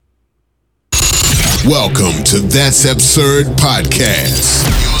Welcome to That's Absurd Podcast,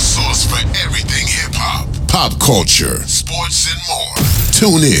 your source for everything hip-hop, pop culture, sports, and more.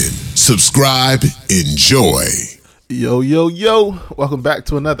 Tune in, subscribe, enjoy. Yo. Welcome back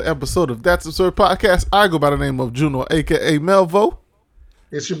to another episode of That's Absurd Podcast. I go by the name of Juno, a.k.a. Melvo.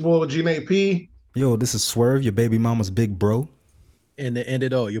 It's your boy, G-Nate P. Yo, this is Swerve, your baby mama's big bro. And to end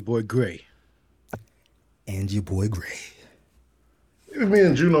it all, your boy Gray. And your boy Gray. Me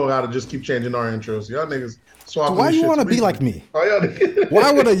and Juno gotta just keep changing our intros. Y'all niggas swapping. Why you want to be like me? Oh, y'all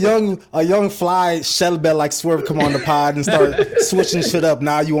Why would a young fly shell bell like Swerve come on the pod and start switching shit up?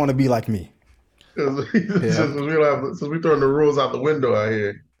 Now you want to be like me? Since we throwing the rules out the window out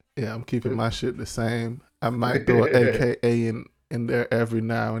here. Yeah, I'm keeping my shit the same. I might throw an AKA in there every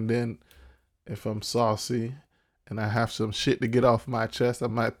now and then if I'm saucy and I have some shit to get off my chest. I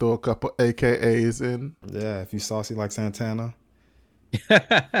might throw a couple AKAs in. Yeah, if you saucy like Santana.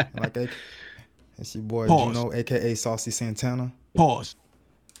 Like it's your boy Juno, aka Saucy Santana. Pause.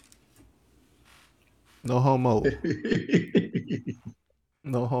 No homo.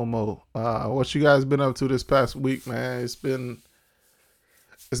 No homo. What you guys been up to this past week, man? It's been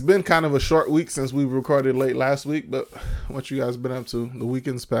kind of a short week since we recorded late last week, but what you guys been up to? The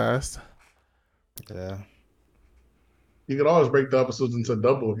weekend's passed. Yeah. You can always break the episodes into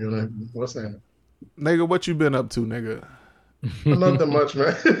double, you know. What's that? Nigga, what you been up to, nigga? Nothing much,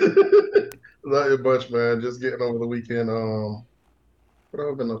 man. Nothing much, man. Just getting over the weekend. What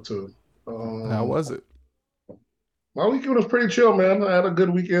have I been up to? How was it? My weekend was pretty chill, man. I had a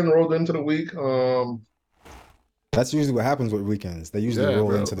good weekend, rolled into the week. That's usually what happens with weekends. They usually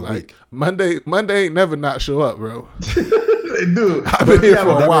roll into the week. Monday ain't never not show up, bro. They do. I've been here for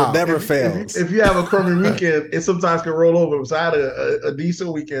a while. Never fails. If you have a crummy weekend, it sometimes can roll over. So I had a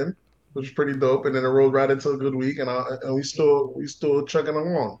decent weekend, which was pretty dope, and then it rolled right into a good week, and we still chugging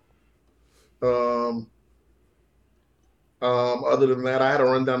along. Other than that, I had to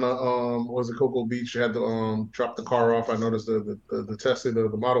run down to Cocoa Beach. I had to drop the car off. I noticed the Tesla,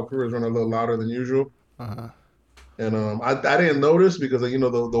 the Model 3 was running a little louder than usual. Uh-huh. And I didn't notice because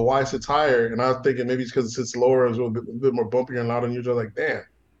the Y sits higher, and I was thinking maybe it's because it sits lower, it's a bit more bumpier and louder than usual. Like, damn.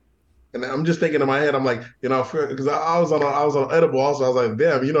 And I'm just thinking in my head, I'm like, because I was on edible also. I was like,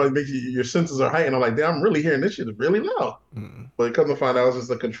 damn, it makes your senses are heightened. I'm like, damn, I'm really hearing this shit is really loud. Mm-mm. But come to find out, it was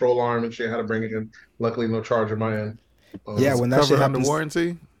just a control arm and shit. Had to bring it in. Luckily, no charge on my end. Yeah, when that shit under happens.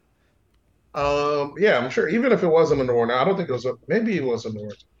 warranty. Yeah, I'm sure. Even if it wasn't under warranty, I don't think it was. Maybe it was under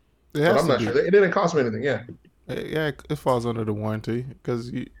warranty. But I'm not sure. It didn't cost me anything. Yeah. Yeah, it falls under the warranty because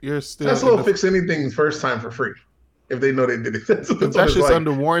you're still. Tesla fix anything first time for free. If they know they did it. That's if that shit's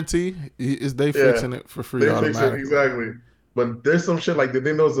under warranty, they fixing it for free automatically. Fix it, exactly. But there's some shit like that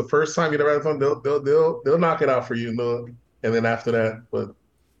they know it's the first time you never had fun, they'll knock it out for you, and then after that,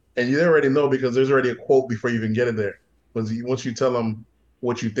 and you already know because there's already a quote before you even get it there. Once you tell them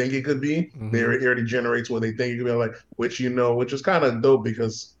what you think it could be, Mm-hmm. it already generates what they think it could be, like which is kind of dope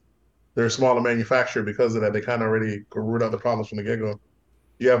because they're a smaller manufacturer. Because of that, they kind of already root out the problems from the get-go.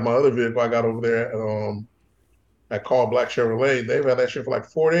 You have my other vehicle I got over there at Call Black Chevrolet. They've had that shit for like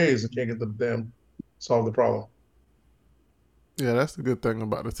 4 days and can't get the solve the problem. Yeah, that's the good thing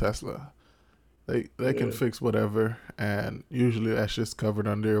about the Tesla. They can fix whatever, and usually that's just covered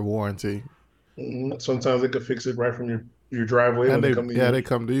under warranty. Mm-hmm. Sometimes they could fix it right from your driveway. And they come to you. They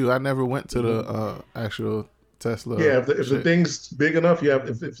come to you. I never went to the actual Tesla. Yeah, if the thing's big enough,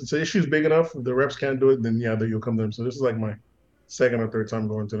 if the issue's big enough, if the reps can't do it, then you'll come to them. So this is like my second or third time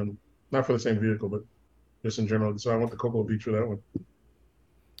going to them. Not for the same vehicle, but just in general. So I went to Cocoa Beach for that one.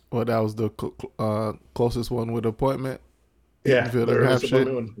 Well, that was the closest one with appointment. Yeah, the earliest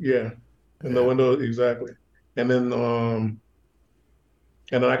appointment one. Yeah, in the window, exactly. And then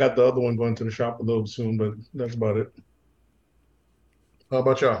I got the other one going to the shop a little soon, but that's about it. How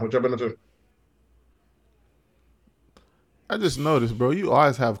about y'all? What y'all been into? I just noticed, bro, you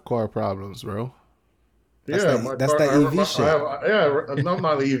always have car problems, bro. That's that EV shit. I'm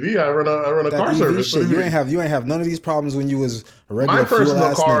not the EV. I run a car EV service. Shit. You ain't have none of these problems when you was a regular my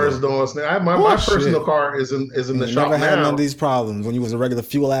personal car nigga. is doing. My personal car is in the shop now. Never had none of these problems when you was a regular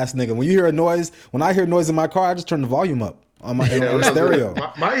fuel ass nigga. When you hear a noise, when I hear noise in my car, I just turn the volume up on my stereo.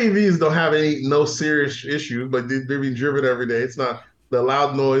 My EVs don't have no serious issues, but they're being driven every day. It's not the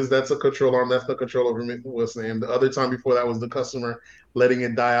loud noise. That's a control arm. That's the control over me. Was saying the other time before that was the customer letting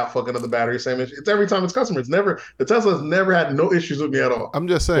it die out, fucking up the battery. Same issue. It's every time it's customer. It's never the Tesla's never had no issues with me at all. I'm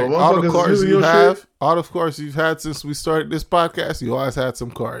just saying, all the cars you've had since we started this podcast, you always had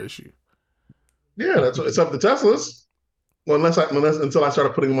some car issue. Yeah, that's what it's up to Teslas. Well, until I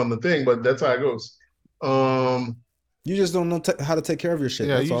started putting them on the thing, but that's how it goes. You just don't know how to take care of your shit.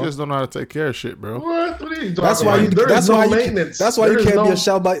 Yeah, that's you all. just don't know how to take care of shit, bro. What are you talking That's why about? you. There That's is no why you. maintenance. That's why There you is can't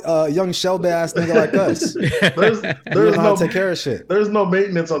be no- a young Shelby ass nigga like us. You There's don't know how no to take care of shit. There's no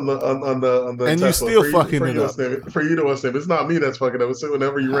maintenance on the And Tesla you still for you, fucking for it you, up. For you to understand, it's not me that's fucking up. It's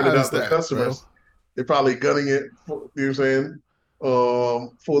whenever you rent it How out is to that, customers, they're probably gunning it. You know what I'm saying?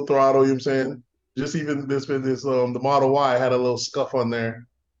 Full throttle. You know what I'm saying? Just even this the Model Y had a little scuff on there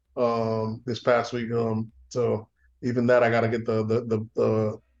this past week. So even that I got to get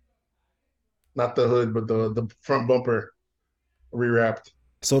the not the hood but the front bumper rewrapped.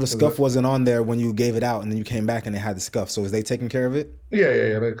 So the scuff wasn't on there when you gave it out, and then you came back and it had the scuff. So was they taking care of it?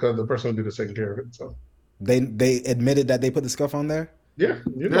 Yeah. Because the person who did is taking care of it. So they admitted that they put the scuff on there. yeah,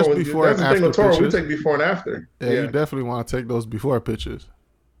 you There's know, before that's and the thing with after Toro. We pictures. take before and after. Yeah, you definitely want to take those before pictures.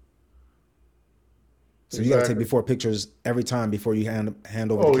 So you got to take before pictures every time before you hand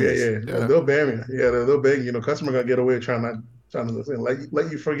over Oh the keys. yeah. They'll ban you. Yeah, they'll beg you. You know, customer gonna get away trying to listen.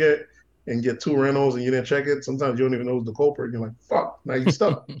 Let you forget and get 2 rentals and you didn't check it. Sometimes you don't even know who's the culprit. You're like, fuck, now you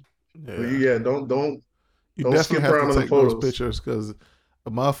stuck. Don't You Don't definitely skip have around to in the take those photos. pictures because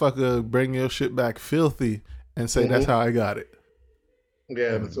a motherfucker bring your shit back filthy and say that's how I got it.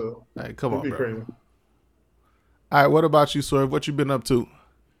 Yeah, so Like, come it'd on, be bro. crazy. All right, what about you, Swerve? What you been up to?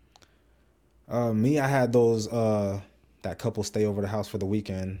 Me, I had those that couple stay over the house for the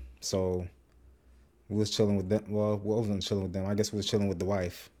weekend, so we was chilling with them. Well, we wasn't chilling with them. I guess we was chilling with the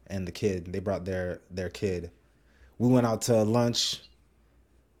wife and the kid. They brought their kid. We went out to lunch.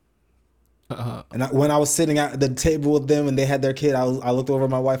 And when I was sitting at the table with them and they had their kid, I looked over at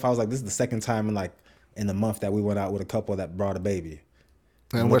my wife. I was like, "This is the second time in the month that we went out with a couple that brought a baby."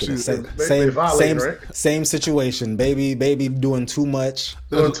 And what she They violated, right? Same situation. Baby doing too much.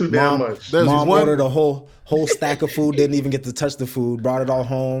 Doing too damn much. There's Mom one- ordered a whole stack of food, didn't even get to touch the food, brought it all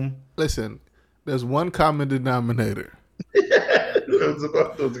home. Listen, there's one common denominator.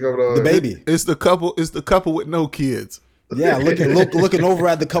 The baby. It's the couple. It's the couple with no kids. Yeah, looking over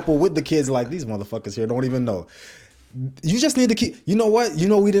at the couple with the kids like these motherfuckers here don't even know. You just need to keep. You know what? You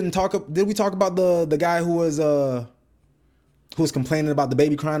know we didn't talk. Did we talk about the guy who was complaining about the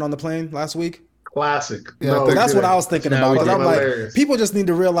baby crying on the plane last week? Classic. Yeah, No, That's what I was thinking about. Because I'm like, hilarious. people just need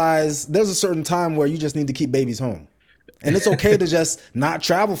to realize there's a certain time where you just need to keep babies home, and it's okay to just not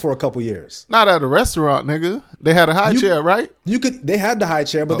travel for a couple years. Not at a restaurant, nigga. They had a high chair, right? They had the high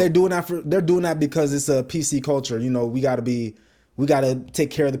chair, but they're doing that because it's a PC culture. You know, we gotta take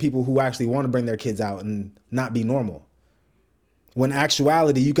care of the people who actually want to bring their kids out and not be normal. When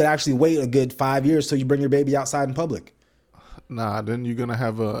actuality, you could actually wait a good 5 years till you bring your baby outside in public. Nah, then you're gonna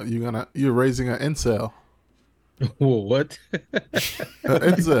have you're raising an incel. Whoa, what? An The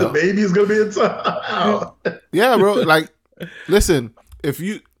incel. baby's gonna be inside. Yeah, bro. Like, listen, if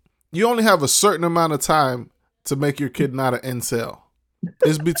you only have a certain amount of time to make your kid not an incel.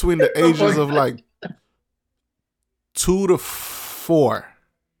 It's between the ages of like 2 to 4.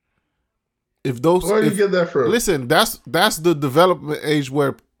 If those, Where do you get that from? listen, that's the development age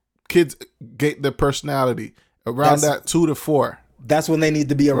where kids get their personality around that 2 to 4. That's when they need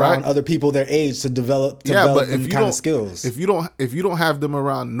to be around Right. other people their age to develop But them kind of skills. if you don't have them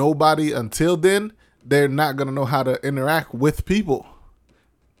around nobody until then, they're not gonna know how to interact with people.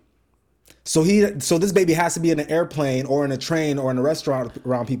 So this baby has to be in an airplane or in a train or in a restaurant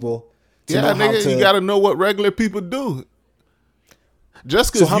around people. To Yeah, know how nigga, to, you gotta know what regular people do. Just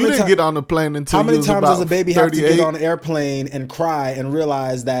So because how you many didn't ti- get on the plane until How you many was times about does a baby have to 38? get on an airplane and cry and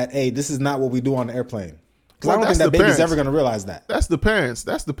realize that, hey, this is not what we do on the airplane? Because Well, I don't that's think that the baby's parents. ever going to realize that. That's the parents.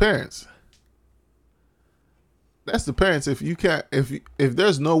 That's the parents. That's the parents. If you can't, if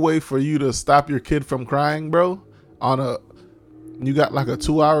there's no way for you to stop your kid from crying, bro, you got like a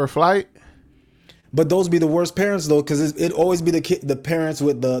 2-hour flight. But those be the worst parents though, because it always be the parents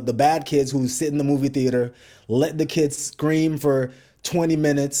with the bad kids who sit in the movie theater, let the kids scream for 20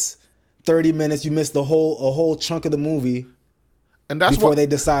 minutes, 30 minutes. You miss a whole chunk of the movie And that's before what they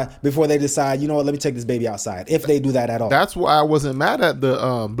decide. You know what? Let me take this baby outside. If they do that at all. That's why I wasn't mad at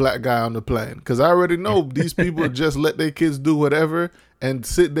the black guy on the plane, because I already know these people just let their kids do whatever and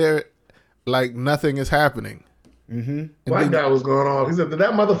sit there like nothing is happening. Black guy was going on. He said, "Did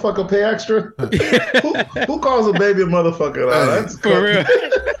that motherfucker pay extra?" who calls a baby a motherfucker? That's For real.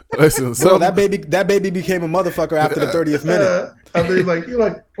 Listen, Bro, so that baby became a motherfucker after the 30th minute. I mean, like, you're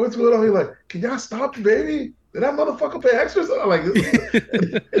like, what's going on? He's like, can y'all stop the baby? Did that motherfucker pay extra? So I'm like,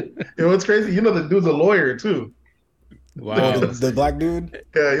 you know what's crazy? You know, the dude's a lawyer too. Wow. The black dude.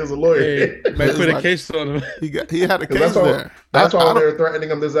 Yeah, he was a lawyer. Hey, man, put a like- case on him. He had a case That's why, there. that's I why when they don't- were threatening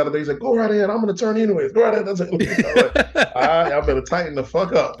him this other day, he's like, "Go right ahead. I'm an attorney anyways. Go right ahead." That's it. I'm like, all right, I better tighten the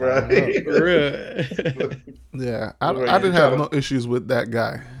fuck up, bro. For real. Yeah, Right, I didn't you have gotta- no issues with that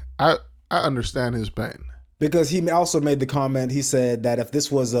guy. I understand his pain. Because he also made the comment. He said that if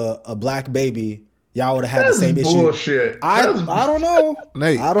this was a black baby, y'all would have had That's the same issue. bullshit. I don't know.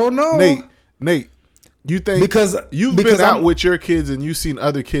 Nate, I don't know. Nate, you think Because you've because been out I'm- with your kids and you've seen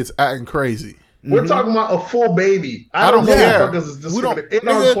other kids acting crazy? We're talking about a full baby. I don't know care. what the fuck is We don't- discriminating.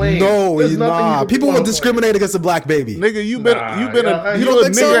 nigga, On plane. No, There's nothing you nah. can do People on would a plane. discriminate against a black baby. Nigga, you've been Nah, a you nigga don't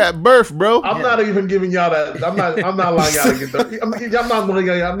think so? at birth, bro. I'm not even giving y'all that. I'm not allowing y'all to get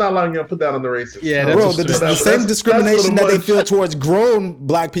that. I'm not allowing y'all to put that on the racist. Yeah, that's Bro, a the stretch. that's- same that's discrimination for the that they much. feel towards grown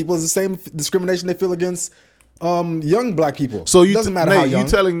black people is the same discrimination they feel against young black people. So you doesn't matter Nate, how young. you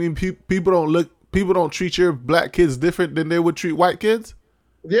telling me people don't treat your black kids different than they would treat white kids?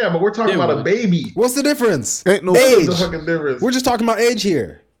 Yeah, but we're talking Yeah, about a man. baby. What's the difference? Ain't no age. What's the fucking difference? We're just talking about age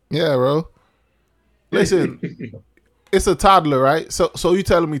here. Yeah, bro. Listen, it's a toddler, right? So you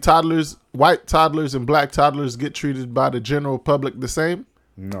telling me white toddlers and black toddlers get treated by the general public the same?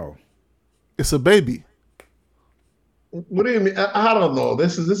 No. It's a baby. What do you mean? I don't know.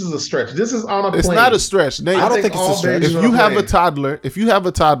 This is a stretch. This is on a plane. It's not a stretch. Nate, I don't think it's a stretch. if you have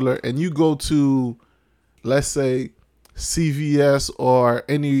a toddler and you go to, let's say, CVS or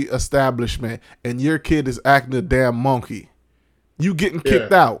any establishment and your kid is acting a damn monkey, you getting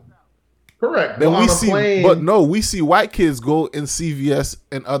kicked out. Correct. Then But we on a see, plane, but no, we see white kids go in CVS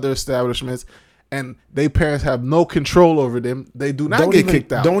and other establishments, and their parents have no control over them. They do not get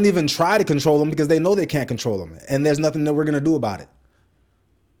kicked out. Don't even try to control them because they know they can't control them, and there's nothing that we're gonna do about it.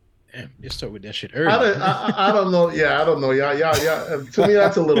 Damn, you start with that shit I early. don't know. Yeah, I don't know. Yeah. To me,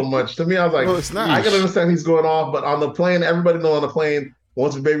 that's a little much. To me, I was like, No, it's not. I can understand he's going off, but on the plane, everybody know on the plane,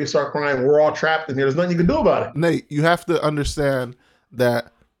 once the baby start crying, we're all trapped in here. There's nothing you can do about it. Nate, you have to understand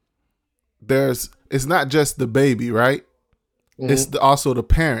that it's not just the baby, right? Mm-hmm. It's also the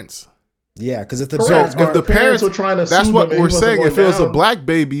parents. Yeah, because if the Correct. parents If are, the parents were trying to that's sue what them and we're he wasn't saying. going If it was a down- black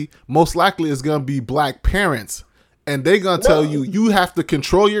baby, most likely it's gonna be black parents, and they're gonna tell Well- you have to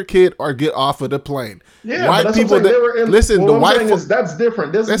control your kid or get off of the plane. Yeah, white but that's people what I'm saying. They were in, listen. well, The what I'm white saying fo- is that's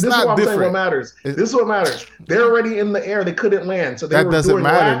different. This That's is not what I'm saying. different. What matters. It- This is what matters. They're already in the air. They couldn't land, so they That were doesn't doing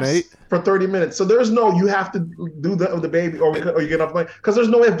matter, laps Nate. for 30 minutes. So there's no you have to do the baby or you get off the plane because there's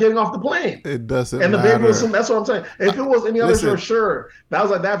no way of getting off the plane. it doesn't And the matter. baby was that's what I'm saying. If it was any other Listen. show, sure. That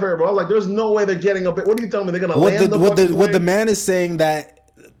was like that variable. I was like, there's no way they're getting up. What are you telling me? They're gonna what land the the what the fucking what the plane? man is saying that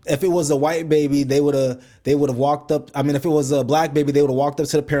if it was a white baby, they would have walked up. I mean, if it was a black baby, they would have walked up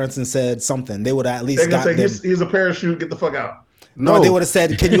to the parents and said something. They would have at least They're gonna got say them. he's a parachute. Get the fuck out. No, they would have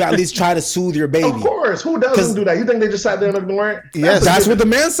said, "Can you at least try to soothe your baby?" Of course. Who doesn't do that? You think they just sat there and ignored it? Yes. That's what the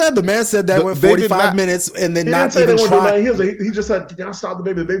man said. The man said that But went they did 45 not- minutes and then He not didn't say even they weren't doing try. that. He just said, "Can I stop the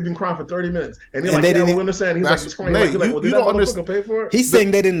baby? The baby's been crying for 30 minutes." And he's And like, they "Yeah, didn't- we understand." He's That's- like, "He's crying." Nate, He's like, "Well, you did don't that motherfucker understand- pay for it?" He's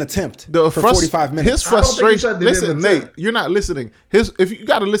saying they didn't attempt The for frus- 45 minutes. His I don't think he frustration. said they didn't Listen, attempt. Nate, you're not listening. If you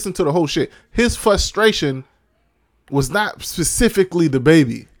got to listen to the whole shit. His frustration was not specifically the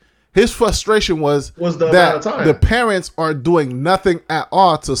baby. His frustration was the amount that of time. the parents are doing nothing at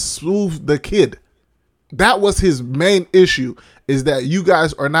all to soothe the kid. That was his main issue, is that you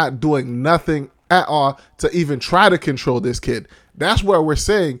guys are not doing nothing at all to even try to control this kid. That's where we're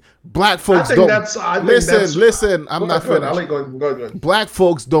saying black folks think don't that's- I think listen. that's- Listen, I'm not Go ahead. I'll finished. let you go ahead. Black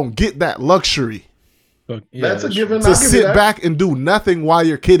folks don't get that luxury Fuck, yeah, That's a true. given. to I'll give you sit that. back and do nothing while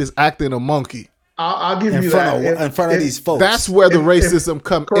your kid is acting a monkey. I'll give in you front that. of in front of these folks. That's where the If- racism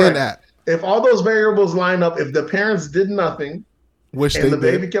come correct. in at, If all those variables line up, if the parents did nothing which and they the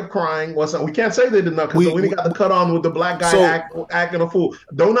baby did. kept crying, we can't say they did nothing We- because we got the cut on with the black guy So- acting a fool.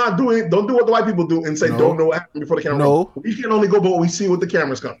 Don't do what the white people do and say No. don't know acting before the camera. No. We can only go by what we see with the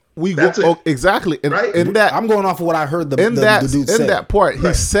cameras come. We That's go it. exactly in, Right? in that I'm going off of what I heard the dude dude say. in that part. He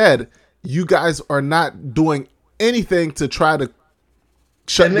Right. said, "You guys are not doing anything to try to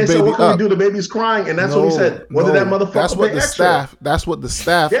shut And the they said, baby "What can up." we do? The baby's crying," and that's what he said. Whether that motherfucker That's what pay the extra. staff. That's what the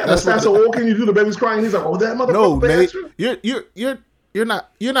staff. Yeah, that's that's what so. the- What can you do? The baby's crying. And he's like, "Oh, that motherfucker No, pay Nate, extra." you're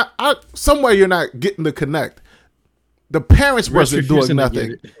not out somewhere. You're not getting the connect. The parents wasn't doing refusing to nothing.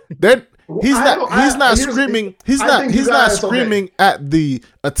 get it. Then he's I not. don't- He's I- not here's- screaming. He's I not. think He's you not guys- okay. screaming at the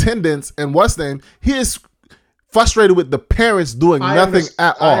attendants and what's name. He is frustrated with the parents doing nothing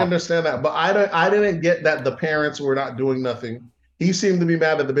at all. I understand that, but I didn't get that the parents were not doing nothing. he seemed to be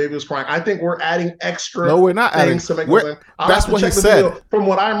mad that the baby was crying. I think we're adding extra. No, we're not adding. things to make it sense. That's what he said. Video. From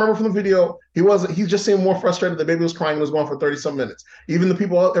what I remember from the video, he just seemed more frustrated. The baby was crying and was going for 30-some minutes. Even the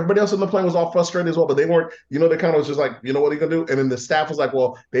people, everybody else in the plane was all frustrated as well, but they weren't, they kind of was just like, what are you gonna do? And then the staff was like,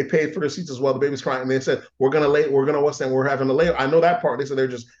 well, they paid for their seats as well. The baby's crying. And they said, we're having a layover. I know that part. They said they're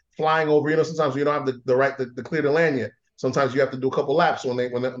just flying over. Sometimes you don't have the right to clear the land yet. Sometimes you have to do a couple laps before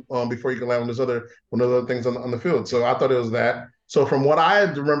you can land when there's other things on the field. So I thought it was that. So from what I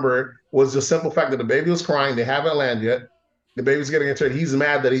remember was the simple fact that the baby was crying. They haven't landed yet. The baby's getting injured. He's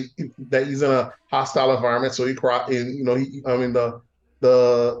mad that he's in a hostile environment. So he cried. And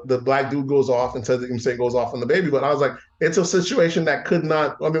the black dude goes off and says that he goes off on the baby. But I was like, it's a situation that could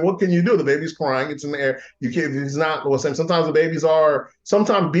not. I mean, what can you do? The baby's crying. It's in the air. You can't. He's not. Sometimes the babies are.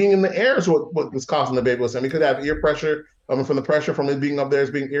 Sometimes being in the air is what was causing the baby. He could have ear pressure. From the pressure from it being up there,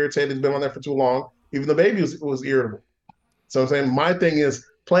 it's being irritated. It's been on there for too long. Even the baby was irritable. So I'm saying my thing is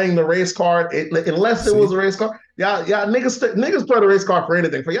playing the race card. Unless it was a race card, niggas play the race card for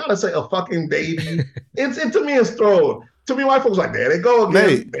anything. For y'all to say a fucking baby, it to me is thrown. To me, white folks like, there they go again.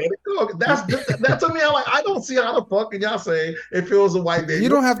 Nate. There they go. That to me, I'm like, I don't see how the fuck can y'all say if it was a white baby. You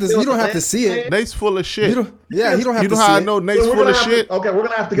don't have to see it. Nate's full of shit. You don't have to see it. You know how I know Nate's full of shit? Okay, we're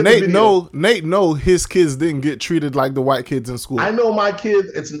gonna have to get the video. Nate know his kids didn't get treated like the white kids in school. I know my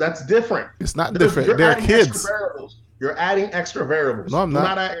kids. That's different. It's not different. They're kids. You're adding extra variables. No, I'm not. You're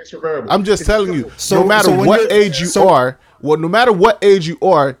not adding extra variables. I'm just telling you. No matter what age you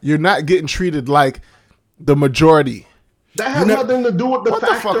are, you're not getting treated like the majority. That has nothing to do with the factor.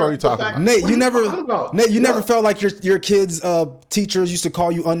 What the fuck are you talking about? Nate, you never felt like your kids' teachers used to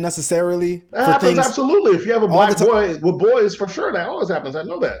call you unnecessarily that for happens, things? Absolutely. If you have a black boy with boys, for sure, that always happens. I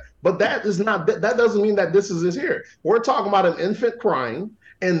know that. But that doesn't mean that this is here. We're talking about an infant crying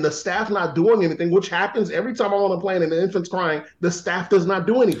and the staff not doing anything, which happens every time I'm on a plane and the infant's crying. The staff does not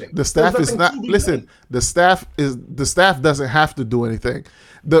do anything. The staff is not. Listen, the staff doesn't have to do anything.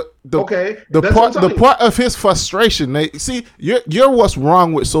 The part of his frustration. Nate, see, you're what's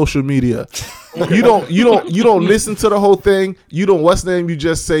wrong with social media. You don't listen to the whole thing. You don't you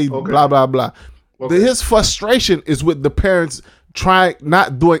just say blah blah blah. Okay. His frustration is with the parents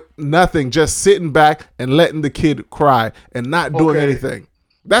not doing nothing, just sitting back and letting the kid cry and not doing anything.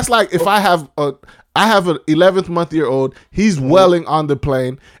 That's like if I have an 11th month-year-old, he's welling on the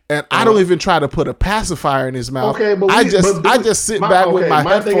plane, and I don't even try to put a pacifier in his mouth. Okay, I just sit back with my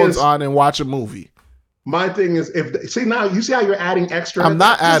headphones on and watch a movie. My thing is, now you see how you're adding extra. I'm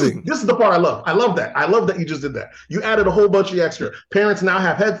not adding. This is the part I love. I love that. I love that you just did that. You added a whole bunch of extra. Parents now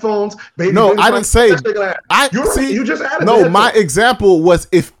have headphones. I didn't say. You just added. No, my example was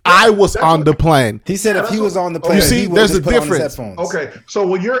if I was on the plane. He said if he was on the plane. You see, there's a difference. Okay, so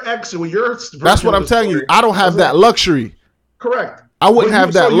when you're that's what I'm telling you. I don't have that luxury. Correct. I wouldn't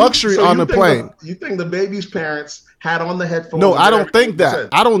have that luxury on the plane. You think the baby's parents had on the headphones? No, I don't think that.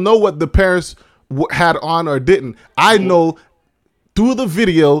 I don't know what the parents had on or didn't. I know through the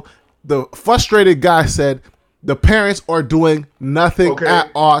video, the frustrated guy said the parents are doing nothing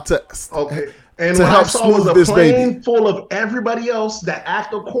at all to help smooth this baby. Full of everybody else that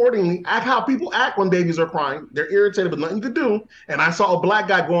act accordingly, act how people act when babies are crying. They're irritated, but nothing to do. And I saw a black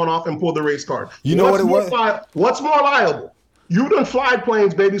guy going off and pull the race card. You know what it was? What's more liable? You done fly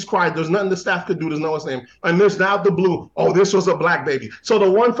planes, babies cried. There's nothing the staff could do. There's no one's name. And there's now the blue. Oh, this was a black baby. So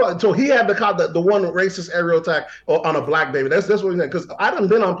he had the one racist stereotype on a black baby. That's what he said. Because I done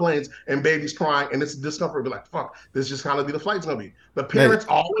been on planes and babies crying and it's discomfort. Be like, fuck, this is just kind of be the flight's gonna be. The parents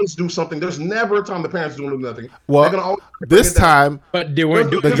always do something. There's never a time the parents do nothing. Well, this time, but they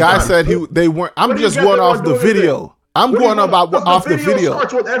weren't. The guy said they weren't. I'm just going off the video. I'm going off the video.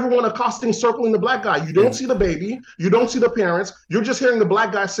 Starts with everyone accosting, circling the black guy. You don't see the baby. You don't see the parents. You're just hearing the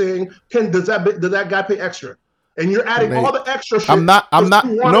black guy saying, "Does that guy pay extra?" And you're adding all the extra shit. I'm not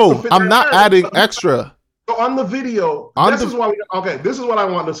adding extra. So on the video, this is what I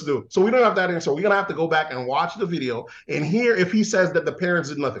want us to do. So we don't have that answer. We're gonna have to go back and watch the video and hear if he says that the parents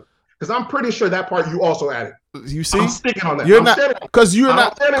did nothing. Because I'm pretty sure that part you also added. You see, I'm sticking on that. You're not because you're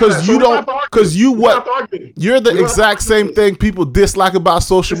the exact same thing people dislike about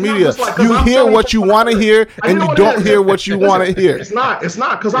social media. You hear what you want to hear, and you don't hear what you want to hear. It's not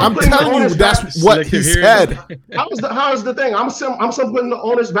because I'm telling you that's what he said. How is the thing? I'm putting the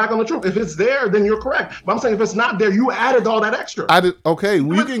onus back on the truth. If it's there, then you're correct. But I'm saying if it's not there, you added all that extra. Okay,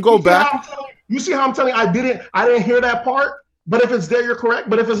 we can go back. You see how I'm telling you I didn't hear that part. But if it's there, you're correct.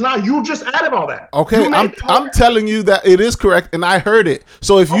 But if it's not, you just added all that. Okay, I'm telling you that it is correct, and I heard it.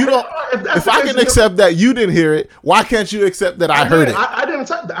 So if you don't, if I can accept that you didn't hear it, why can't you accept that I heard it? I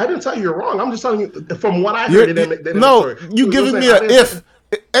didn't tell you you're wrong. I'm just telling you from what I heard. No, you giving me an if.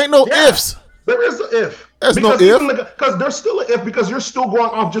 It ain't no ifs. There is an if. There's no if. Because there's still an if because you're still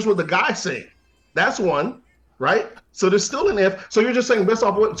going off just what the guy's saying. That's one, right? So there's still an if. So you're just saying based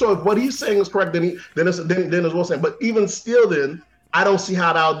off what. So if what he's saying is correct, then it's what saying. But even still, then I don't see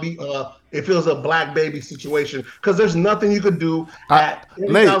how that would be. If it was a black baby situation, because there's nothing you could do.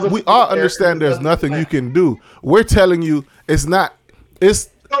 Nate, we all understand there's nothing you can do. We're telling you it's not. It's.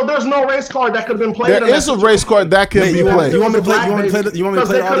 No, there's no race card that could have been played. There is a race card that can be played. You want me to play? You want me to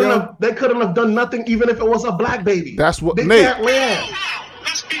play the audio? They couldn't have done nothing even if it was a black baby. That's what they Nate. Can't win.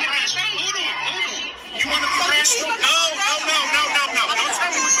 Let's be rational. Hold on. You want to be rational? No. Don't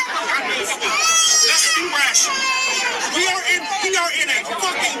tell me what to do. Let's be rational. We are in a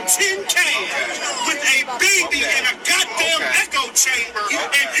fucking tin can with a baby in a goddamn echo chamber,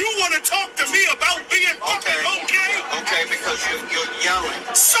 and you want to talk to me about being fucking okay? Okay, because you're yelling.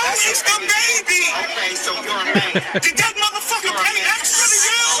 So is the baby. Okay, so you're a man. Did that motherfucker pay extra to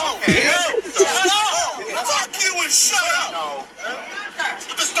you? Okay. Shut up. Fuck you and shut up. No.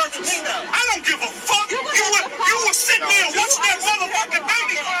 I don't give a fuck. You were sitting there watching that motherfucking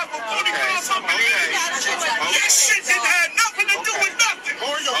baby cry for 45 something minutes. That shit didn't have nothing to do with nothing.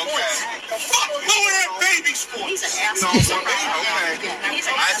 Lower your voice. Fuck lower that baby's voice. No, okay.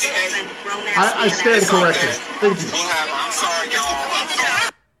 I stand corrected. Thank you. I'm sorry,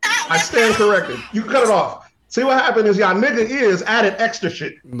 y'all. I stand corrected. You cut it off. See what happened is y'all nigga is added extra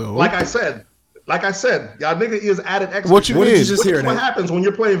shit. No. Like I said, y'all nigga is added extra. What you shit. mean? What did you just hear? What happens when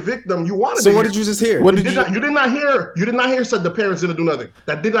you're playing victim? You wanted. So what did you just hear? What You did did not hear. You did not hear. Said the parents didn't do nothing.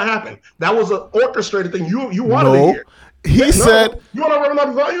 That did not happen. That was an orchestrated thing. You wanted to hear. He said. You want to run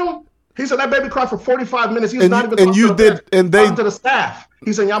another volume? He said that baby cried for 45 minutes. He was not even and you did, and they talking to the staff.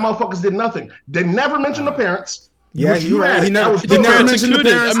 He said y'all motherfuckers did nothing. They never mentioned the parents. Yeah, which you're you right. had. He That never was mentioned the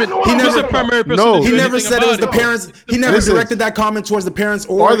parents. He never said it was the parents. He never Listen. directed that comment towards the parents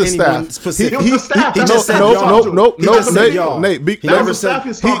or the anyone staff. specific. It was the staff. He That's just what said the y'all. staff He just said y'all. Nate. He That never was the staff said.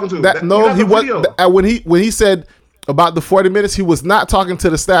 he's talking to. He video. was when he said about the 40 minutes, he was not talking to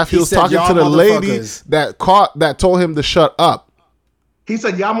the staff. He was said, talking "Y'all to the lady motherfuckers." that told him to shut up. He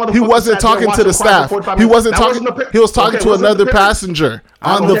said, "Y'all motherfuckers." He wasn't sat there talking to the watching cry staff. for 45 He minutes. wasn't That talking. wasn't the He was talking okay, to wasn't another the parents. passenger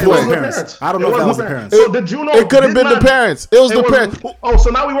on the Okay, wasn't plane. the parents. I don't know It if that wasn't was the the parents. So did you know? It could have did been the not- parents. It was the wasn't- parents. Oh, so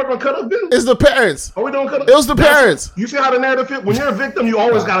now we work on could have been. It's the parents. Are we doing could have? It was the parents. You see how the narrative fit? When you're a victim, you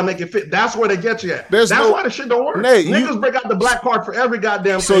always got to make it fit. That's where they get you at. There's That's no- why the shit don't work. Nate, Niggas break out the black card for every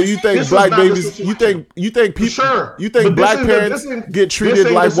goddamn So thing. you think This black was not the babies? You situation. think people? Sure. You think But black this parents ain't- get this treated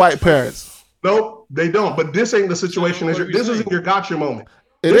ain't like the- white parents? Nope, they don't. But this ain't the situation. This isn't your gotcha moment.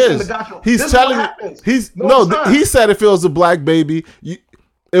 It This ain't is. the gotcha. He's This is telling what you. happens. He's No, it's not. he said if it was a black baby,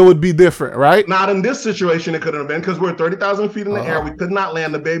 it would be different, right? Not in this situation, it couldn't have been because we're 30,000 feet in the air. We could not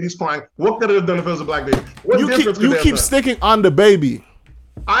land. The baby's crying. What could it have done if it was a black baby? What You difference keep could that keep have done? sticking on the baby.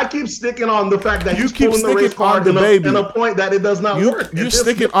 I keep sticking on the fact that You he's keep pulling the sticking race card on the baby. in a point that it does not work. You're It just-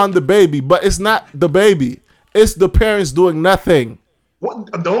 sticking on the baby, but it's not the baby. It's the parents doing nothing.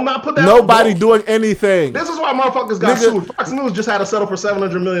 What, don't not put that. Nobody don't. doing anything. This is why motherfuckers got Nigga. sued. Fox News just had to settle for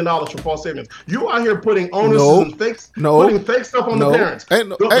 $700 million for false statements. You out here putting onuses No. and fakes, No. putting fake stuff on No. the parents. Ain't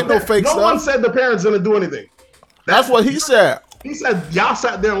no fake No stuff. one said the parents didn't do anything. That's what he said. He said y'all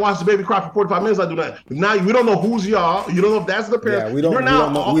sat there and watched the baby cry for 45 minutes. I do that. Now we don't know who's y'all. You don't know if that's the parent. Yeah, we don't- You're we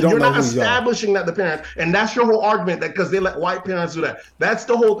don't know- we don't you're know not who's y'all. establishing that the parent, and that's your whole argument that because they let white parents do that. That's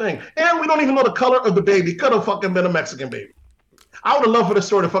the whole thing. And we don't even know the color of the baby. Could have fucking been a Mexican baby. I would have loved for this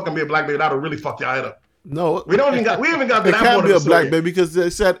story to fucking be a black baby. That would really fuck y'all head up. No, We haven't got to it that can't point be of a the black story. baby because they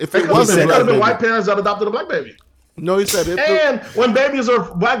said if it Because wasn't it a could black have been baby. white parents that adopted a black baby. No, he said it. And when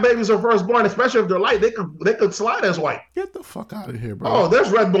black babies are first born, especially if they're light, they could slide as white. Get the fuck out of here, bro. Oh, there's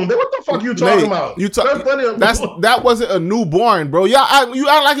red bone. What the fuck you talking Nate, about? You There's plenty of- that wasn't a newborn, bro. You act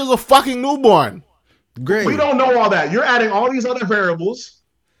like it was a fucking newborn. Great. We don't know all that. You're adding all these other variables.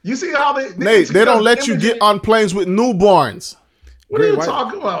 You see how Nate, they don't let you get on planes with newborns. What are you Great, why-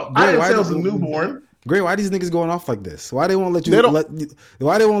 talking about? Great, I didn't why say it was a did- newborn. Great. Why these niggas going off like this? Why they won't let you? They don't-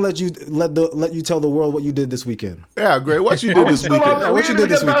 Why they won't let you let you tell the world what you did this weekend? Yeah, great. What you did this Still on weekend? that? what We you didn't did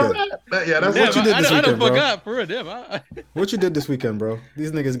this get past weekend? that. Yeah, that's Damn, what you you did I this done weekend, bro? forgot for real. Damn, What you did this weekend, bro?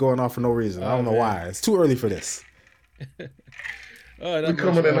 These niggas going off for no reason. I don't know why. It's too early for this. we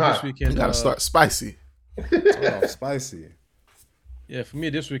coming in hot. This weekend, You gotta start spicy. Oh, spicy. Yeah, for me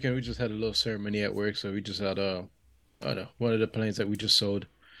this weekend we just had a little ceremony at work, so we just had one of the planes that we just sold.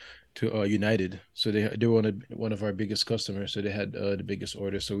 to United. So they were one of our biggest customers. So they had the biggest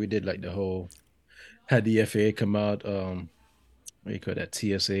order. So we did like the whole, had the FAA come out, what do you call that,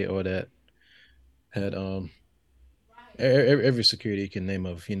 TSA, or that had every security you can name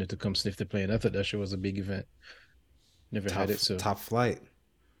of, to come sniff the plane. I thought that shit was a big event. Never had it. So Top flight.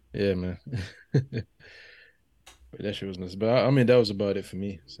 yeah, man. But that shit was nice. But I mean, that was about it for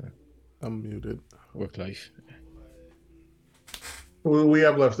me. So I'm muted. work life. Who we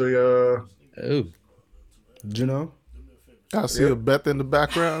have left? The Oh, Juno? I see a Beth in the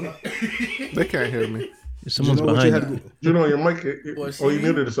background. They can't hear me. someone's Juno, what you behind had you. you know your mic. You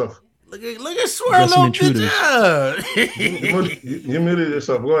muted yourself. Look at Got Swirl some open intruders. up. You muted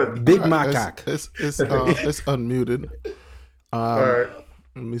yourself. Go ahead. Big All right, macaque. It's unmuted. All right.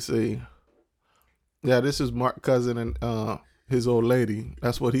 Let me see. Yeah, this is Mark Cousin and his old lady.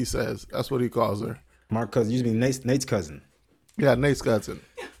 That's what he says. That's what he calls her. Mark cousin. Used to be Nate's cousin. Yeah, Nate's cousin.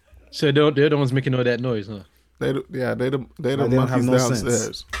 So they're the ones making all that noise, huh? They the They don't have monkeys no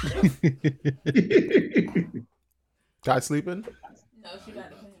downstairs. Guy sleeping? No, she got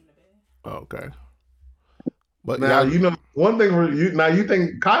to put him to bed. Okay. But Now yeah, one thing. You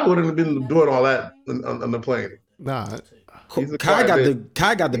think Kai wouldn't have been doing all that on the plane? nah. He's a Kai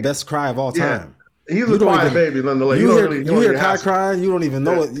quiet got the best cry of all Yeah. time. He's You a don't quiet even- baby, nonetheless. You don't hear, really- you don't hear really Kai have to. crying, you don't even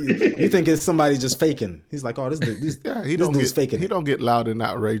know it. You think it's somebody just faking. He's like, oh, this Yeah, he this don't dude's get faking he it. don't get loud and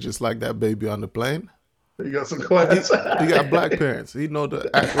outrageous like that baby on the plane. You got some class. He got black parents. He know to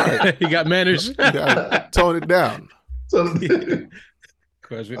act right. He got manners. You gotta tone it down. So,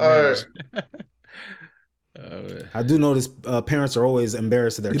 Cars with All manners. I do notice parents are always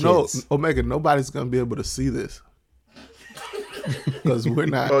embarrassed of their You know, kids. Omega, nobody's gonna be able to see this. Because we're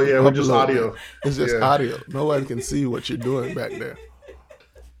not. oh yeah, we're just uploading. audio. It's just Yeah. audio. Nobody can see what you're doing back there.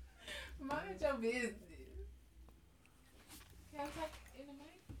 Mind your business. Can I talk in the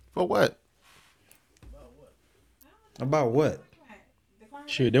mic? For what? About what?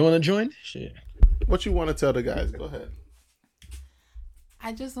 Shit, they want to join? Shit. What you want to tell the guys? Go ahead.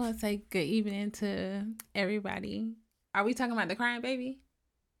 I just want to say good evening to everybody. Are we talking about the crying baby?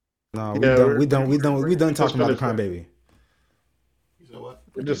 No, Yeah, we done let's talking about the finish crying that. baby. You said what?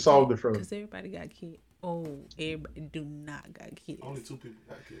 We just solved it for him. Because everybody got kids. Oh, everybody do not got kids. Only 2 people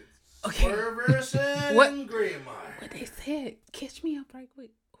got kids. Okay. Perversion What? and Greenmire. What they said, catch me up right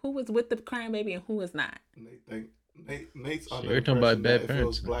quick. Who was with the crying baby and who was not? Nate's on Shit, the you're talking about impression bad that if it parents,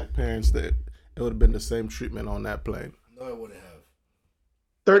 was man. black parents, that it would have been the same treatment on that plane. No, I wouldn't have.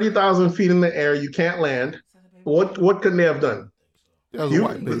 30,000 feet in the air, you can't land. What couldn't they have done? That was a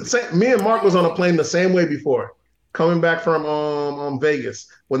white baby. Me and Mark was on a plane the same way before, coming back from Vegas.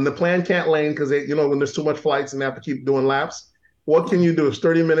 When the plane can't land because when there's too much flights and they have to keep doing laps. What can you do? It's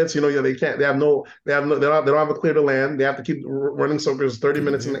 30 minutes. They can't. They don't have a clear to land. They have to keep running circles. 30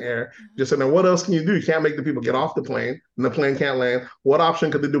 minutes in the air. Just saying, what else can you do? You can't make the people get off the plane, and the plane can't land. What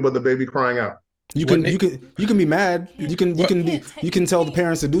option could they do but the baby crying out? You can be mad. You can tell the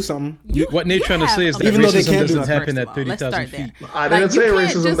parents to do something. What Nate's trying to say is that Even though they racism can't do doesn't it, happen first at of all. Let's 30,000 start feet. there. I didn't Like, say you can't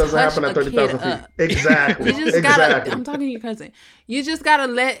racism just doesn't hush happen a at 30,000 kid feet. up. Exactly. You just Exactly. I'm talking to your cousin. You just gotta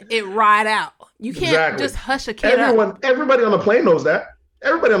let it ride out. You can't Exactly. just hush a kid up. Everybody on the plane knows that.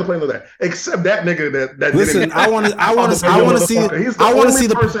 Everybody on the plane knows that, except that nigga that Listen, didn't. I want to see. He's the I want to only see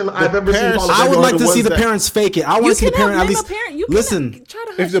the. person I've ever seen. parents- follow I would the like to ones see the that- parents fake it. I want You to see the cannot parent at blame least. a parent. You Listen, cannot try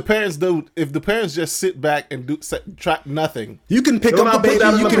to If hush. the parents just sit back and track nothing, you can pick They'll up the not put baby.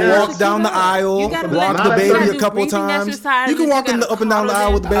 that on You the can parents. walk down the aisle, You gotta walk let the them baby do a couple breathing times. exercises. You can walk You up gotta and down the cuddle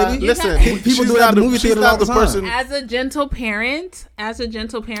aisle with the them. baby. listen, People she's do that not in the the- movie she's theater not all the the time. person- As a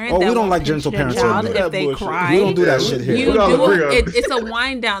gentle parent, Oh, we that don't will like pinch gentle their parents child here. if they Bullshit. cry. We don't do that shit here. You We don't do agree on it. it's a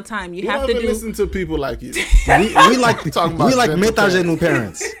wind down time. You you have don't to even do. listen to people like you. We like Talking about gentle metagenu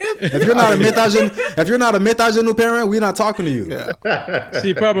parents. If you're not a metagenu parent, we're not talking to you. Yeah,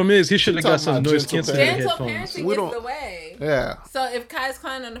 See, the problem is he should have got talking some about noise gentle canceling parents. Gentle headphones. parenting We is don't- the way. yeah. So if Kai's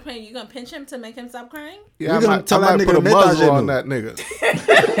crying on the plane, you gonna pinch him to make him stop crying? Yeah, We gonna tell that put nigga a to muzzle metagenu. on that nigga.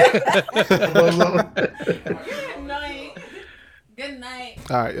 Good night. Good night.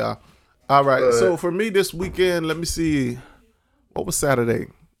 All right, y'all. All right. So for me this weekend, let me see. What was Saturday?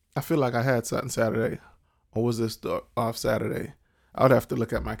 I feel like I had something Saturday. Or was this off Saturday? I would have to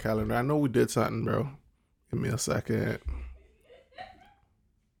look at my calendar. I know we did something, bro. Give me a second.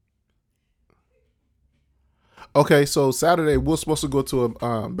 Okay, so Saturday we're supposed to go to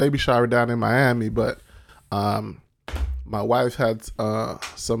a baby shower down in Miami, but my wife had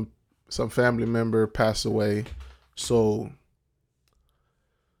some family member pass away, so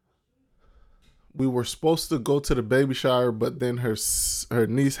we were supposed to go to the baby shower, but then her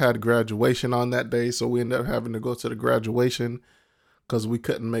niece had graduation on that day, so we ended up having to go to the graduation because we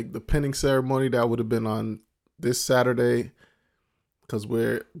couldn't make the pinning ceremony. That would have been on this Saturday because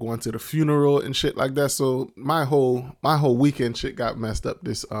we're going to the funeral and shit like that. So my whole weekend shit got messed up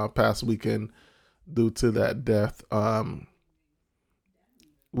this past weekend due to that death.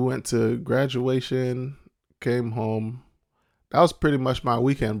 We went to graduation, came home. That was pretty much my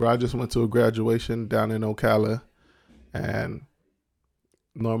weekend, bro. I just went to a graduation down in Ocala and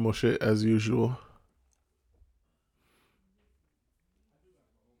normal shit as usual.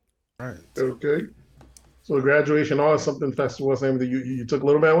 All right. Okay. So the graduation, all something festival. What's the name of the you took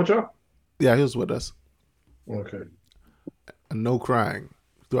Little Man with y'all? Yeah, he was with us. Okay. And no crying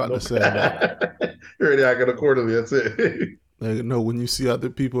throughout the ceremony. You already acted accordingly. That's it. No, when you see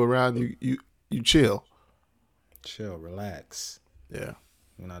other people around, you chill. Chill, relax. Yeah.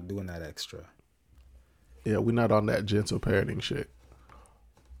 We're not doing that extra. Yeah, we're not on that gentle parenting shit.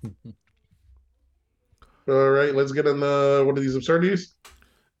 All right, let's get in one of these absurdities.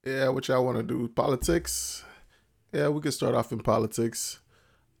 Yeah, what y'all want to do? Politics? Yeah, we could start off in politics.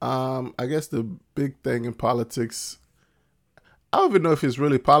 I guess the big thing in politics, I don't even know if it's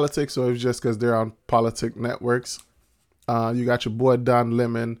really politics or if it's just because they're on politic networks. You got your boy Don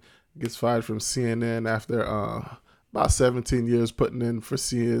Lemon gets fired from CNN after about 17 years putting in for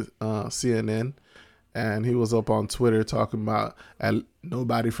CNN. And he was up on Twitter talking about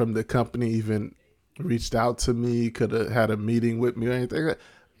nobody from the company even reached out to me, could have had a meeting with me or anything.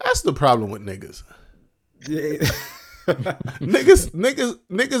 That's the problem with niggas. Yeah.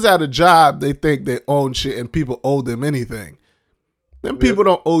 niggas at a job, they think they own shit and people owe them anything. Them people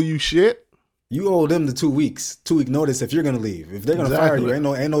don't owe you shit. You owe them the 2 weeks, 2 week notice if you're gonna leave. If they're gonna fire you,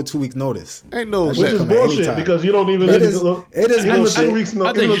 ain't no 2 week notice. Ain't no, which is bullshit because you don't even. It is bullshit. 2 weeks.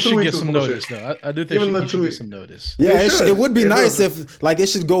 I think you should get some notice though. I do think you should get some notice. Yeah, it would be nice if it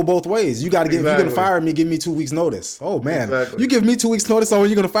should go both ways. You got to get if you're gonna fire me, give me 2 weeks notice. Oh man, you give me 2 weeks notice on when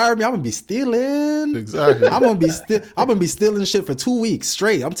you're gonna fire me, I'm gonna be stealing. Exactly. I'm gonna be stealing shit for 2 weeks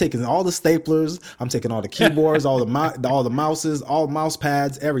straight. I'm taking all the staplers. I'm taking all the keyboards, all the mouses, all mouse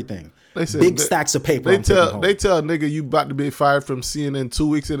pads, everything. Big stacks of paper. They tell a nigga you about to be fired from CNN 2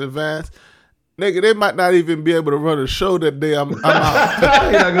 weeks in advance. Nigga, they might not even be able to run a show that day. I'm out.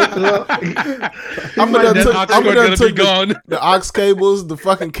 I'm gonna take the aux cables, the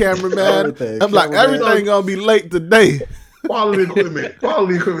fucking cameraman. I'm like, everything gonna be late today. Quality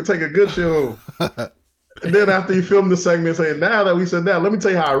equipment. Take a good show. And then after you film the segment, say, now that we said that, let me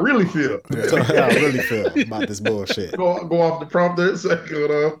tell you how I really feel. How I really feel about this bullshit. Go off the prompter.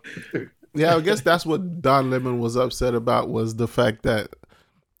 Yeah, I guess that's what Don Lemon was upset about, was the fact that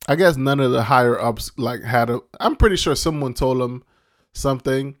I guess none of the higher ups I'm pretty sure someone told him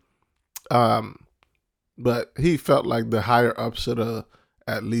something, but he felt like the higher ups should have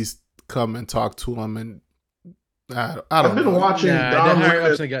at least come and talk to him. And I've been watching Don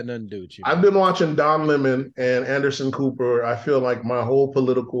Lemon. Ain't got nothing to do with you. I've been watching Don Lemon and Anderson Cooper. I feel like my whole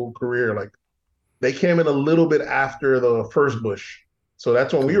political career, like they came in a little bit after the first Bush. So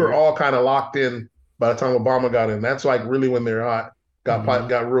that's when we were all kind of locked in by the time Obama got in. That's like really when they're hot, got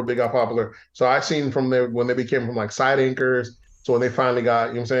real big, got popular. So I seen from there when they became from like side anchors. So when they finally got,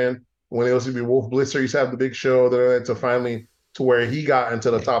 you know what I'm saying? When they used to be Wolf Blitzer, used to have the big show to finally to where he got into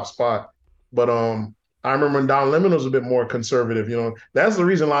the top spot. But I remember when Don Lemon was a bit more conservative, you know. That's the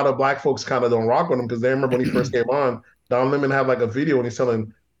reason a lot of black folks kind of don't rock with him, because they remember when he first came on, Don Lemon had like a video and he's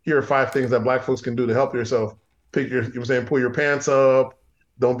telling, here are 5 things that black folks can do to help yourself. Pick your, you know what I'm saying, pull your pants up,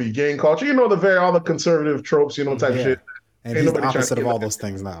 don't be gang culture, you know, all the conservative tropes, you know, type shit. And he's the opposite of all those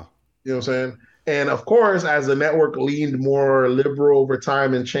things now. You know what I'm saying? And of course, as the network leaned more liberal over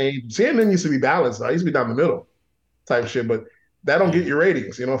time and changed, CNN used to be balanced. I used to be down the middle type ship, but that don't get your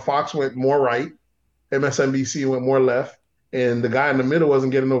ratings. You know, Fox went more right, MSNBC went more left, and the guy in the middle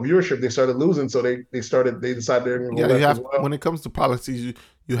wasn't getting no viewership. They started losing, so they decided they're going to go left as well. When it comes to policies,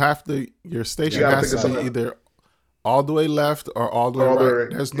 you have to, your station has to be either all the way left or all the way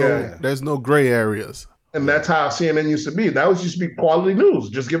right. There's no gray areas. And that's how CNN used to be. That used to be quality news.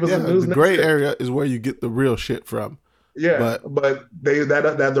 Just give us the news. The gray area is where you get the real shit from. Yeah, but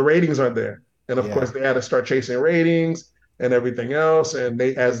the ratings aren't there, and of course they had to start chasing ratings and everything else. And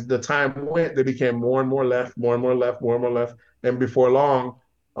they, as the time went, they became more and more left, more and more left, more and more left. And before long,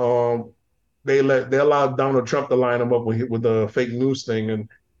 they allowed Donald Trump to line them up with the fake news thing. And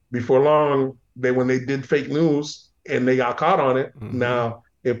before long, when they did fake news and they got caught on it, now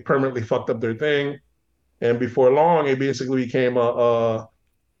it permanently fucked up their thing. And before long, it basically became a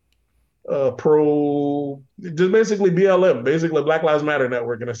pro, just basically BLM, basically Black Lives Matter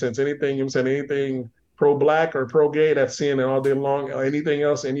network in a sense. Anything, you know what I'm saying, anything pro-black or pro-gay, that's CNN all day long. Anything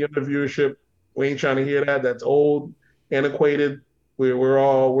else, any other viewership, we ain't trying to hear that. That's old, antiquated.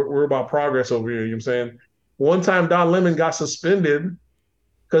 we're about progress over here. You know what I'm saying? One time Don Lemon got suspended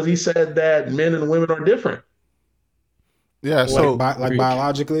because he said that men and women are different. Yeah, so like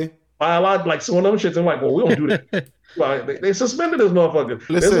biologically. Like so one of them shits. I'm like, well, we don't do that. Like, they suspended this motherfucker.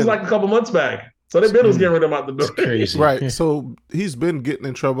 This was like a couple months back. So they been was getting rid of him out the door. Crazy. right. So he's been getting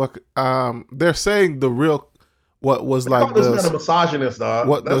in trouble. They're saying the real what was They like call this man a misogynist, dog.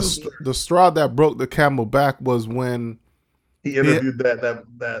 what the straw that broke the camel back was when he interviewed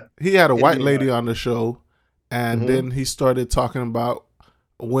that he had a white Indian lady guy. on the show, and Mhm. then he started talking about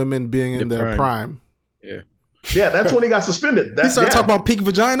women being in their prime. Yeah. Yeah, that's when he got suspended. He started talking about peak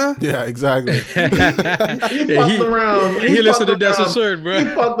vagina. Yeah, exactly. He fucked around. He listened to fucked That's around. Absurd, bro. He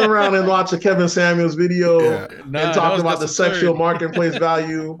fucked around and watched a Kevin Samuels video and talked about the sexual marketplace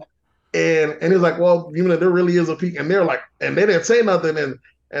value. And he was like, well, you know, there really is a peak. And they're like, and they didn't say nothing,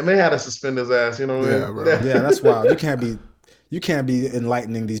 and they had to suspend his ass, you know what I mean? bro. Yeah, that's wild. You can't be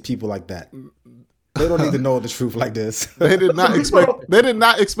enlightening these people like that. They don't need to know the truth like this. They did not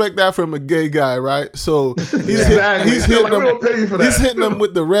expect that from a gay guy, right? So he's Exactly. he's They're hitting like, we don't pay you for that. He's hitting them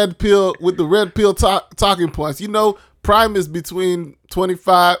with the red pill talking points. You know, prime is between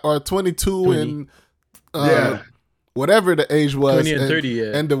 25 or 22 20. and Yeah. whatever the age was. 20 and 30, yeah.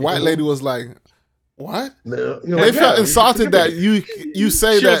 And the white lady was like, what? No, you know, They like, felt yeah, insulted that you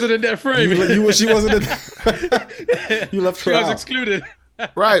say She that. wasn't in that frame. She wasn't in you left She her was out. excluded.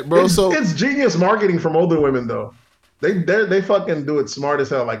 Right, bro. So it's genius marketing from older women, though. They fucking do it smart as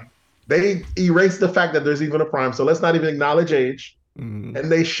hell. Like, they erase the fact that there's even a prime, so let's not even acknowledge age. Mhm.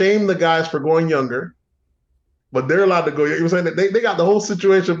 And they shame the guys for going younger, but they're allowed to go. You know what I'm saying? They got the whole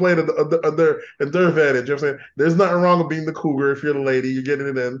situation played at their advantage. You know what I'm saying? There's nothing wrong with being the cougar if you're the lady, you're getting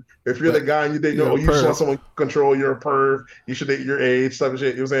it in. If you're the guy and you date, You're a you just perv. want someone to control, you're a perv, you should date your age, type of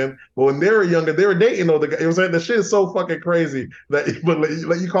shit. You know what I'm saying? But when they were younger, they were dating older guys. You know what I'm saying? The shit is so fucking crazy that but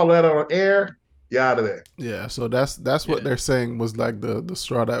let you call that on air, you're out of there. yeah, so that's what they're saying was like the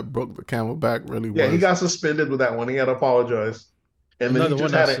straw that broke the camel back really Yeah, was. he got suspended with that one. He had to apologize. And then Another he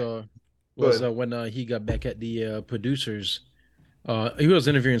one just I had it. saw Go was ahead. when he got back at the producers. He was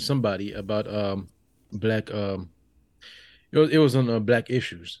interviewing somebody about black. It was on black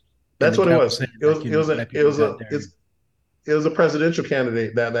issues. And That's the what guy it was. saying, It was like, you it know, was black it people was got there. it was a presidential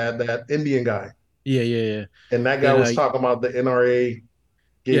candidate, that Indian guy. Yeah. And that guy And, was talking about the NRA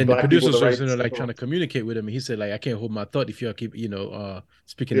gave Yeah, and the black people producers the were right sort of like to trying to communicate with him. And he said, like, I can't hold my thought if y'all keep,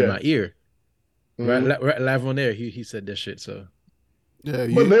 speaking Yeah. in my ear. Mhm. Right live on there, he said that shit. So yeah,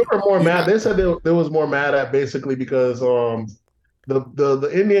 But they were more you mad. got- They said they was more mad at basically because the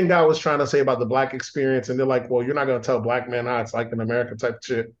Indian guy was trying to say about the black experience, and they're like, well, you're not gonna tell black men how it's like in America type of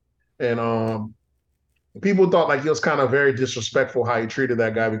shit. And people thought like it was kind of very disrespectful how he treated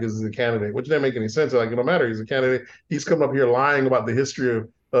that guy because he's a candidate, which didn't make any sense. Like, it don't matter, he's a candidate. He's coming up here lying about the history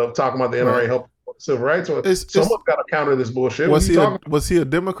of talking about the NRA Right. help civil rights. So It's- someone's got to counter this bullshit. was he talking was he a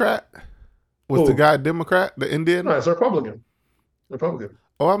Democrat? Was the Who? guy a Democrat? The Indian? No, it's a Republican.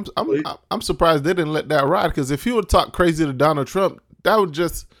 Oh, I'm surprised they didn't let that ride, because if he would talk crazy to Donald Trump, that would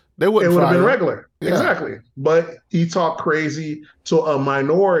just they It wouldn't would have fire been him. regular. Yeah. Exactly. But he talked crazy to a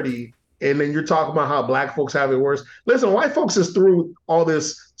minority, and then you're talking about how black folks have it worse. Listen, white folks is through all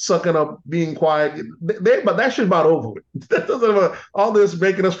this sucking up, being quiet. But that shit's about over with. That doesn't all this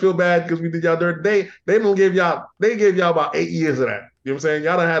making us feel bad because we did y'all dirt. They gave y'all about 8 years of that. You know what I'm saying?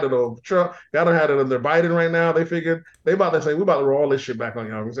 Y'all done had it on Trump. Y'all done had it under Biden right now. They figured they about to say we about to roll all this shit back on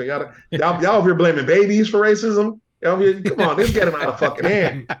y'all. I'm saying y'all over here blaming babies for racism. Y'all over here, come on, this get him out of fucking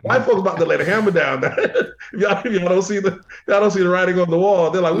hand. White folks about to lay the hammer down. if y'all don't see the writing on the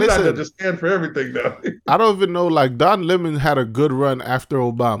wall, they're like, we're not Listen. gonna just stand for everything now. I don't even know. Like, Don Lemon had a good run after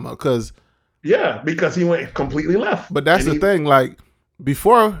Obama, Yeah, because he went completely left. but that's And the thing. Like,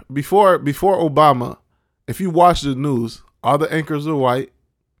 before Obama, if you watch the news, all the anchors were white.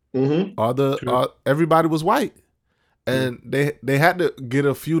 Mhm. Everybody was white, and they had to get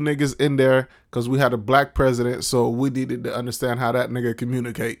a few niggas in there because we had a black president, so we needed to understand how that nigga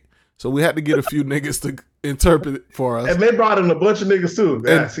communicate. So we had to get a few niggas to interpret it for us. And they brought in a bunch of niggas too.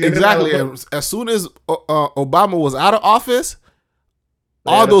 Yeah, And see, they exactly. had a- And as soon as Obama was out of office,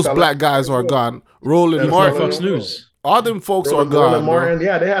 They all had a those fella- black guys are gone. Roland Had a Martin, fella- Fox News. all them folks are Roland gone. bro. Martin.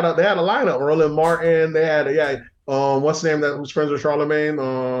 Yeah, they had a lineup. Roland Martin. They had what's the name that was friends with Charlemagne?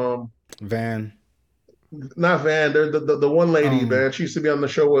 Van. Not Van. They're the one lady, Um, man. She used to be on the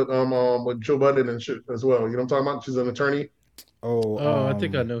show with Joe Budden and shit as well. You know what I'm talking about? She's an attorney. Oh, I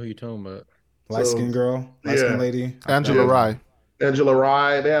think I know who you're talking about. Light skin girl, light skin Yeah. lady. Angela Yeah. Rye. Angela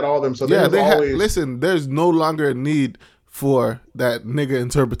Rye. They had all them. So Yeah, there's they had. always Listen, there's no longer a need for that nigga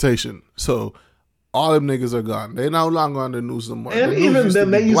interpretation. So all them niggas are gone. They no longer on the news no more. And The news even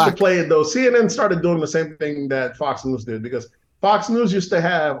then, be they used black. to play it though. CNN started doing the same thing that Fox News did because Fox News used to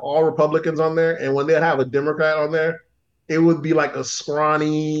have all Republicans on there, and when they'd have a Democrat on there, it would be like a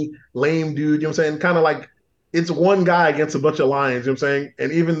scrawny, lame dude. You know what I'm saying? Kind of like it's one guy against a bunch of lions. You know what I'm saying?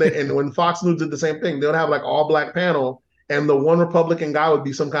 And even and when Fox News did the same thing, they would have like all black panel, and the one Republican guy would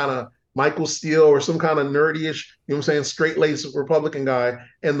be some kind of Michael Steele or some kind of nerdy-ish, you know what I'm saying, straight-laced Republican guy,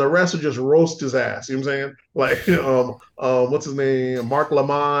 and the rest would just roast his ass. You know what I'm saying? Like, what's his name? Mark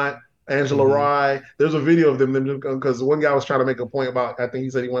Lamont, Angela Rye. There's a video of them because one guy was trying to make a point about. I think he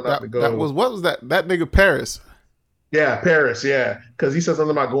said he went out to go. That was what was that? That nigga Paris. Yeah, Paris. Yeah, because he said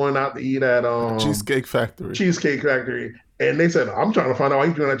something about going out to eat at Cheesecake Factory. Cheesecake Factory. And they said, I'm trying to find out why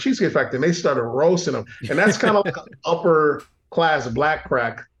he's doing at Cheesecake Factory. And they started roasting him. And that's kind of like an upper class black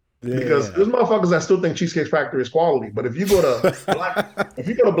crack. Because there's motherfuckers that still think Cheesecake Factory is quality. But if you go to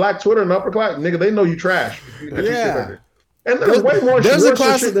black Twitter and upper class, nigga, they know you trash. Yeah. And there's way more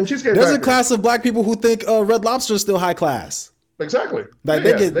shit than Cheesecake Factory. There's a class of black people who think Red Lobster is still high class. Exactly. Like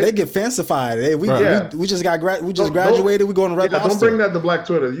they get fancified. Hey, we just graduated. We going to Red Lobster. Don't bring that to black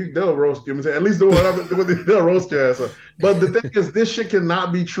Twitter. They'll roast you. At least they'll roast your ass up. But the thing is, this shit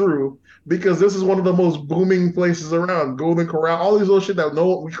cannot be true because this is one of the most booming places around. Golden Corral, all these little shit that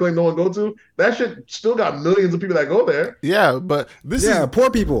we claim no one go to. That shit still got millions of people that go there. Yeah, but this is poor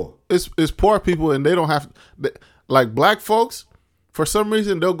people. It's poor people, and they don't have like black folks. For some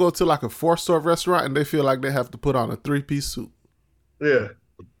reason, they'll go to like a 4-star restaurant and they feel like they have to put on a 3-piece suit. Yeah,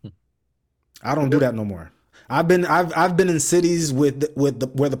 I don't do that no more. I've been in cities where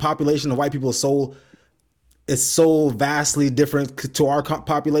the population of white people is so vastly different to our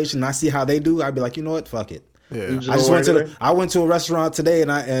population. And I see how they do. I'd be like, you know what, fuck it. Yeah. I went to a restaurant today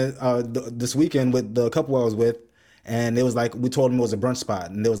and this weekend with the couple I was with, and it was like we told them it was a brunch spot,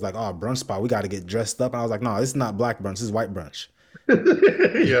 and they was like, oh, brunch spot, we got to get dressed up. And I was like, no, this is not black brunch, this is white brunch. Them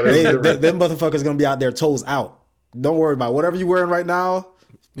motherfuckers gonna be out there toes out. Don't worry about it. Whatever you're wearing right now.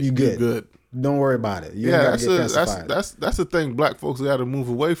 You good. Don't worry about it. That's the thing black folks got to move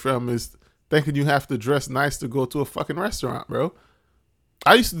away from is thinking you have to dress nice to go to a fucking restaurant, bro.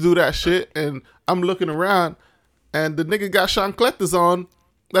 I used to do that shit, and I'm looking around, and the nigga got chancletas on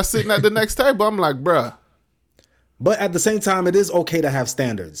that's sitting at the next table. I'm like, bruh. But at the same time, it is okay to have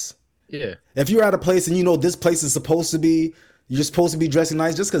standards. Yeah. If you're at a place and you know this place is supposed to be, you're supposed to be dressing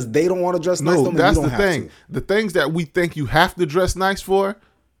nice just because they don't want to dress nice. No, that's the thing. The things that we think you have to dress nice for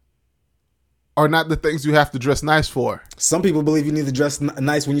are not the things you have to dress nice for. Some people believe you need to dress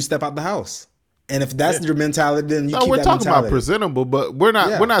nice when you step out the house, and if that's your mentality, then you keep that mentality. We're talking about presentable, but we're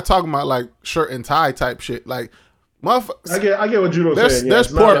not. We're not talking about like shirt and tie type shit. Like, motherfuckers. I get what Juno's saying. There's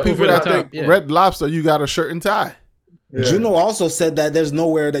poor people that think Red Lobster, you got a shirt and tie. Yeah. Juno also said that there's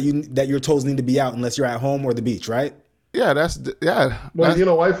nowhere that your toes need to be out unless you're at home or the beach, right? Yeah, Well, you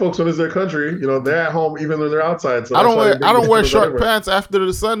know, white folks when it's their country, you know, they're at home even when they're outside. So I don't wear short pants after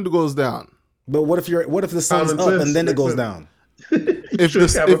the sun goes down. But what if the sun's up and then it goes down? If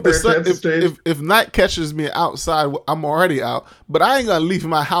night catches me outside, I'm already out. But I ain't gonna leave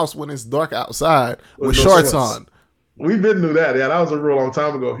my house when it's dark outside with shorts on. We've been through that. Yeah, that was a real long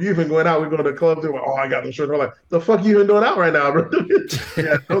time ago. If you even going out, we go to the club. They're like, oh, I got no shorts. We're like, the fuck you even doing out right now, bro?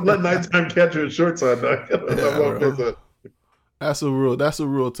 Yeah, don't let nighttime catch you with shorts on. That's a rule. That's a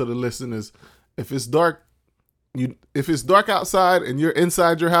rule to the listeners. If it's dark outside and you're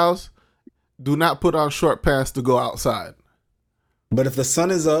inside your house, do not put on short pants to go outside. But if the sun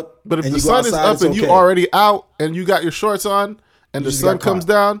is up, and you already out and you got your shorts on and the sun comes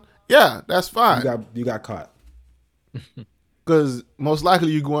down, yeah, that's fine. You got caught. Because most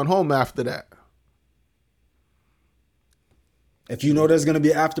likely you're going home after that. If you know there's gonna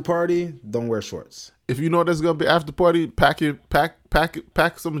be an after party, don't wear shorts. If you know there's gonna be after party, pack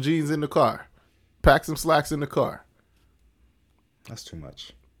some jeans in the car, pack some slacks in the car. That's too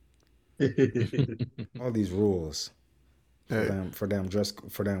much. All these rules for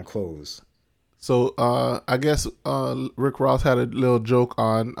damn clothes. So I guess Rick Ross had a little joke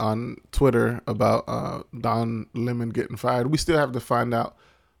on Twitter about Don Lemon getting fired. We still have to find out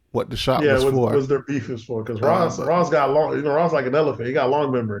what the shot was for. What their beef is for? Because Ross got long. You know, Ross like an elephant. He got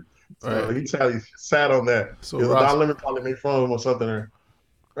long memory. So he sat on that. So Don Lemon probably made fun of him or something,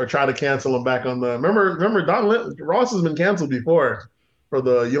 or tried to cancel him back on the. Remember Ross has been canceled before. For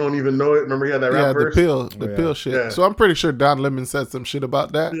the you don't even know it. Remember he had that rap verse? The pill shit. Yeah. So I'm pretty sure Don Lemon said some shit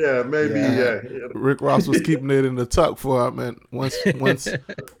about that. Yeah, maybe. Yeah. Rick Ross was keeping it in the tuck for him, and once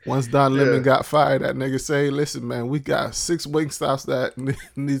Don Lemon got fired, that nigga say, "Listen, man, we got 6 Wingstops that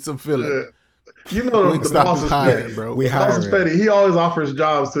need some filling." You know, the Wingstop boss is is hiring, petty. bro. We The boss is hiring. petty. He always offers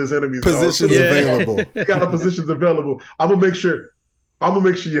jobs to his enemies. dog. Positions Yeah. available. He got the positions available. I'm gonna make sure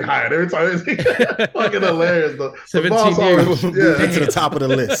you hired every time. It's fucking hilarious. The 17 boss always, years. yeah, Get to the top of the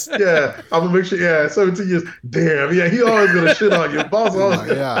list. yeah. I'm gonna make sure. Yeah, 17 years. Damn. Yeah, he always gonna shit on you. Boss always Like,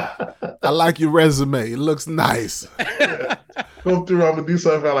 yeah, I like your resume. It looks nice. come through. I'm gonna do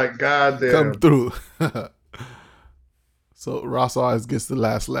something. I'm like, God damn. Come through. So Ross always gets the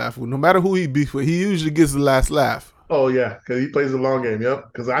last laugh. No matter who he beef with, he usually gets the last laugh. Oh yeah, because he plays the long game.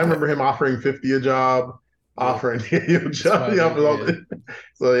 Yep. Because I remember him offering 50 a job, offering a job. He offers all the-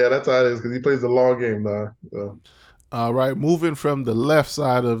 So yeah, that's how it is. Because he plays the long game now. So. All right, moving from the left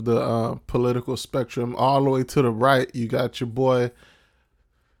side of the political spectrum all the way to the right, you got your boy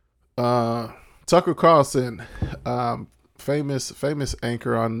Tucker Carlson, famous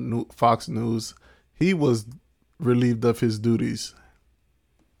anchor on Fox News. He was relieved of his duties,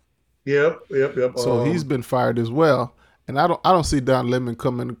 Yep. so he's been fired as well. And I don't see Don Lemon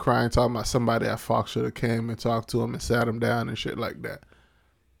coming crying talking about somebody at Fox should have came and talked to him and sat him down and shit like that.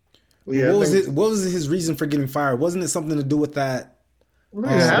 Yeah, What was his reason for getting fired? Wasn't it something to do with that? It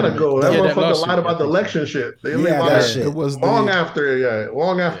had to go. That Yeah, that motherfucker lawsuit, lied I about the think. election shit. They Yeah, lied. that shit. It was Long after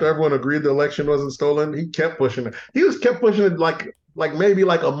everyone agreed the election wasn't stolen, he kept pushing it. Kept pushing it like maybe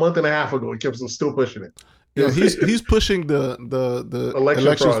like a month and a half ago. He kept still pushing it. Yeah, he's pushing the Election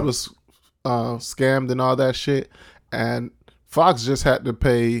elections fraud. was scammed and all that shit, and Fox just had to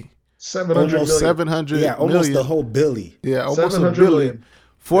pay 700 almost million. 700 Yeah, almost million. the whole Billy. Yeah, almost $1 700 billion million.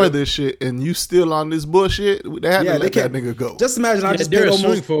 for this shit, and you still on this bullshit. They had Yeah, to they let that can't- nigga go. Just imagine I Yeah, just they're paid suing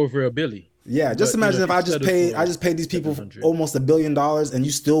almost. for over $1 billion. Yeah, just But, imagine you if know, I just settled paid for I just paid these people 700. almost $1 billion and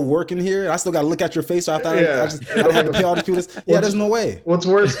you still working here. I still got to look at your face after I had to pay all these people. Yeah, there's no way. What's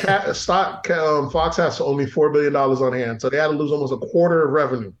worse, Fox has only $4 billion on hand, so they had to lose almost a quarter of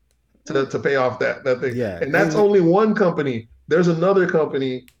revenue to pay off that thing. Yeah. And that's only one company. There's another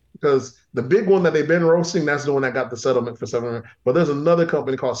company because the big one that they've been roasting, that's the one that got the settlement for 700. But there's another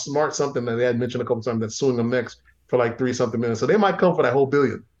company called Smart Something that they had mentioned a couple times that's suing them next for like 3-something million. So they might come for that whole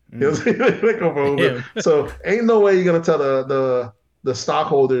billion. You know what I'm saying? They come for a whole billion. So ain't no way you're gonna tell the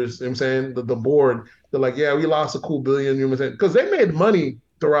stockholders, you know what I'm saying, the board, they're like, yeah, we lost a cool billion, you know what I'm saying? Because they made money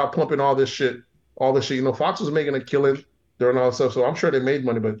throughout pumping all this shit. You know, Fox was making a killing during all this stuff, so I'm sure they made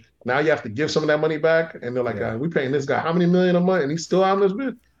money, but now you have to give some of that money back, and they're like, we paying this guy how many million a month, and he's still out of this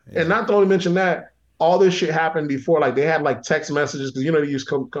bit. And not to only mention that, all this shit happened before, like they had like text messages, because you know they use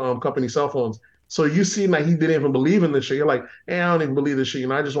company cell phones. So you see like he didn't even believe in this shit. You're like, hey, I don't even believe this shit. You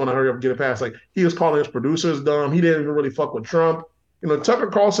know, I just want to hurry up and get it passed. Like he was calling his producers dumb. He didn't even really fuck with Trump. You know, Tucker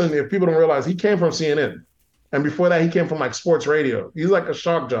Carlson, if people don't realize, he came from CNN. And before that, he came from like sports radio. He's like a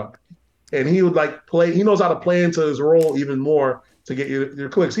shock jock. And he would like play, he knows how to play into his role even more to get your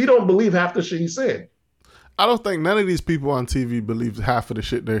clicks. He don't believe half the shit he said. I don't think none of these people on TV believe half of the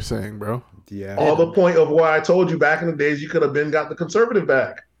shit they're saying, bro. Yeah. All the point of why I told you back in the days you could have got the conservative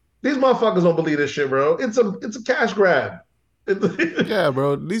back. These motherfuckers don't believe this shit, bro. It's a cash grab. Yeah,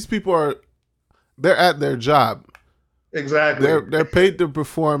 bro. These people they're at their job. Exactly. They're paid to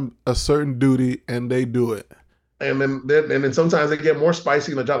perform a certain duty, and they do it. And then sometimes they get more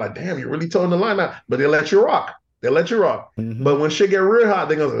spicy in the job. Like, damn, you're really towing the line now. But they let you rock. Mm-hmm. But when shit get real hot,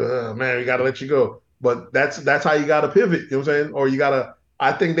 they go, oh, man, we gotta let you go. But that's how you gotta pivot. You know what I'm saying? Or you gotta.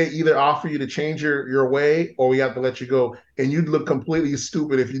 I think they either offer you to change your way, or we have to let you go. And you'd look completely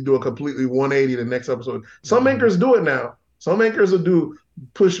stupid if you do a completely 180 the next episode. Some anchors do it now. Some anchors will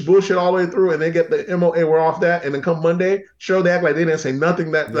push bullshit all the way through, and they get the MOA, we're off that, and then come Monday, show they act like they didn't say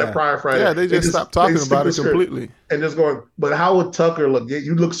nothing that prior Friday. Yeah, they just stopped talking about it script completely. and just going. But how would Tucker look?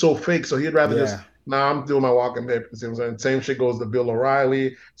 You look so fake, so he'd rather just. Yeah. Nah, I'm doing my walking papers. You know what I'm saying? Same shit goes to Bill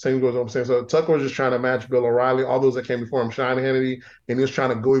O'Reilly. Same goes, what I'm saying. So Tucker was just trying to match Bill O'Reilly, all those that came before him, Sean Hannity, and he was trying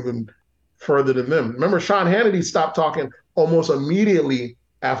to go even further than them. Remember, Sean Hannity stopped talking almost immediately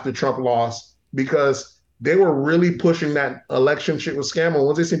after Trump lost because they were really pushing that election shit with scam. And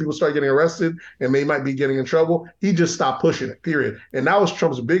once they see people start getting arrested and they might be getting in trouble, he just stopped pushing it, period. And that was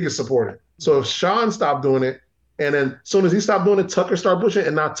Trump's biggest supporter. So if Sean stopped doing it, and then as soon as he stopped doing it, Tucker started pushing it,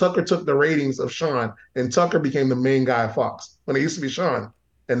 and now Tucker took the ratings of Sean, and Tucker became the main guy at Fox when it used to be Sean.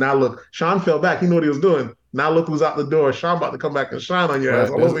 And now look, Sean fell back. He knew what he was doing. Now look who's out the door. Sean about to come back and shine on your ass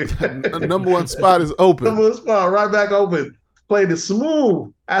all over. Number one spot is open. Number one spot right back open. Played it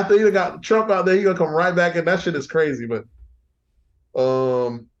smooth. After you got Trump out there, you gonna come right back in. That shit is crazy. But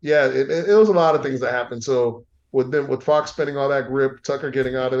yeah, it was a lot of things that happened. So with Fox spending all that grip, Tucker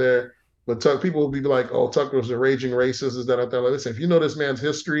getting out of there. But people will be like, oh, Tucker was a raging racist. Is that out there? Like, listen, if you know this man's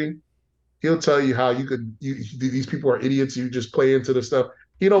history, he'll tell you how these people are idiots. You just play into this stuff.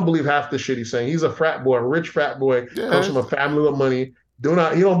 he don't believe half the shit he's saying. He's a frat boy, a rich frat boy, comes from a family with money. He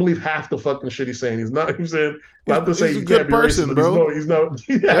don't believe half the fucking shit he's saying. He's not. He's saying not to say he's a you good can't be person, racist, bro. He's not.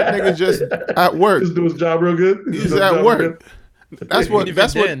 That nigga just at work. Just do his job real good. He's at work. That's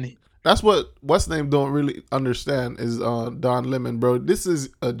what what's name don't really understand is Don Lemon, bro. This is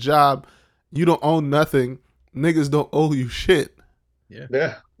a job. You don't own nothing. Niggas don't owe you shit.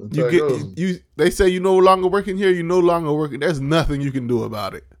 Yeah. They say you no longer working here, you no longer working. There's nothing you can do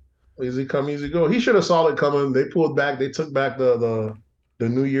about it. Easy come, easy go. He should have saw it coming. They pulled back. They took back the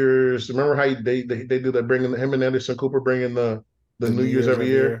New Year's. Remember how they do that, bringing him and Anderson Cooper bringing the New Year's every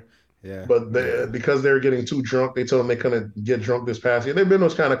year. Yeah. But because they were getting too drunk, they told them they couldn't get drunk this past year. They've been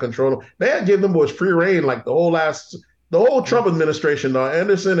those kind of control. They had given them boys free reign like the whole Trump administration.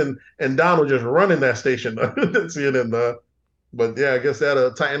 Anderson and Donald just running that station. CNN. But yeah, I guess they had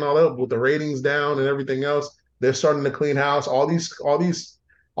to tighten all up with the ratings down and everything else. They're starting to clean house. All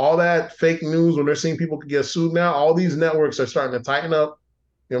that fake news when they're seeing people could get sued now. All these networks are starting to tighten up.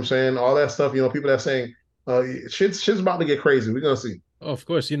 You know what I'm saying? All that stuff. People that are saying shit's about to get crazy. We're gonna see. Oh, of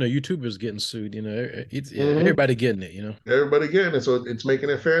course, YouTubers getting sued. Everybody getting it. Everybody getting it. So it's making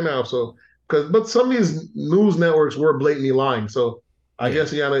it fair now. So but some of these news networks were blatantly lying. So I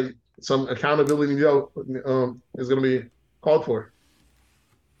guess some accountability is going to be called for.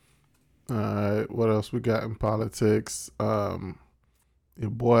 All right, what else we got in politics? Your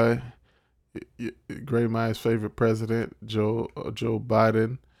boy, Gray Mine's favorite president, Joe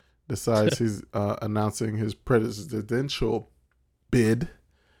Biden, decides he's announcing his presidential bid.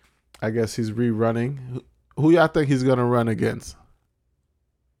 I guess he's rerunning. Who y'all think he's gonna run against?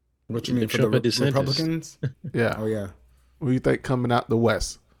 What you mean for the Republicans? Yeah. Oh yeah. Who do you think coming out the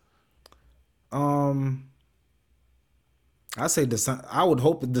West? I say I would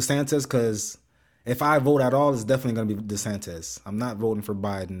hope DeSantis, because if I vote at all, it's definitely going to be DeSantis. I'm not voting for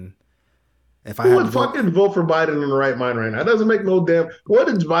Biden. Who would fucking vote for Biden in the right mind right now? It doesn't make no damn. What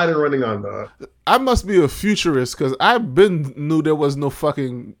is Biden running on, though? I must be a futurist because knew there was no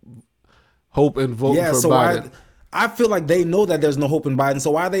fucking hope in voting for Biden. I feel like they know that there's no hope in Biden,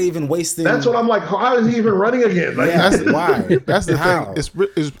 so why are they even wasting? That's what I'm like. How is he even running again? Like, why? That's the thing.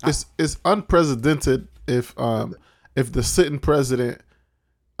 It's unprecedented if the sitting president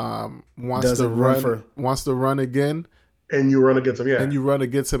wants to run again, and you run against him, and you run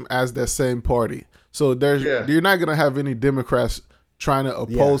against him as that same party. So you're not gonna have any Democrats trying to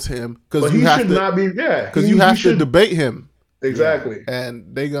oppose him because you have to debate him. Exactly.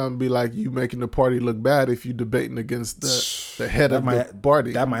 And they gonna be like, you making the party look bad if you debating against the head of the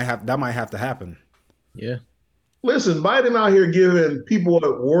party. That might have to happen. Yeah. Listen, Biden out here giving people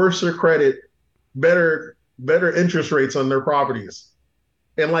worse credit, better interest rates on their properties.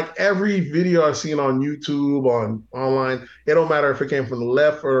 And like every video I've seen on YouTube, online, it don't matter if it came from the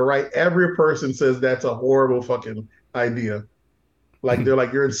left or the right, every person says that's a horrible fucking idea. Like they're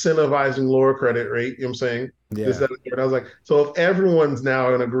like, you're incentivizing lower credit rate, you know what I'm saying? Yeah. This, that, and I was like, so if everyone's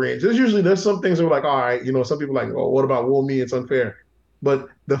now in agreement, there's some things that are like, all right, some people are like, oh, what about me? It's unfair. But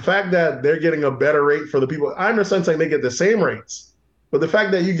the fact that they're getting a better rate for the people, I understand saying they get the same rates, but the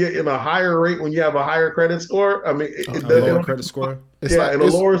fact that you get in a higher rate when you have a higher credit score, I mean, a lower credit score. And a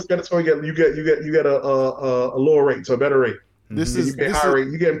lower credit score, you get a lower rate, so a better rate. You get higher rate,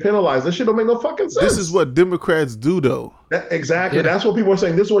 you getting penalized. This shit don't make no fucking sense. This is what Democrats do, though. Exactly. Yeah. That's what people are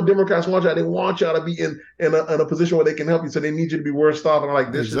saying. This is what Democrats want y'all. They want y'all to be in a position where they can help you, so they need you to be worse off. And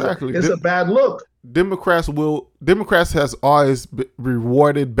like, this exactly. It's a bad look. Democrats has always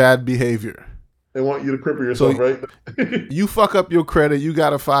rewarded bad behavior. They want you to cripple yourself, right? You fuck up your credit, you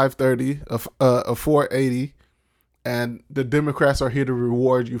got a 530, a 480, and the Democrats are here to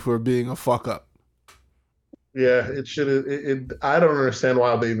reward you for being a fuck up. Yeah, it should. I don't understand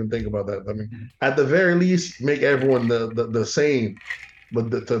why they even think about that. I mean, at the very least, make everyone the same. But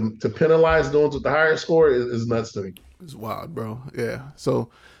to penalize the ones with the higher score is nuts to me. It's wild, bro. Yeah. So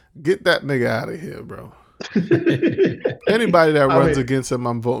get that nigga out of here, bro. Anybody that runs against him,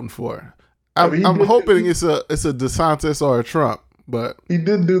 I'm voting for. I'm hoping it's a DeSantis or a Trump. But he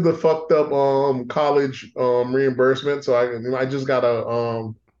did do the fucked up college reimbursement. So I just got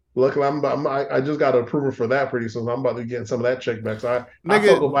a luckily, I just got approval for that pretty soon. I'm about to get some of that check back. So I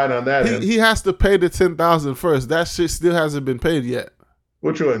fuck with Biden on that. He has to pay the $10,000 first. That shit still hasn't been paid yet.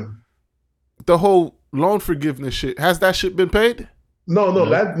 Which one? The whole loan forgiveness shit. Has that shit been paid? No.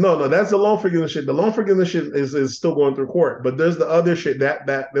 That's the loan forgiveness shit. The loan forgiveness shit is still going through court. But there's the other shit that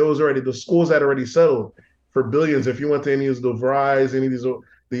there was already, the schools had already settled for billions. If you went to any of those Verizon, any of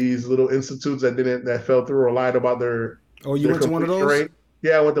these little institutes that fell through or lied about their. Oh, you went to one of those? Rate.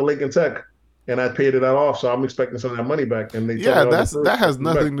 Yeah, I went to Lincoln Tech. and I paid it off, so I'm expecting some of that money back. And they Yeah, told me that has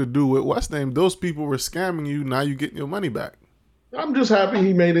nothing to do with what's name. Those people were scamming you. Now you getting your money back. I'm just happy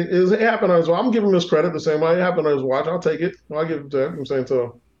he made it. It happened on his watch. I'm giving him his credit the same way it happened on his watch. I'll take it. I'll give it to him. I'm saying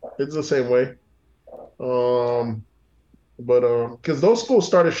so. It's the same way. But because those schools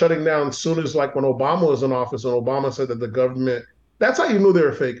started shutting down as soon as like when Obama was in office, and Obama said that the government. That's how you knew they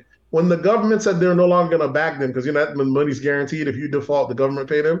were fake. When the government said they're no longer going to back them, because you know that money's guaranteed. If you default, the government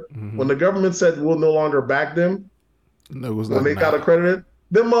paid them. Mm-hmm. When the government said we'll no longer back them, when they got accredited,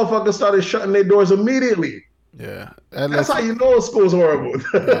 them motherfuckers started shutting their doors immediately. Yeah, that's how you know a school's horrible.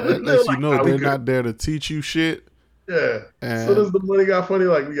 Unless you know they're not there to teach you shit. Yeah. As soon as the money got funny,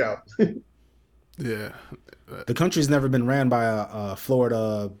 like we out. Yeah. The country's never been ran by a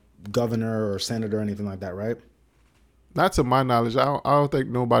Florida governor or senator or anything like that, right? Not to my knowledge. I don't think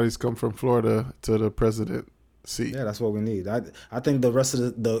nobody's come from Florida to the presidency. Yeah, that's what we need. I think the rest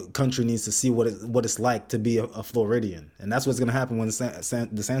of the country needs to see what it's like to be a Floridian, and that's what's gonna happen when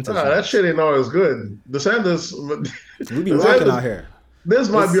DeSantis. That shit ain't always good. DeSantis, we be rocking out here. This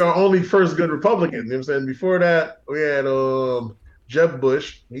might be our only first good Republican. You know what I'm saying? Before that, we had Jeb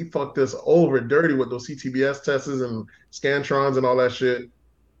Bush. He fucked us over dirty with those CTBS tests and Scantrons and all that shit.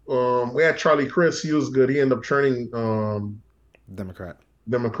 We had Charlie Crist. He was good. He ended up turning Democrat.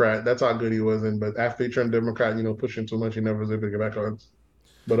 That's how good he was. But after he turned Democrat, pushing too much, he never was able to get back on.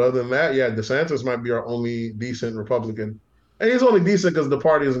 But other than that, yeah, DeSantis might be our only decent Republican. And he's only decent because the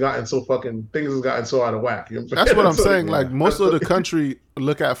party has gotten things has gotten so out of whack. You know what That's what I'm saying. Like most of the country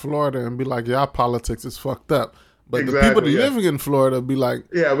look at Florida and be like, "Y'all politics is fucked up." But the people living in Florida be like,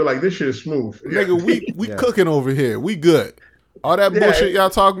 "Yeah, we're like, this shit is smooth." Nigga, we cooking over here. We good. All that bullshit y'all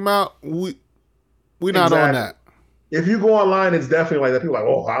talking about, we not on that. If you go online, it's definitely like that. People are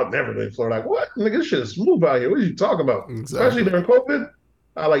like, "Oh, I've never been in Florida." Like, what? Nigga, this shit is smooth out here. What are you talking about? Especially during COVID.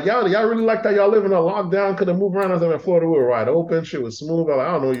 Like y'all really like that y'all live in a lockdown, could have moved around. I was in Florida, we were wide open, shit was smooth. I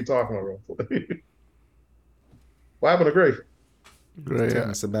don't know what you're talking about, bro. What happened to Gray? Gray, taking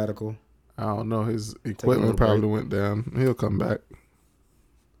a sabbatical. I don't know. His equipment probably went down. He'll come back.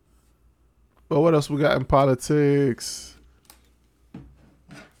 But what else we got in politics?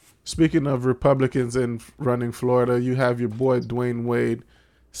 Speaking of Republicans in running Florida, you have your boy Dwayne Wade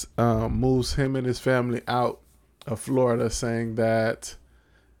moves him and his family out of Florida, saying that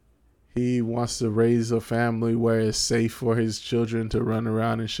he wants to raise a family where it's safe for his children to run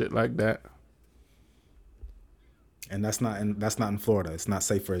around and shit like that. And that's not in Florida. It's not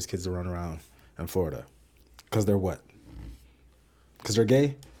safe for his kids to run around in Florida. Because they're what? Because they're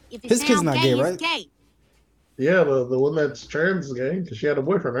gay? His kid's not gay, right? Gay. Yeah, the one that's trans is gay because she had a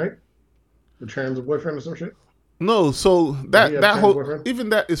boyfriend, right? The trans boyfriend or some shit? No, so that whole boyfriend? Even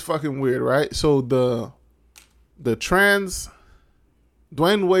that is fucking weird, right? So the trans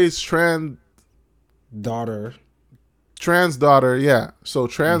Dwayne Wade's trans daughter, yeah. So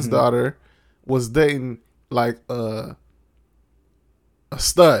trans daughter was dating like a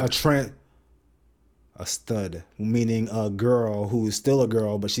stud. A stud, meaning a girl who's still a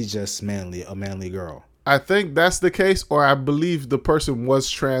girl, but she's just a manly girl. I think that's the case, or I believe the person was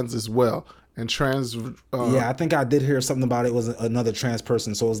trans as well. And trans. Yeah, I think I did hear something about it was another trans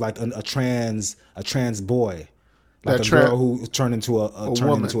person. So it was like a trans boy. Like a girl who turned into a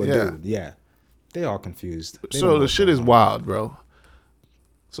woman, into a dude. Yeah. They all confused. So the shit is wild, bro.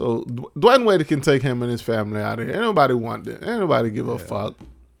 So Dwayne Wade can take him and his family out of here. Ain't nobody want it. Ain't nobody give a fuck.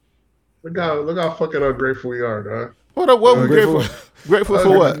 Look how fucking ungrateful we are, dog. What we grateful? Grateful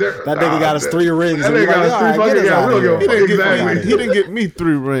for what? That nigga got us 3 rings. That nigga got us 3 fucking He didn't get me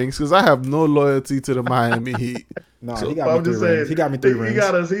 3 rings because I have no loyalty to the Miami Heat. No, he got me 3 rings. He got me 3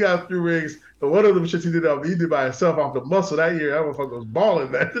 rings. He got 3 rings. But one of them shits he did by himself off the muscle that year. That motherfucker was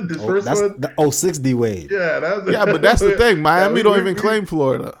balling. That first one. The 06 D Wade. Yeah, but that's the thing. Miami don't even claim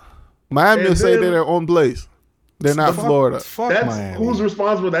Florida. Miami will say they're their own place. They're not Florida. Fuck Miami. Who's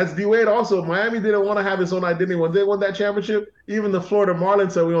responsible? That's D Wade. Also, Miami didn't want to have its own identity when they won that championship. Even the Florida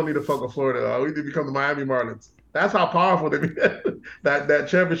Marlins said we don't need to fuck with Florida. We need to become the Miami Marlins. That's how powerful that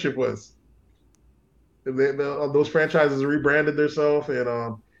championship was. Those franchises rebranded themselves,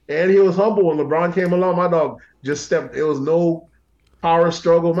 and he was humble when LeBron came along. My dog just stepped. It was no power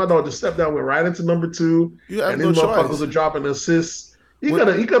struggle. My dog just stepped down, went right into number 2, and these motherfuckers are dropping assists. He could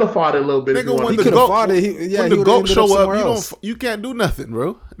have fought it a little bit. Nigga, when the GOAT show up, you can't do nothing,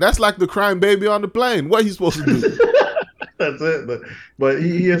 bro. That's like the crying baby on the plane. What he supposed to do? That's it. But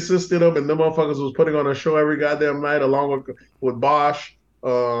he assisted him, and the motherfuckers was putting on a show every goddamn night along with Bosch.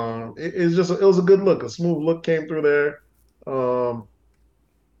 It was a good look. A smooth look came through there.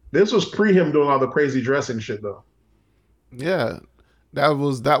 This was pre him doing all the crazy dressing shit though. Yeah.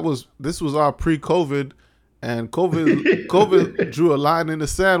 This was our pre-COVID, and COVID drew a line in the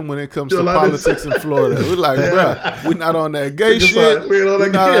sand when it comes to politics in Florida. We're like, bruh, we're not on that gay shit. We're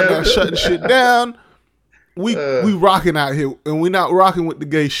not on that shutting shit down. We rocking out here, and we're not rocking with the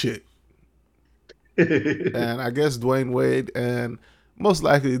gay shit. And I guess Dwayne Wade, and most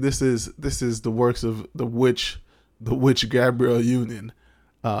likely this is the works of the witch Gabrielle Union.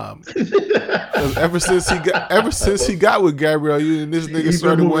 Ever since he got with Gabrielle Union, this nigga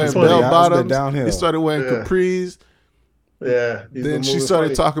started wearing bell bottoms. He started wearing capris. Yeah. Then she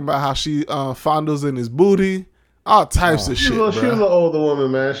started talking about how she fondles in his booty. All types of shit. She was an older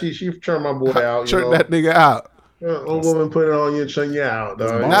woman, man. She turned my boy out. Turned that nigga out. Old woman put it on you and turn you out,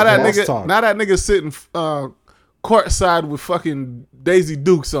 dog. Now that nigga sitting courtside with fucking Daisy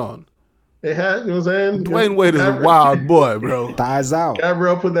Dukes on. They had, you know what I'm saying? Dwayne Wade is a wild boy, bro. Thighs out.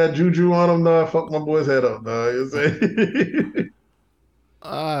 Gabrielle put that juju on him, dog. Fuck my boy's head up, dog. You know what I'm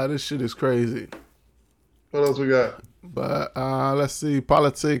saying? This shit is crazy. What else we got? But let's see.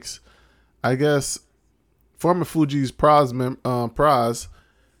 Politics. I guess former Fuji's Praz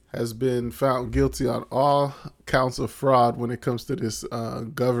has been found guilty on all counts of fraud when it comes to this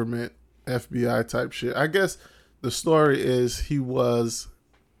government FBI type shit. I guess the story is he was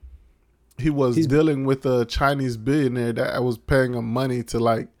dealing with a Chinese billionaire that was paying him money to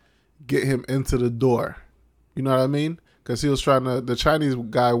like get him into the door. You know what I mean? Because he was the Chinese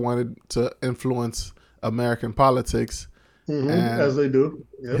guy wanted to influence American politics. Mm-hmm, as they do.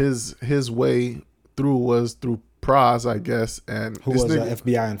 Yep. His way through was through Praz, I guess, and who was an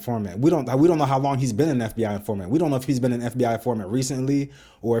FBI informant. We don't know how long he's been an FBI informant. We don't know if he's been an FBI informant recently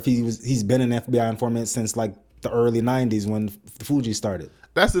or if he's been an FBI informant since like the early 90s when Fuji started.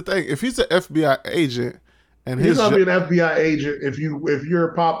 That's the thing. If he's an FBI agent, and he's gonna be an FBI agent if you're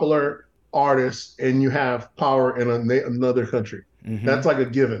a popular artist and you have power in another country. Mm-hmm. That's like a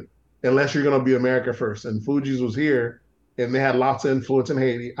given, unless you're gonna be America first. And Fuji's was here, and they had lots of influence in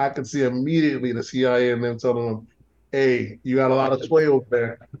Haiti. I could see immediately the CIA and them telling them, "Hey, you got a lot of sway over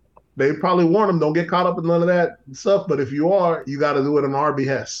there." They probably warn them, "Don't get caught up in none of that stuff." But if you are, you got to do it on our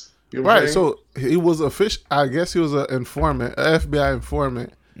behest. You know right, so he was a fish. I guess he was an informant, an FBI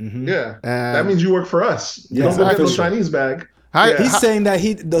informant. Mm-hmm. Yeah, and that means you work for us. You don't get no Chinese bag. He's saying that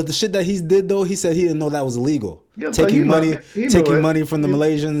the shit that he did though. He said he didn't know that was illegal. Taking money from the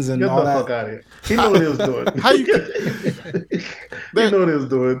Malaysians and all that. Get the fuck out of here. He knew what he was doing. He knew what he was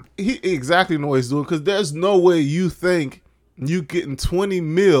doing. He exactly know what he's doing because there's no way you think you getting 20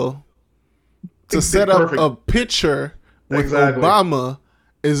 mil to set up a picture with Obama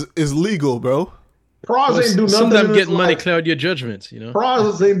is legal, bro. Praz ain't do nothing. Sometimes getting money cloud your judgments, you know.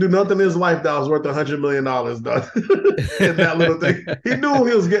 Praz ain't do nothing in his life that was worth $100 million, done. In that little thing. He knew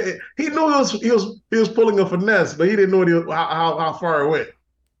he was getting. He knew he was pulling a finesse, but he didn't know how far it went.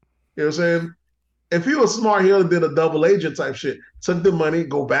 You know what I'm saying? If he was smart, he would have did a double agent type shit. Took the money,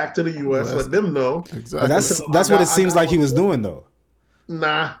 go back to the U.S., let them know. Exactly. That's what it seems like he was doing, though.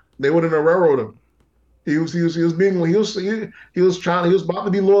 Nah, they wouldn't have railroaded him. He was about to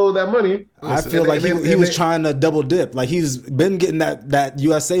be loyal to that money. I feel like he was trying to double dip. Like he's been getting that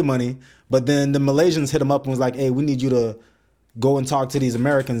USA money, but then the Malaysians hit him up and was like, "Hey, we need you to go and talk to these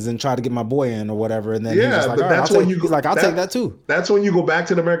Americans and try to get my boy in or whatever." And then he's just like, "All right, I'll take that too." That's when you go back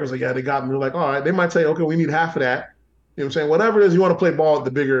to the Americans like, "Yeah, they got me." We're like, "All right." They might tell you, "Okay, we need half of that." You know what I'm saying? Whatever it is, you want to play ball with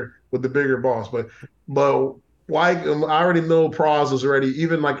the bigger boss, but. Why? I already know Praz was already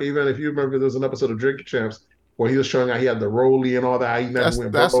even if you remember, there's an episode of Drinking Champs where he was showing how he had the Rollie and all that. He never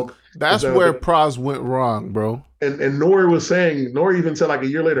went broke. That's where Praz went wrong, bro. And Nori even said like a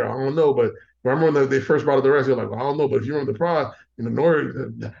year later, I don't know, but remember when they first brought up the rest, he was like, well, I don't know, but if you remember the Praz,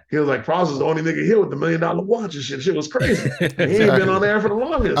 Nori, he was like, Praz is the only nigga here with the $1 million watch and shit. Shit was crazy. Exactly. He ain't been on there for the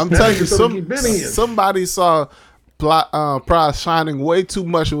longest. I'm telling you, somebody saw Praz shining way too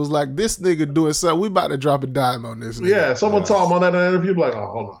much. It was like, this nigga doing something. We about to drop a dime on this nigga. Yeah, someone told him on that interview, like, oh,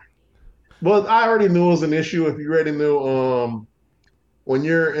 hold on. But I already knew it was an issue. If you already knew, when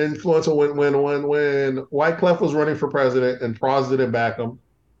you're influencer, when White Clef was running for president and Praz didn't back him,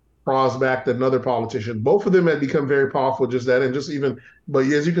 Praz backed another politician. Both of them had become very powerful, just that, and just even. But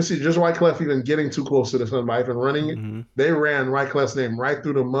as you can see, just White Clef even getting too close to the Sun wife and running it, they ran White Clef's name right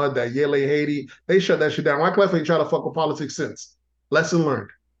through the mud. That Yele Haiti, they shut that shit down. White Clef ain't try to fuck with politics since. Lesson learned.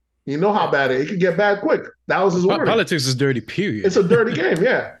 You know how bad it could get bad quick. That was his word. Politics is dirty, period. It's a dirty game,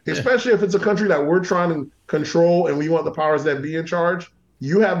 yeah. Especially if it's a country that we're trying to control and we want the powers that be in charge.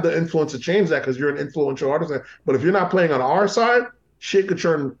 You have the influence to change that because you're an influential artist. But if you're not playing on our side, shit could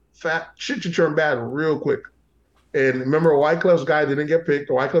turn bad real quick. And remember, Wyclef's guy didn't get picked.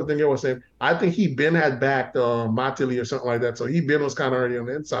 Or Wyclef didn't get what's name. I think Ben had backed Matili or something like that. So Ben was kind of already on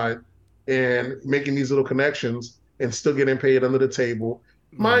the inside and making these little connections and still getting paid under the table.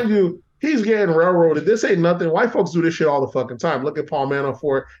 Mind you, he's getting railroaded. This ain't nothing. White folks do this shit all the fucking time. Look at Paul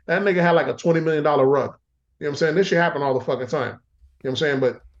Manafort. That nigga had like a $20 million rug. You know what I'm saying? This shit happen all the fucking time. You know what I'm saying?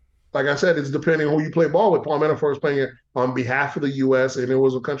 But like I said, it's depending on who you play ball with. Paul Manafort is playing it on behalf of the U.S. and it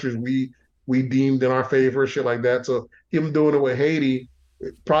was the countries we deemed in our favor, shit like that. So him doing it with Haiti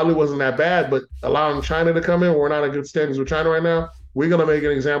it probably wasn't that bad, but allowing China to come in, we're not in good standings with China right now. We're gonna make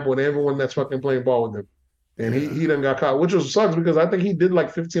an example of everyone that's fucking playing ball with him. And he done got caught, which sucks because I think he did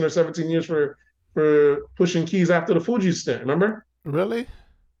like 15 or 17 years for pushing keys after the Fuji stint. Remember? Really?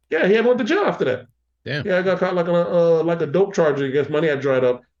 Yeah, he had went to jail after that. Damn. Yeah, I got caught like a dope charge. I guess money had dried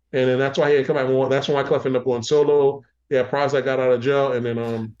up, and then that's why he had come out. And that's when Wyclef ended up going solo. Yeah, Prozac got out of jail, and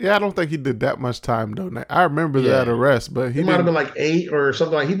then yeah, I don't think he did that much time though. I remember that arrest, but he might have been like 8 or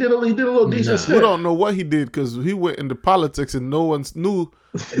something. Like he did a little decent stint. We don't know what he did because he went into politics and no one knew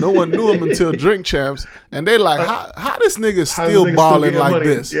him until Drink Champs, and they like how this nigga still balling like money?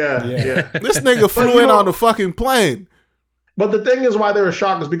 This? Yeah. This nigga flew in on the fucking plane. But the thing is, why they were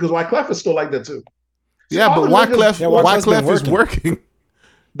shocked is because Wyclef is still like that too. Yeah, but Wyclef is working.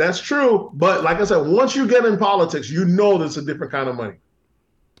 That's true, but like I said, once you get in politics, you know there's a different kind of money.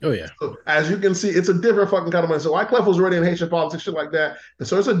 Oh yeah. So, as you can see, it's a different fucking kind of money. So Wyclef was already in Haitian politics, shit like that, and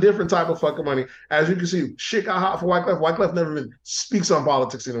so it's a different type of fucking money. As you can see, shit got hot for Wyclef. Wyclef never even speaks on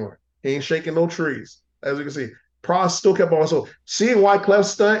politics anymore. He ain't shaking no trees. As you can see, Prost still kept on. So seeing Wyclef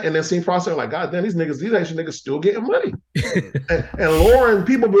stunt and then seeing Prost, like, God damn, these Haitian niggas still getting money. and Lauren,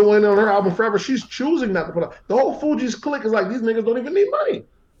 people been waiting on her album forever. She's choosing not to put out. The whole Fuji's clique is like, these niggas don't even need money.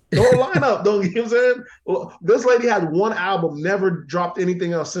 The whole lineup, don't you know what I'm saying? Well, this lady had one album, never dropped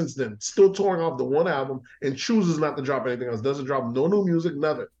anything else since then. Still touring off the one album and chooses not to drop anything else. Doesn't drop no new music,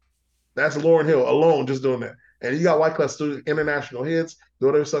 nothing. That's Lauryn Hill alone just doing that. And you got Wyclef doing international hits,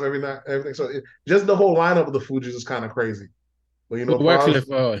 doing their stuff everything. So just the whole lineup of the Fugees is kind of crazy. But you know,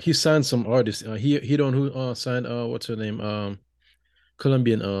 Wyclef, he signed some artists. He don't who signed what's her name?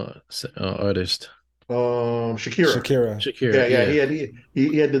 Colombian artist. Shakira. Yeah.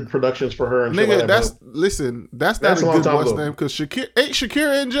 He had the productions for her and nigga. Shit like that's not a good what's name because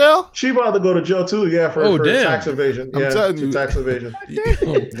Shakira in jail. She about to go to jail too. Yeah, for tax evasion. I'm telling you, tax evasion.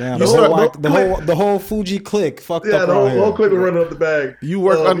 Damn, the whole Fuji clique fucked up. Yeah, the whole clique was running up the bag. You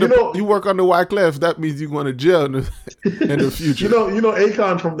work under Wyclef. That means you're going to jail in the future. you know,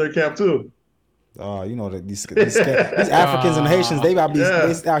 Akon from their camp too. Oh, you know that these Africans and Haitians they out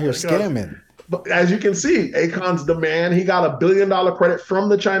here scamming. But as you can see, Akon's the man. He got $1 billion credit from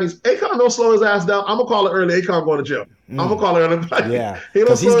the Chinese. Akon don't slow his ass down. I'm gonna call it early. Akon going to jail. I'm gonna call it early. Yeah, he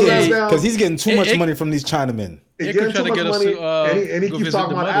don't slow his ass down because he's getting too much money from these Chinamen. He's getting too much money, and he keeps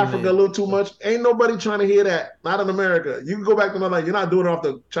talking about Africa a little too much. Ain't nobody trying to hear that. Not in America. You can go back to my life. You're not doing it off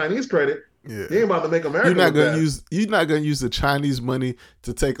the Chinese credit. Yeah. You ain't about to make America. You're not gonna use the Chinese money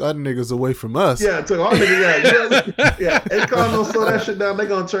to take other niggas away from us. Yeah, take our niggas. Yeah. Akon don't slow that shit down. They're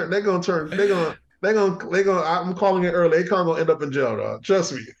gonna turn. I'm calling it early. Akon gonna end up in jail, dog.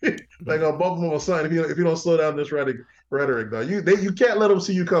 Trust me. They're gonna bump him on something if you don't slow down this rhetoric, dog. You can't let them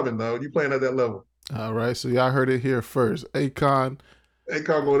see you coming, dog. You playing at that level. All right, so y'all heard it here first. Akon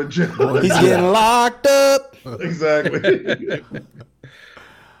going to jail. He's getting locked up. Exactly.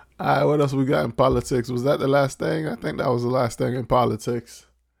 All right, what else we got in politics? Was that the last thing? I think that was the last thing in politics.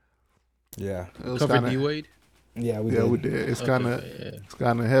 Yeah. Covered D-Wade? Yeah, we did. It's kind of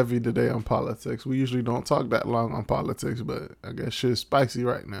heavy today on politics. We usually don't talk that long on politics, but I guess shit's spicy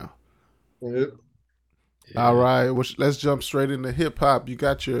right now. Yep. Yeah. All right, let's jump straight into hip hop. You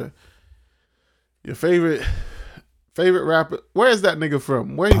got your favorite rapper. Where is that nigga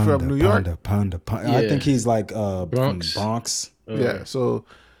from? Where he from? New York? Panda. Yeah. I think he's like Bronx. Yeah, so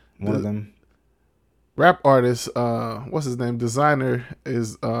one of them. Rap artist, what's his name? Designer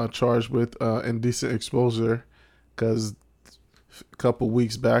is charged with indecent exposure because a couple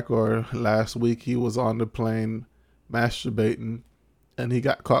weeks back or last week he was on the plane masturbating and he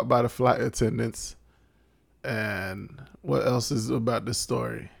got caught by the flight attendants. And what else is about this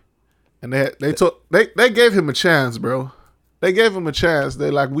story? And they gave him a chance, bro. They gave him a chance. They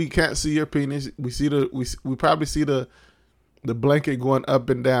like, we can't see your penis. We probably see the blanket going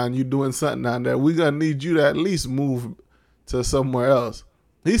up and down. You doing something down there. We're gonna need you to at least move to somewhere else.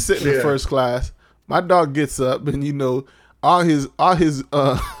 He's sitting in first class. My dog gets up and all his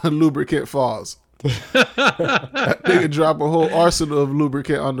lubricant falls. That nigga drop a whole arsenal of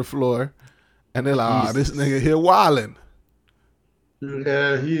lubricant on the floor. And they're like, this nigga here wilding.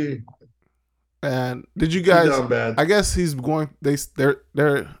 Yeah, And did you He guys? done bad. I guess he's going.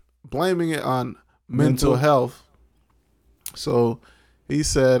 They're blaming it on mental health. So he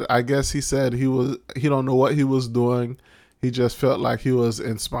said. I guess he said he don't know what he was doing. He just felt like he was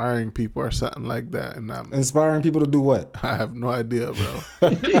inspiring people or something like that. And Inspiring people to do what? I have no idea, bro.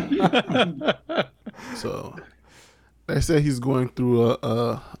 So they say he's going through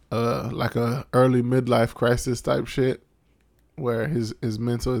a like a early midlife crisis type shit, where his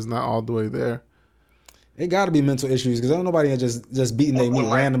mental is not all the way there. It got to be mental issues because I don't nobody just beating their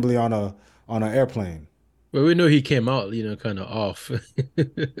meat randomly on an airplane. Well, we know he came out, kind of off.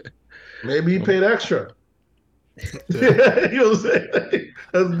 Maybe he paid extra. You know what I'm saying?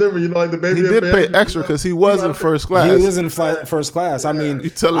 That's different. Like the baby. He did pay extra because he was in first class. He was in first class. I mean,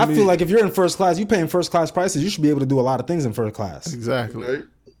 I feel like if you're in first class, you paying first class prices. You should be able to do a lot of things in first class. Exactly. Right?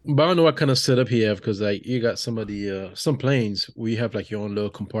 But I don't know what kind of setup he have because like you got some planes where you have like your own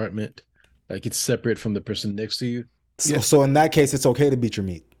little compartment, like it's separate from the person next to you. So in that case, it's okay to beat your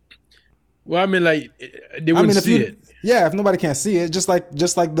meat. Well, I mean, like they wouldn't see it. Yeah, if nobody can't see it, just like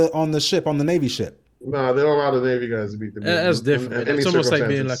on the Navy ship. No, they don't allow the Navy guys to beat the meat. That's different. In It's any almost like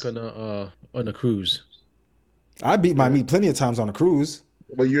being like circumstances. on a cruise. I beat my meat plenty of times on a cruise.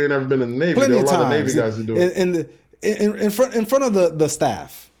 But you ain't never been in the Navy. Plenty There of are a lot of times. Navy guys who do it. In front of the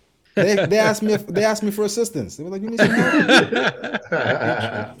staff. They asked me for assistance. They were like, "You need some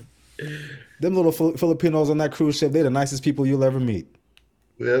help." Them little Filipinos on that cruise ship, they're the nicest people you'll ever meet.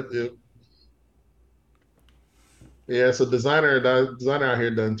 Yep. Yeah, so designer out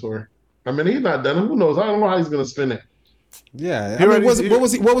here done tour. I mean, he's not done. Who knows? I don't know how he's gonna spin it. Yeah, I mean,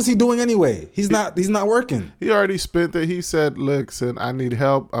 what was he doing anyway? He's not working. He already spent it. He said, "Listen, I need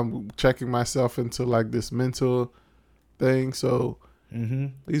help. I'm checking myself into like this mental thing." So he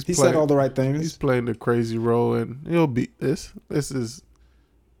said all the right things. He's playing the crazy role, and he'll beat this. This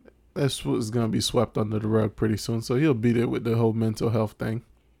was gonna be swept under the rug pretty soon. So he'll beat it with the whole mental health thing.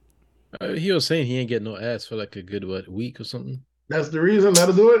 He was saying he ain't getting no ass for like a good week or something. That's the reason.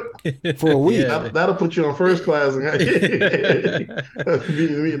 That'll do it for a week. Yeah. That'll put you on first class. Beating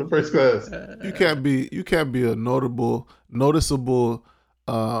me in the first class. You can't be a noticeable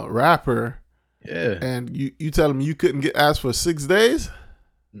rapper. Yeah. And you tell him you couldn't get ass for 6 days?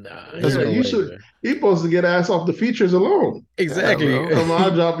 Nah, you should. You're supposed to get ass off the features alone. Exactly. Yeah, Come on,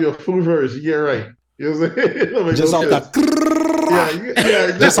 I'll drop you a full verse. You get right. You know what I'm saying? Just off that.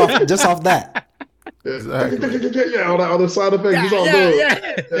 Yeah. Just off that. Exactly. Yeah, all the other side effects. Just off those.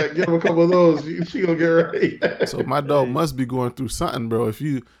 Yeah, give him a couple of those. She gonna get right. So my dog must be going through something, bro. If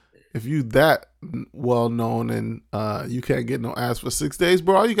you that well known and you can't get no ass for 6 days,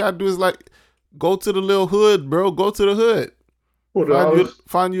 bro, all you gotta do is like go to the little hood, bro. Go to the hood.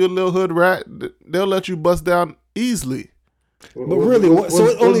 Find you a little hood rat. They'll let you bust down easily. But really, what's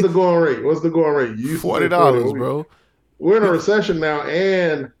the going rate? What's the going rate? $40, bro. We're in a recession now,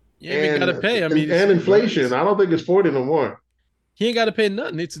 and gotta pay. I mean, and inflation. I don't think it's 40 no more. He ain't got to pay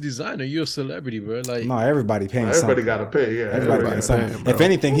nothing. It's a designer. You're a celebrity, bro. Like no, everybody paying. Everybody something. got to pay. Yeah, everybody paying something. If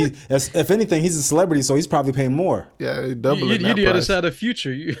anything, he's a celebrity, so he's probably paying more. Yeah, double. You the other side of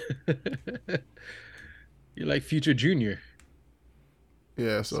Future. You're like Future Junior.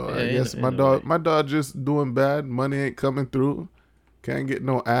 Yeah, so I guess my dog just doing bad. Money ain't coming through. Can't get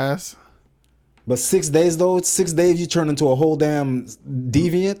no ass. But 6 days though, 6 days you turn into a whole damn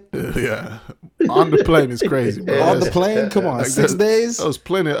deviant. Yeah, on the plane is crazy, bro. On the plane, come on, like 6 days. There's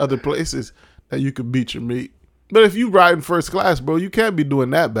plenty of other places that you could beat your meat. But if you ride in first class, bro, you can't be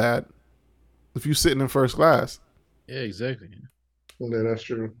doing that bad. If you sitting in first class. Yeah, exactly. Yeah, that's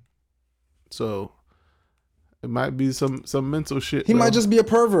true. So it might be some mental shit. He might just be a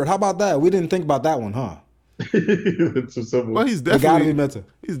pervert. How about that? We didn't think about that one, huh? It's so simple. Well, he's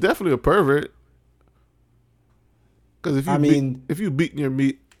definitely a pervert. Because if you beating your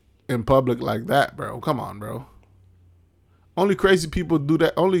meat in public like that, bro, come on, bro. Only crazy people do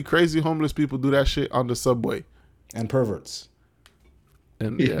that. Only crazy homeless people do that shit on the subway. And perverts.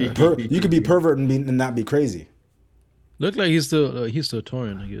 And yeah. You could be pervert and not be crazy. Look like he's still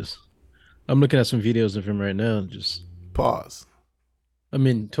touring, I guess. I'm looking at some videos of him right now. Just pause. I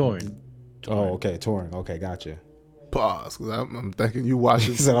mean, touring. Oh, okay, touring. Okay, gotcha. Pause, because I'm thinking you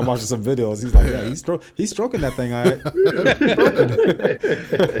watching. He said I'm watching some videos. He's like, yeah, he's stroking that thing, all right.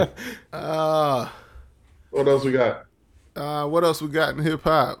 What else we got? What else we got in hip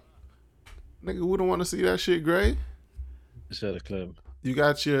hop? Nigga, we don't want to see that shit, Gray. It's at a club. You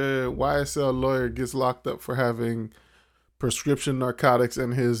got your YSL lawyer gets locked up for having prescription narcotics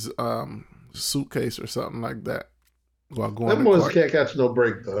in his suitcase or something like that. While going them boys can't catch no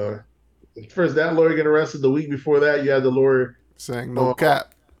break, though. First, that lawyer get arrested. The week before that, you had the lawyer saying no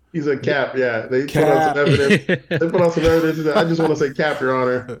cap. He's a Cap. Yeah, they Cap. put out some evidence. They put out some evidence. I just want to say Cap, Your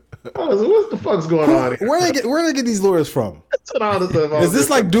Honor. I was like, what the fuck's going on here? Where they get these lawyers from? That's what I was saying. Is this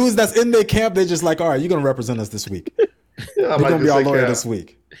like dudes that's in their camp? They're just like, all right, you're gonna represent us this week. Yeah, You're gonna be our lawyer this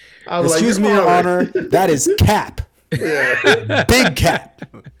week. Excuse me, Your Honor. That is Cap. Yeah. Big Cap.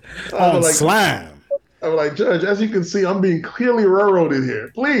 On Slam. I'm like, Judge, as you can see, I'm being clearly railroaded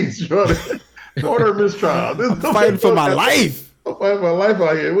here. Please, Your Honor, order mistrial. I'm fighting for my life. I'm fighting for my life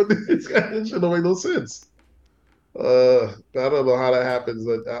out here. What this guy shit don't make no sense. I don't know how that happens.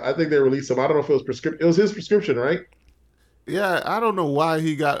 I think they released him. I don't know if it was prescription. It was his prescription, right? Yeah, I don't know why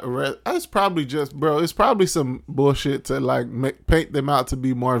he got arrested. It's probably just, bro. It's probably some bullshit to like paint them out to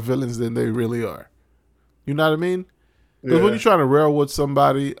be more villains than they really are. You know what I mean? Because when you're trying to railroad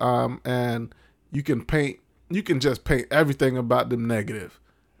somebody, and you can just paint everything about them negative.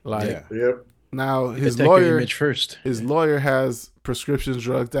 Like, now his lawyer has prescription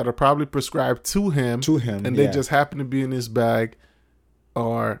drugs that are probably prescribed to him, and they just happen to be in his bag,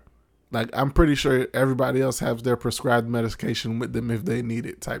 or like I'm pretty sure everybody else has their prescribed medication with them if they need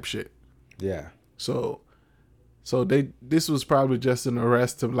it, type shit. Yeah. So this was probably just an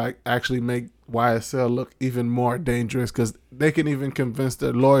arrest to like actually make YSL look even more dangerous, because they can even convince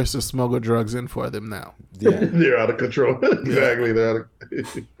their lawyers to smuggle drugs in for them now. Yeah, they're out of control. Exactly, they're out of.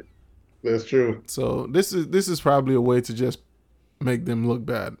 That's true. So this is probably a way to just make them look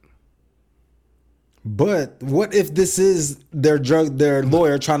bad. But what if this is their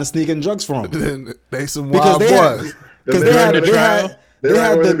lawyer trying to sneak in drugs from them? Then they some wild boys. Because they had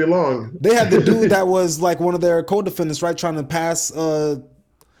the dude that was like one of their co-defendants, right, trying to pass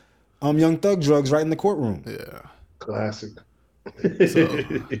Young Thug drugs right in the courtroom. Yeah, classic. So,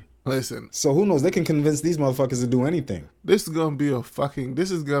 listen. So who knows? They can convince these motherfuckers to do anything. This is gonna be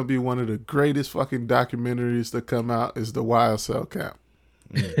one of the greatest fucking documentaries to come out. Is the YSL camp.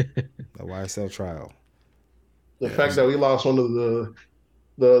 The YSL trial. The fact that we lost one of the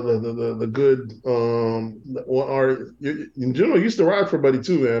good one artist. Juno used to ride for Buddy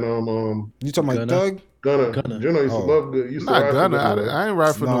too, man. You talking about Thug? Gunna. Juno used to love good. Used to ride Gunna. for Gunna. I ain't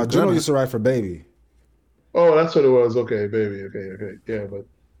ride for no Juno Gunna. used to ride for Baby. Oh, that's what it was. Okay, Baby. Okay. Yeah, but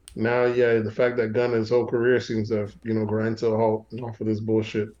now, the fact that Gunna's whole career seems to have, grind to a halt off of this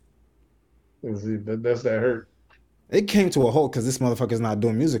bullshit. That's that hurt. It came to a halt because this motherfucker's not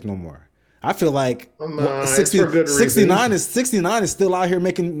doing music no more. I feel like 69 is still out here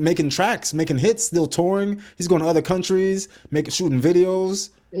making tracks, making hits, still touring. He's going to other countries, shooting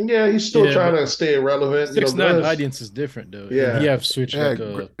videos. Yeah, he's still trying to stay relevant. 69 audience is different though. Yeah, you have switched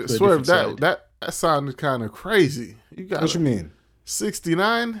Swerve, that sounded kind of crazy. What you mean?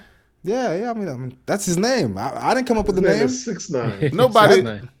 69? Yeah. I mean, that's his name. I didn't come up with the name. 6ix9ine.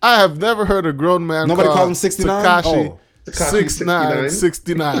 Nobody. I have never heard a grown man. Nobody call him 69. Tekashi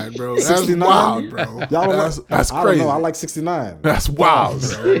 69, bro. That's 69? Wild, bro. That's crazy. I don't know. I like 69. That's wild,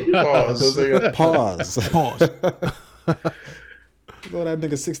 bro. Pause. Go that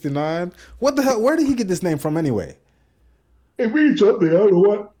nigga 69. What the hell? Where did he get this name from anyway? It means something. I don't know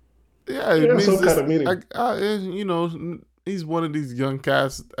what. Yeah, it means some kind of meaning. He's one of these young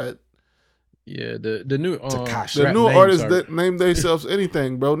cats that. Yeah, the new the new artists that name themselves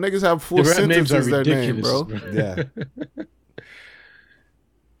anything, bro. Niggas have full sentences their name, bro. Yeah.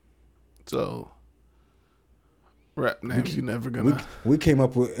 So, rap names you never gonna. We came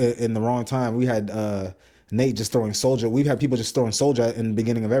up with in the wrong time. We had Nate just throwing Soulja. We've had people just throwing Soulja in the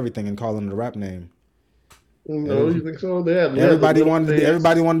beginning of everything and calling it a rap name. No, you think so? They had everybody wanted to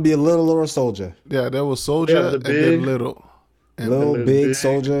be a little Soulja. Yeah, there was Soulja and then Little. Little, big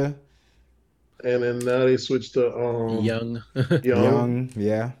Soulja. And then now they switched to Young,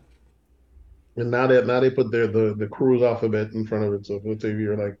 yeah. And now they put the Cruise alphabet in front of it. So if it's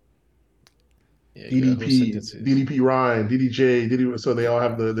you're like DDP, Rhyme, DDJ, so they all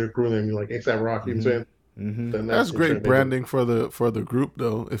have their crew name, like ASAP Rocky. You know what I'm saying? Mm-hmm. That's great branding for the group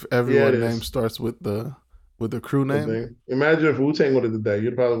though. If everyone's name starts with the crew name. Imagine if Wu-Tang would have did that.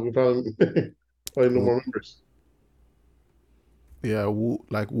 You'd probably no more members. Yeah, Wu.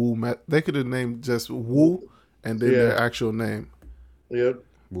 They could have named just Wu and then their actual name. Yep.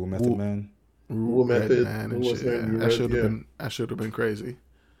 Wu Method Man. Wu Method Man and shit. That should have been crazy.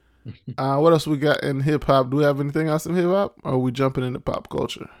 What else we got in hip hop? Do we have anything else in hip hop? Or are we jumping into pop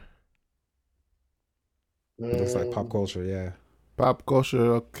culture? Looks like pop culture, yeah. Pop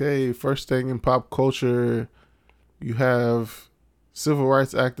culture, okay. First thing in pop culture, you have civil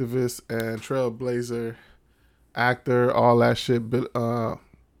rights activist and trailblazer, actor, all that shit.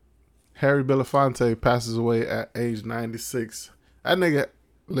 Harry Belafonte passes away at age 96. That nigga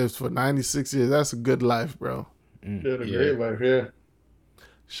lived for 96 years. That's a good life, bro. Yeah, a great life, yeah.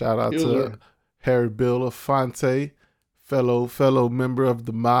 Shout out Killer. to Harry Belafonte, fellow member of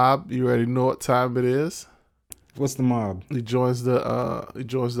the mob. You already know what time it is. What's the mob? He joins the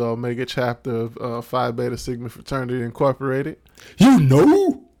Omega chapter of Phi Beta Sigma Fraternity Incorporated. You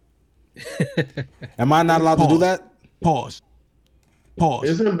know? Am I not allowed to do that? Pause.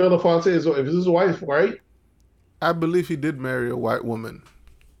 Isn't Belafonte is his wife, right? I believe he did marry a white woman.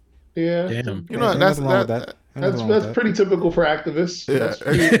 Yeah. Damn. You know, Ain't that's nothing wrong with that. Ain't nothing wrong with That's that. pretty typical for activists.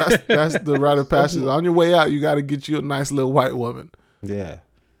 Yeah, that's the rite of passage. On your way out, you got to get you a nice little white woman. Yeah.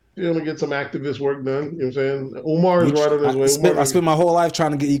 You're gonna get some activist work done. You know what I'm saying? Umar is right on his way. I spent my whole life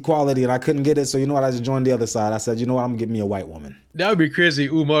trying to get equality and I couldn't get it. So you know what? I just joined the other side. I said, you know what? I'm gonna get me a white woman. That would be crazy.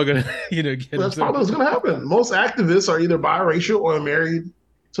 Umar gonna, get That's himself. probably what's gonna happen. Most activists are either biracial or married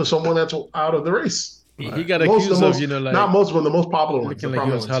to someone that's out of the race. He got Most accused of of, the like not most of them, the most popular ones. looking The like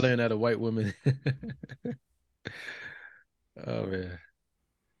he was prominent ones. hollering at a white woman. Oh man.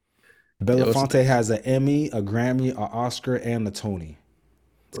 Belafonte has an Emmy, a Grammy, an Oscar, and a Tony.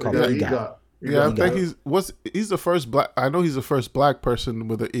 It's called Yeah, an he EGOT. got. Yeah, I got think it. he's the first black. I know he's the first black person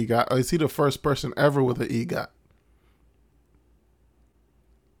with an EGOT. Or is he the first person ever with an EGOT?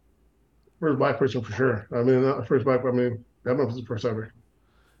 First black person for sure. I mean, not first black. I mean, I don't know if it's the first ever.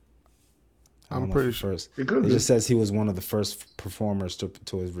 I don't I'm know pretty if sure. first. It could It be. just says he was one of the first performers to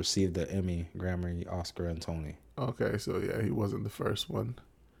have received the Emmy, Grammy, Oscar, and Tony. Okay, so yeah, he wasn't the first one.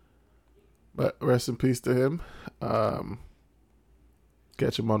 But rest in peace to him.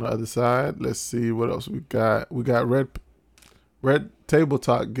 Catch him on the other side. Let's see what else we got. We got Red Table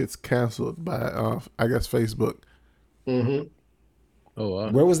Talk gets canceled by I guess Facebook. Mm-hmm. Oh wow.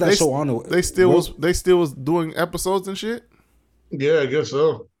 Where was that They- show on? They still was doing episodes and shit. Yeah, I guess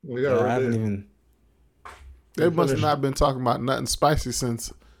so. We got Yeah, I right haven't there. even. They must have finished. not been talking about nothing spicy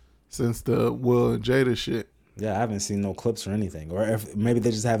since the Will and Jada shit. Yeah, I haven't seen no clips or anything. Or if, maybe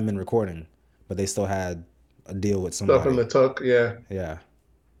they just haven't been recording, but they still had a deal with somebody. Stuff in the tuck. Yeah, Yeah.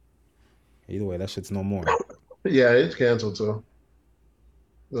 Either way, that shit's no more. yeah, it's canceled too.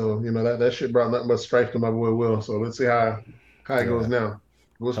 So that shit brought nothing but strife to my boy Will. So let's see how it goes now.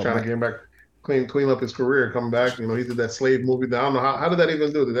 Will's Oh, trying to man. get back, clean up his career, come back. He did that Slave movie. I don't know how did that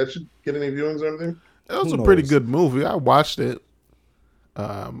even do? Did that shit get any viewings or anything? It was Who a pretty knows? good movie. I watched it.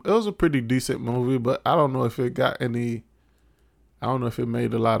 It was a pretty decent movie, but I don't know if it got any. I don't know if it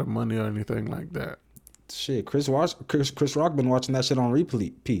made a lot of money or anything like that. Shit, Chris Rock been watching that shit on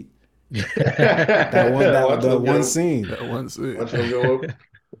repeat. Pete. Watch That them one go- scene. That one scene. watch them go up.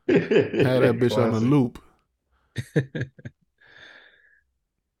 Had that bitch on a Classic. loop.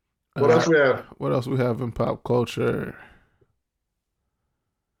 What else we have? What else we have in pop culture?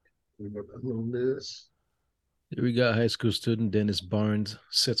 We got high school student Dennis Barnes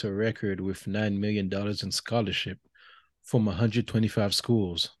sets a record with $9 million in scholarship from 125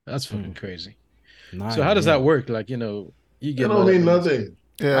 schools. That's fucking crazy. So how does that work? Like, you It get don't all that mean money. nothing.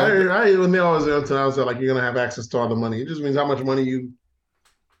 Yeah, When they always I was like, you're gonna have access to all the money. It just means how much money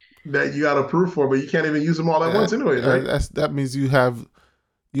that you got approved for, but you can't even use them all at once anyway, right? that means you have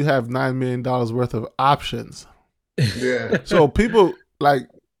 $9 million worth of options. Yeah. So people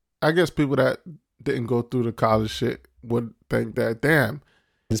I guess people that didn't go through the college shit would think that damn,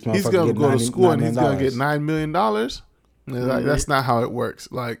 This he's motherfucker gonna get go to school and he's gonna get $9 million. $9 million. And like that's not how it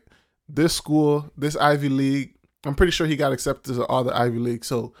works. Like this school, this Ivy League, I'm pretty sure he got accepted to all the Ivy League.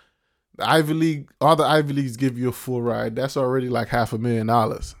 So the Ivy League, all the Ivy Leagues give you a full ride. That's already like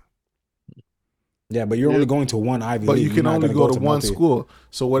 $500,000. Yeah, but you're only going to one Ivy But League. you You're can not only gonna go to one multi. school.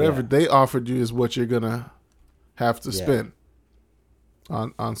 So whatever Yeah. they offered you is what you're gonna have to Yeah. spend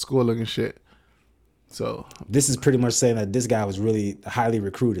on schooling and shit. So This is pretty much saying that this guy was really highly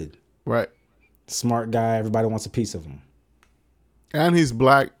recruited. right. Smart guy. Everybody wants a piece of him. And he's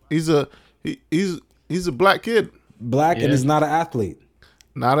black. He's a black kid. Black Yeah. and is not an athlete.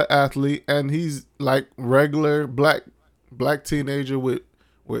 Not an athlete, and he's like regular black teenager with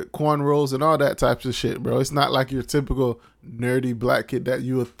cornrows and all that types of shit, bro. It's not like your typical nerdy black kid that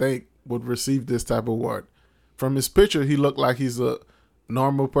you would think would receive this type of award. From his picture, he looked like he's a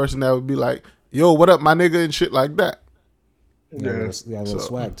normal person that would be like, "Yo, what up, my nigga?" and shit like that. Got a little So-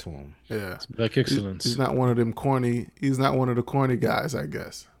 swag to him. Yeah, Black excellence. he's not one of them corny. He's not one of the corny guys, I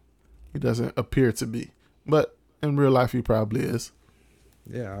guess. He doesn't appear to be, but in real life, he probably is.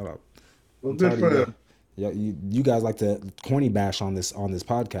 Yeah, I don't know. Well, I'm good tired for of him. you. Yeah, you guys like to corny bash on this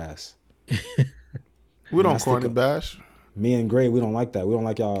podcast. We don't I stick corny up- bash. Me and Gray, we don't like that. We don't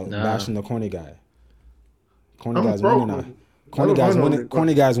like y'all Nah. bashing the corny guy. Corny I'm guys broke. winning out. I don't know.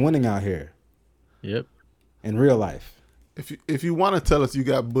 Corny guys winning out here Yep. in real life. If you want to tell us you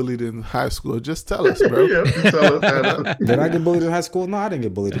got bullied in high school, just tell us, bro. Yeah, you tell us that. Did I get bullied in high school? No, I didn't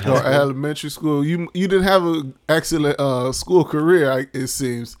get bullied in high Or school. elementary school. You didn't have an excellent school career, it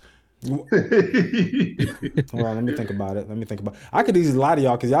seems. Hold on, let me think about it. I could easily lie to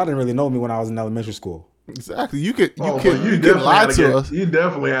y'all because y'all didn't really know me when I was in elementary school. Exactly. You can definitely lie had to us. You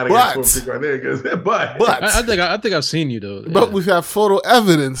definitely had to But- get foot right there, but But I think I've seen you though. but Yeah. we have photo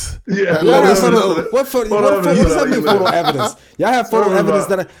evidence. yeah, that Y'all let have us photo, know. what photo? Photo What evidence, does that mean? Photo evidence. Y'all have photo evidence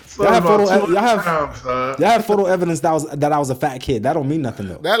that y'all have photo evidence that I was a fat kid. That don't mean nothing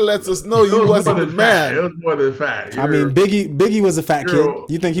though. That lets us know you wasn't the It man. was more than fat. I mean, Biggie was a fat kid.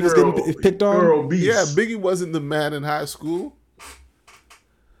 You think he was getting picked You're on? obese. Yeah, Biggie wasn't the man in high school.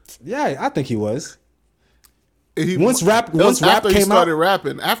 Yeah, I think he was. He, Once rap after he came started out,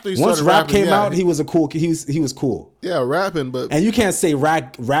 rapping. After he once started rap rapping, came yeah, out, he was a cool. He was cool. yeah, rapping, but And you can't say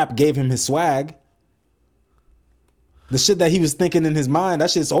rap gave him his swag. The shit that he was thinking in his mind, that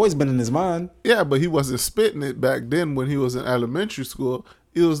shit's always been in his mind. yeah, but he wasn't spitting it back then when he was in elementary school.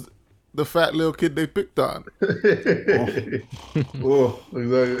 He was the fat little kid they picked on. Oh,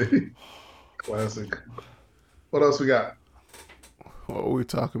 exactly. Classic. What else we got? What are we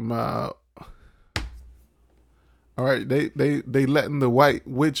talking about? All right, they letting the white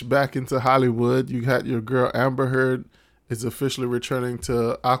witch back into Hollywood. You had your girl Amber Heard is officially returning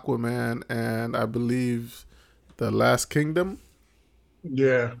to Aquaman and I believe The Last Kingdom.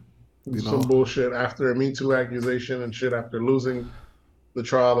 Yeah. Some bullshit after a Me Too accusation and shit after losing the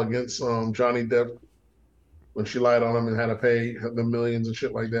trial against Johnny Depp when she lied on him and had to pay the millions and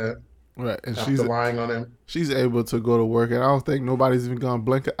shit like that. Right, and After lying on him. she's able to go to work, and I don't think nobody's even gonna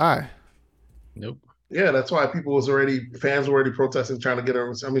blink an eye. Nope. Yeah, that's why fans were already protesting, trying to get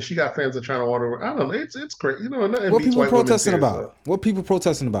her. I mean, she got fans that trying to want her. I don't know. It's crazy. You know, nothing What beats people white women protesting tears, about? What people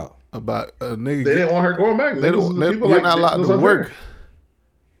protesting about? About a nigga, They didn't want her going back. They don't. You're not allowed to work.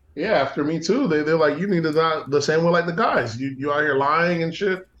 Yeah, after Me Too, they're like, you need to not the same way like the guys. You out here lying and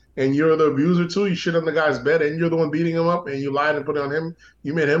shit, and you're the abuser too. You shit on the guy's bed, and you're the one beating him up, and you lied and put it on him.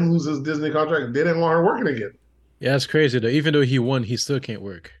 You made him lose his Disney contract. They didn't want her working again. Yeah, it's crazy though. Even though he won, he still can't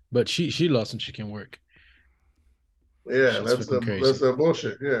work. But she lost and she can work. Yeah, That's fucking crazy. that's the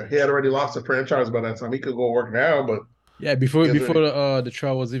bullshit. Yeah, he had already lost the franchise by that time. He could go work now, but Yeah, before Yes, the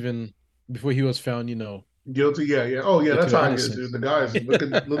trial was even before he was found, guilty. Yeah. Oh yeah, Look that's at how I innocence. get it. The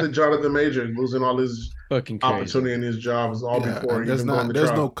guys look at Jonathan Major losing all his fucking crazy. opportunity in his jobs all Yeah, before and there's even going to there's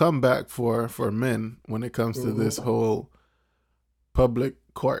trial. no comeback for men when it comes to this whole public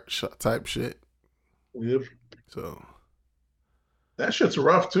court type shit. Yep. So That shit's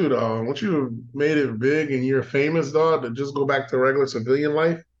rough too, though. Once you've made it big and you're famous, dog, to just go back to regular civilian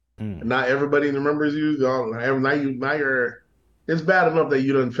life, and not everybody remembers you. Dog. Now you're. It's bad enough that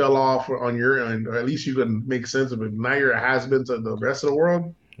you done fell off on your end, or at least you can make sense of it. Now you're a has-been to the rest of the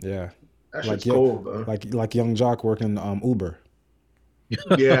world. Yeah, That shit's cold, though. like young Jock working Uber.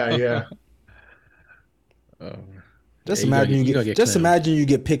 Yeah. Just Yeah, imagine you gotta get just clowned. imagine you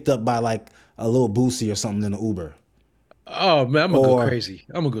get picked up by like a little Boosie or something in an Uber. Oh man, I'm gonna Or- go crazy.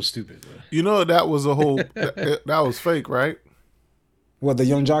 I'm gonna go stupid. Bro. you know that was a whole that was fake, right? What, the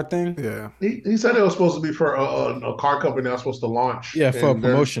young Jock thing? Yeah, He said it was supposed to be for a car company that was supposed to launch. Yeah, for a And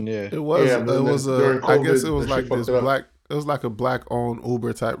then- promotion. Yeah. it was. Yeah, but it then was during I guess COVID, it was that like shit fucked this it up. black. It was like a black-owned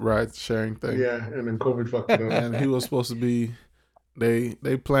Uber type ride sharing thing. Yeah, and then COVID fucked it up. And he was supposed to be. They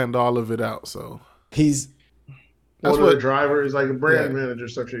planned all of it out. So He's that's One of the what. drivers, like a brand Yeah. manager,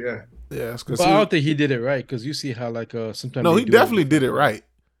 such a yeah. Yeah, But I don't think he did it right because you see how like sometimes no, they he do definitely did it right.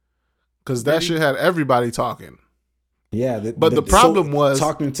 Because that Did he? shit had everybody talking. yeah, But the problem was-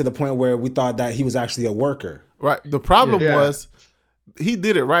 talking to the point where we thought that he was actually a worker. Right. The problem Yeah. was he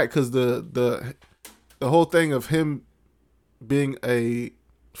did it right because the whole thing of him being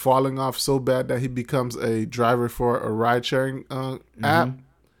falling off so bad that he becomes a driver for a ride sharing app.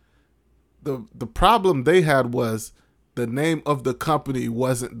 The problem they had was the name of the company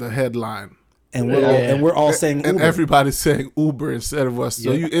wasn't the headline. And we're Yeah. all, and we're all saying And Uber. everybody's saying Uber instead of us.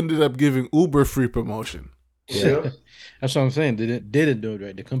 So Yeah. you ended up giving Uber free promotion. Yeah. That's what I'm saying. They didn't do it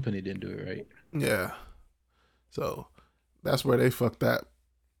right. The company didn't do it right. Yeah. So that's where they fucked that.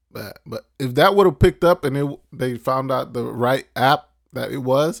 But if that would have picked up and they found out the right app that it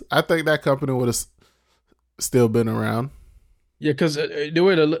was, I think that company would have still been around. Yeah, because the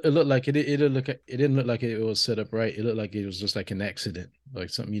way it looked like it didn't look like it was set up right. It looked like it was just like an accident,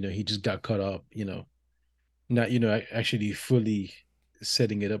 like something he just got caught up. Not actually fully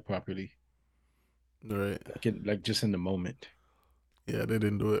setting it up properly, Right. like just in the moment. Yeah, they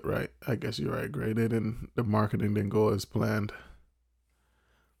didn't do it right. I guess you're right, Gray. The marketing didn't go as planned.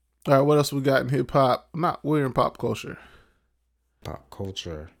 All right, what else we got in hip hop? We're in pop culture. Pop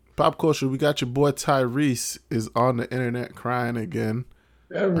culture. Pop culture. We got your boy Tyrese is on the internet crying again.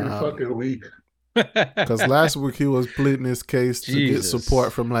 Every fucking week. Because last week he was pleading his case to get Jesus.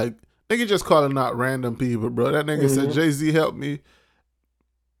 support from like nigga just calling out random people, bro. That nigga said Jay-Z helped me,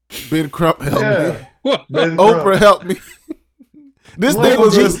 Ben Crump helped me, Ben Oprah Crump. helped me. This nigga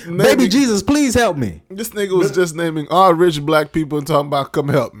was just Baby naming, Jesus, please help me. this nigga was just naming all rich black people and talking about come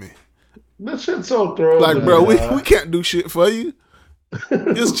help me. This shit's so thrown. Like, bro, we can't do shit for you.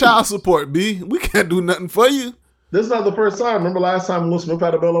 It's child support, B. We can't do nothing for you. This is not the first time. Remember last time Will Smith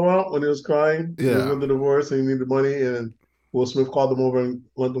had a bail him out when he was crying? Yeah. He was in the divorce and he needed money, and Will Smith called him over and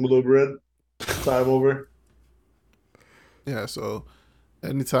lent him a little bread. Time over. Yeah, so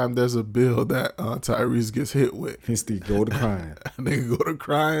anytime there's a bill that Tyrese gets hit with, He's the go to crying. nigga go to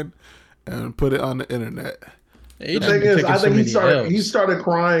crying and put it on the internet. He The just thing been is, taking I so think many L's. he started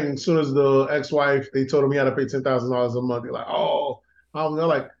crying as soon as the ex-wife, they told him he had to pay $10,000 a month. They're like, oh, they're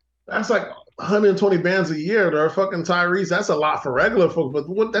like, that's like 120 bands a year. They're fucking Tyrese. That's a lot for regular folks, but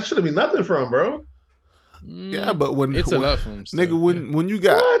what, that should have been nothing for him, bro. Yeah, but when It's a lot for him. nigga, when you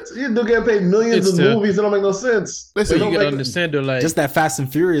got What? You do get paid millions It's in still- movies. It don't make no sense. Listen, It But don't you gotta make- understand though, like Just that Fast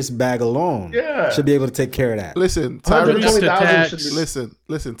and Furious bag alone. Yeah. Should be able to take care of that. listen, After Tyrese, $120,000 should tax. be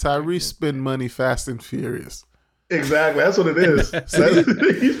listen, Tyrese spend money fast and furious. exactly. That's what it is.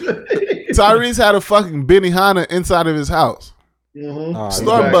 Tyrese had a fucking Benihana inside of his house, Mhm. Oh, he's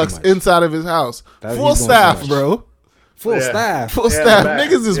Starbucks doing too much. inside of his house, That- full he's doing too staff, much. bro, Full Yeah. staff. full Yeah, staff. back.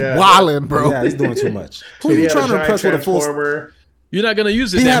 Niggas is Yeah. wildin', bro. Yeah, he's doing too much. Who He you had a trying to giant impress with a full? transformer. you're not gonna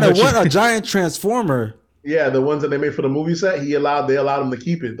use it. He that had a much. what? A giant transformer. Yeah, the ones that they made for the movie set, they allowed him to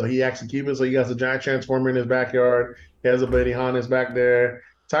keep it. Though he actually keep it, so he has a giant transformer in his backyard. He has a Benihana's back there.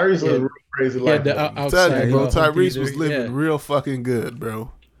 Tyrese Yeah. lives a real crazy He had life. the bro. outside. Tell you, bro, home Tyrese theater, was living yeah. real fucking good,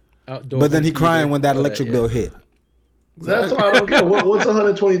 bro. Outdoor But then home he crying theater, when that all electric yeah. bill hit. That's why I don't care. What's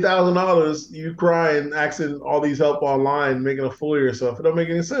 $120,000? You crying, asking all these help online, making a fool of yourself. It don't make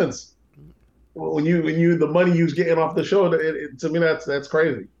any sense. When you the money you was getting off the show, to me that's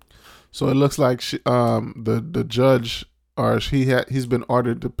crazy. So it looks like the judge, or he's been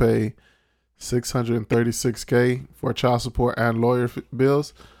ordered to pay $636K for child support and lawyer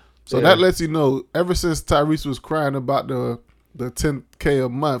bills. So Yeah. that lets you know, ever since Tyrese was crying about the $10K a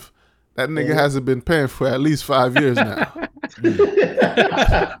month, that nigga hasn't been paying for at least 5 years now.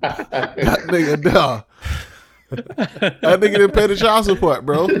 That nigga, duh. That nigga didn't pay the child support,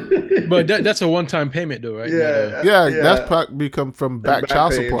 bro. But that's a one-time payment, though, right? Yeah. Yeah, that's probably come from back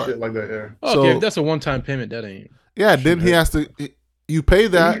child pay and support. shit like that. Yeah. Okay, So- if that's a one-time payment, that ain't. Yeah, then he has to. You pay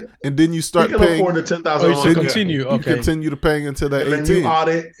that, and then you You start can paying. afford the $10,000. Oh, so Yeah. continue. You Okay. continue to paying until they're And then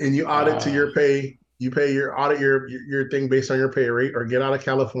 18. you audit to your pay. You pay your audit your thing based on your pay rate, or get out of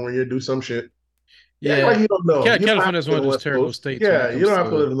California, do some shit. Yeah. Like you don't know. You don't California have is to one of live those West terrible Coast. states when Yeah, it you don't comes have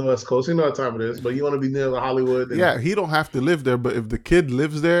to to- live in the West Coast. You know what time it is, but you want to be near the Hollywood. And, Yeah, he don't have to live there, but if the kid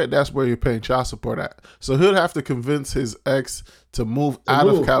lives there, that's where you're paying child support at. So he'll have to convince his ex to move out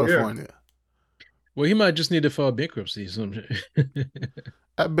move, of yeah. California. Well, he might just need to file bankruptcy. Some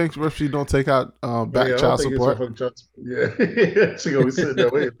That bankruptcy don't take out back yeah, I don't child think it's support. a fucking child support. Yeah, she gonna be sitting there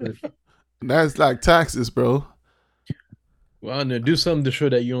waiting. That's like taxes, bro. Well, I don't know. Do something to show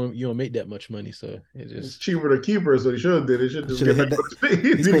that you don't make that much money. So it It's just cheaper to keep her, so he should have did. He should just Should've get hit back.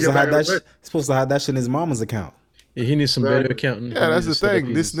 He's supposed to have that. He's supposed to have that shit in his mama's account. yeah, he needs some better Exactly. accounting. Yeah, He that's the needs to set up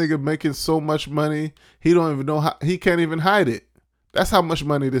thing. This his- nigga making so much money, he don't even know how. He can't even hide it. That's how much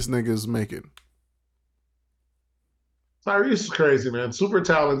money this nigga is making. Tyrese is crazy, man. Super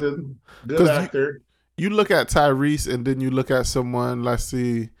talented, good 'Cause actor. You look at Tyrese, and then you look at someone, let's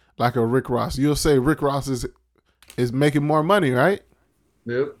see, like a Rick Ross. You'll say Rick Ross is making more money, right?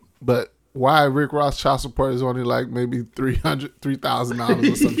 Yep. But why Rick Ross child support is only like maybe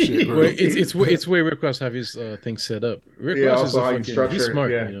 $3,000 or some shit, bro? Well, it's where Rick Ross have his things set up. Rick Yeah, Ross is also a how you fucking, structure he's it,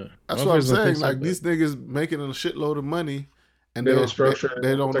 smart. yeah. You know? That's All what I'm of his saying. things Like that. these niggas making a shitload of money, and They they don't structure it.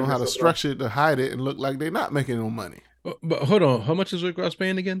 they don't know how to Protect structure it to hide it and look like they're not making no money. But hold on, how much is Rick Ross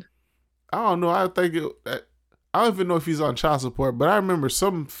paying again? I don't know. I don't even know if he's on child support, but I remember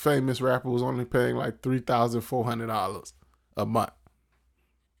some famous rapper was only paying like $3,400 a month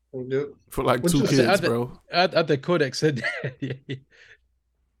Yep. for like Which 2 is- kids, bro. I think Kodak said that.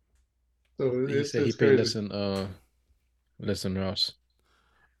 So He it's, said he it's paid crazy. less than Ross.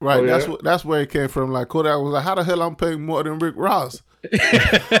 Right. Oh, yeah? That's where it came from. Like Kodak was like, "How the hell I'm paying more than Rick Ross?"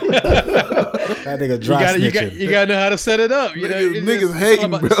 That nigga dry snitching. You gotta know how to set it up. You know, Niggas it's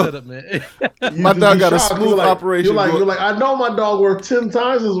hating, all about the bro. setup, man. My dog got a shocked. smooth operation. You're like, I know my dog worth 10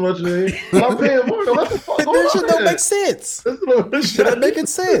 times as much as me. I'm paying more. What the fuck going This shit on don't here? make sense. This shit ain't making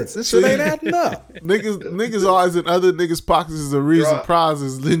sense. This shit ain't adding up. Niggas always in other niggas' pockets is the reason Right. prize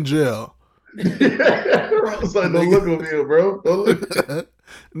is in jail. It's like, don't look at me, bro. Don't look.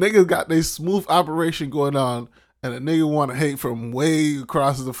 Niggas got this smooth operation going on, and a nigga want to hate from way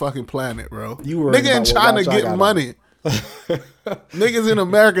across the fucking planet, bro. You worried nigga in about what China watch I getting got money. Niggas in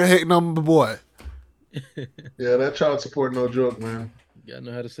America hating on the boy. Yeah, that child support no joke, man. You gotta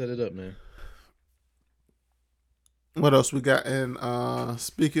know how to set it up, man. What else we got? And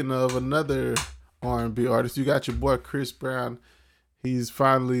speaking of another R&B artist, you got your boy Chris Brown. He's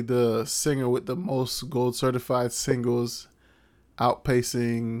finally the singer with the most gold certified singles,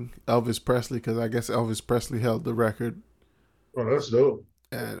 outpacing Elvis Presley, because I guess Elvis Presley held the record. Oh, that's dope.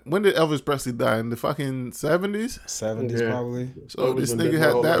 And when did Elvis Presley die? In the fucking 70s? 70s Yeah. probably. So Elvis this been nigga dead my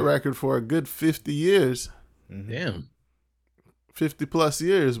had whole that life. record for a good 50 years. Damn. 50 plus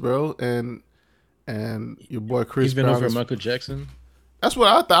years, bro. And your boy Chris He's been Brown over is- Michael Jackson. That's what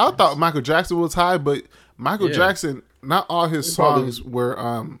I thought. I thought Michael Jackson was high, but Michael Yeah. Jackson, not all his He probably- songs were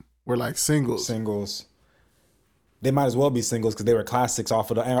like singles. Singles. They might as well be singles because they were classics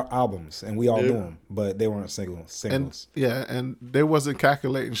off of the albums, and we all knew them, but they weren't singles. And yeah, and they wasn't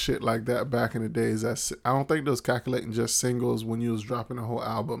calculating shit like that back in the days. I don't think they was calculating just singles when you was dropping a whole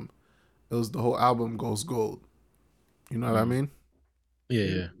album. It was the whole album goes gold. You know what I mean?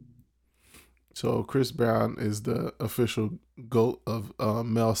 Yeah. So Chris Brown is the official GOAT of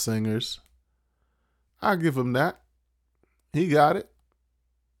male singers. I'll give him that. He got it.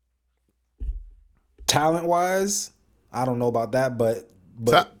 Talent wise, I don't know about that, but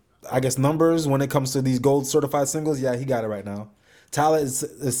I guess numbers when it comes to these gold certified singles, yeah, he got it right now. Talent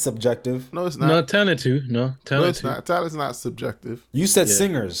is subjective. No, it's not. No, talent too. No, No, talent it's too. not. Talent's not subjective. You said Yeah.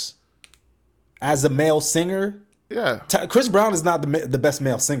 singers. As a male singer, Yeah. Chris Brown is not the best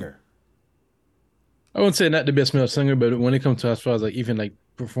male singer. I wouldn't say not the best male singer, but when it comes to as far as like even like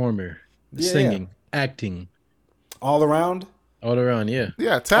performer, Yeah. singing, acting, All around, all around, yeah.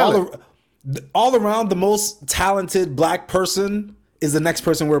 Yeah, talent. all around, the most talented black person is the next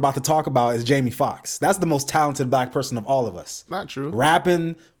person we're about to talk about is Jamie Foxx. That's the most talented black person of all of us. Not true.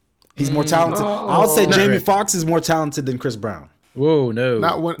 Rapping, he's more talented. I would say Not Jamie really. Foxx is more talented than Chris Brown. Whoa, no.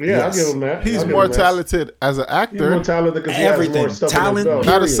 Not when. Yeah, I'll give him that. He's I'll give more him that. talented as an He's actor, more talented because he has Everything. more stuff Talent, in his belt.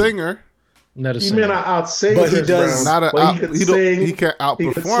 not a period. singer. Not a He singer. may not outsing But he Chris does- Brown, Not a. but out, he can he don't. sing. He can He can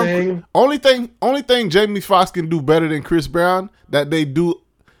outperform. sing. Only thing Jamie Foxx can do better than Chris Brown that they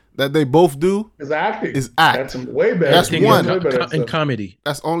both do. His acting Is act. That's way better. That's He one. does way better In stuff. comedy.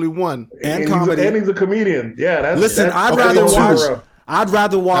 That's only one. And he's comedy. and he's a comedian. Yeah, that's Listen, that's, I'd okay, rather two. watch. I'd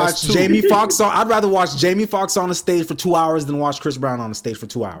rather watch That's two. Jamie Foxx. I'd rather watch Jamie Foxx on the stage for 2 hours than watch Chris Brown on the stage for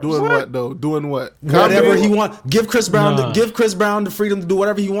 2 hours. Doing what though? Doing what? Whatever Comedy? he want. Give Chris Brown. Nah. Give Chris Brown the freedom to do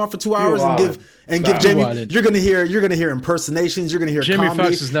whatever he want for 2 hours, and wildin'. give Jamie. wildin'. You're gonna hear impersonations. You're gonna hear Jamie comedy.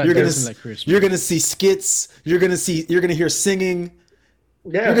 Foxx is not you're gonna dancing like Chris You're Brown. gonna see skits. You're gonna hear singing.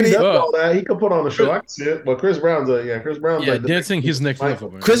 Yeah, You're he gonna- does all that. He could put on a show. I can see it. But Chris Brown's Yeah, like the- dancing, he's next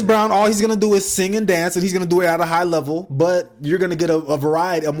level, man. Chris Brown, all he's gonna do is sing and dance, and he's gonna do it at a high level. But you're gonna get a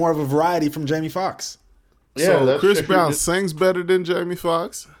more of a variety from Jamie Foxx. Yeah, So that's Chris true. Brown sings better than Jamie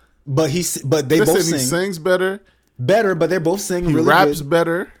Foxx. But they both Listen, he sing sings better. better. But they're both sing He really raps good.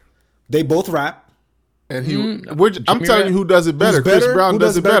 better. They both rap. And I'm Jimmy telling rap? you who does it better. Who's Chris Brown Who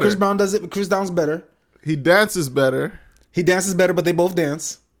does it better. Chris Brown does it. Chris Brown's better. He dances better. He dances better, but they both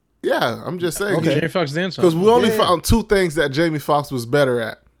dance. Yeah, I'm just saying. Okay. Jamie Foxx dance Because we only Yeah. found 2 things that Jamie Foxx was better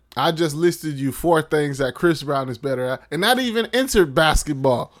at. I just listed you 4 things that Chris Brown is better at, and not even entered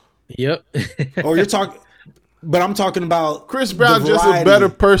basketball. Yep. Oh, you're talking, but I'm talking about Chris Brown the just a variety. better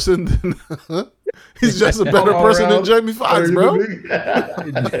person than he's just a better All person than around Jamie Foxx, bro.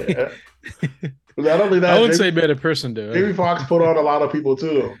 Not only that, I wouldn't Jamie- say better person, though. Jamie Foxx put on a lot of people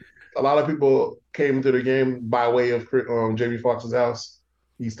too. A lot of people came to the game by way of Jamie Foxx's house.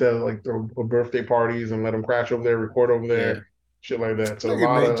 He used to like throw birthday parties and let him crash over there, record over there, Yeah. shit like that. So a Nigga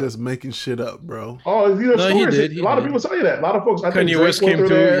lot ain't of just making shit up, bro. oh, you know, No, he stories. did, he a lot of did. people tell you that. A lot of folks. I think Kanye Drake West went came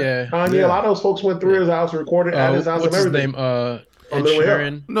through, there. yeah. Kanye, Yeah. a lot of those folks went through his house, recorded at his house, What's and his everything. name? Ed On their way up.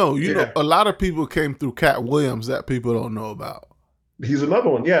 Sheeran. No, you Yeah. know, a lot of people came through Cat Williams that people don't know about. He's another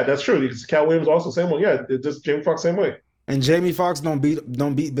one. Yeah, that's true. Cat Williams also same one. Yeah, it's just Jamie Foxx same way. And Jamie Foxx don't beat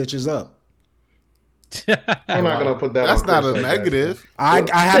bitches up. I'm not gonna put that. That's on not Chris a like that. negative. I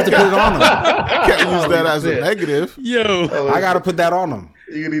have to put it on him. You can't use that as a shit. negative. Yo. Oh, I got to put that on him.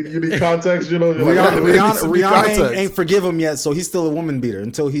 You need context, you know. Rihanna ain't forgive him yet, so he's still a woman beater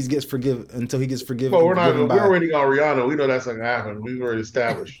until he gets forgiven. Well, we're already got Rihanna. We know that's not gonna happen. We've already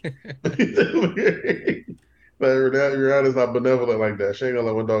established. But Rihanna's not benevolent like that. She ain't gonna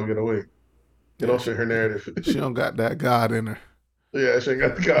let one dog get away. You don't fit her narrative. She don't got that God in her. Yeah, she ain't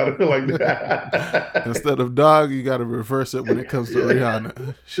got the God in her like that. Instead of dog, you got to reverse it when it comes to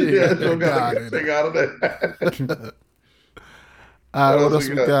Rihanna. She ain't got that God in her. All right, what else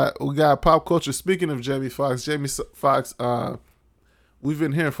we got? We got pop culture. Speaking of Jamie Foxx, we've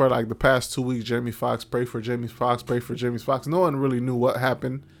been hearing for like the past 2 weeks, Jamie Foxx, pray for Jamie Foxx, pray for Jamie Foxx. No one really knew what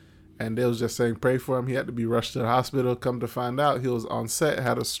happened, and they was just saying pray for him. He had to be rushed to the hospital. Come to find out, he was on set,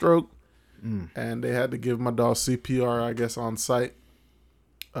 had a stroke, and they had to give my dog CPR, I guess, on site.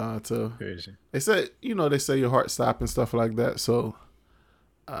 Crazy. They said, they say your heart stopped and stuff like that, so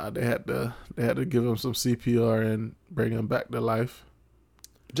they had to give him some CPR and bring him back to life.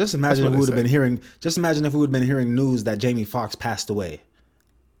 Just imagine if we would have been hearing. Just imagine if we would have been hearing news that Jamie Foxx passed away.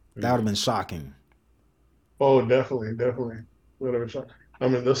 That would have been shocking. Oh, definitely. Would have been shocking. I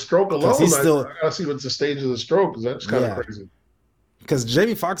mean, the stroke alone. I gotta see what's the stage of the stroke, because that's kind of crazy. Because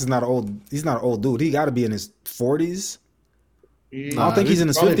Jamie Foxx is not old. He's not an old dude. He got to be in his 40s. I don't think he's in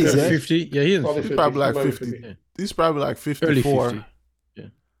his 50s yet. 50? Yeah, he's probably like 50. Yeah. He's probably like 54. Early 50.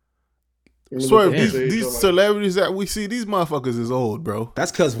 Yeah. Swear, these celebrities that we see, these motherfuckers is old, bro.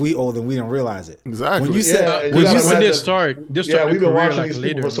 That's because we old and we don't realize it. Exactly. When you said when they start, we've been watching these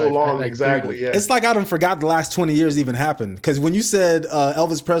people for so long. Exactly. Yeah. It's like I done forgot the last 20 years even happened. Because when you said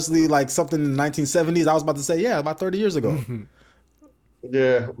Elvis Presley, like something in the 1970s, I was about to say, yeah, about 30 years ago.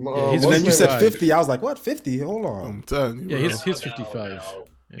 Yeah. And then you said 50. I was like, what? 50? Hold on. I'm telling you. Yeah, he's 55.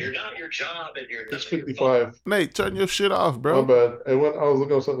 You're not your job and you're It's 55. Nate, turn your shit off, bro. My bad. And when I was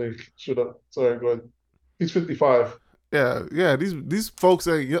looking up something, shut up. Sorry, go ahead. He's 55. Yeah. These folks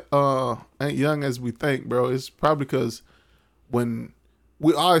ain't young as we think, bro. It's probably because when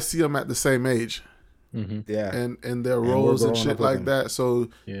we always see them at the same age, yeah, and their roles and shit like that. So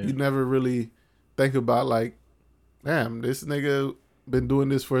you never really think about like, damn, this nigga been doing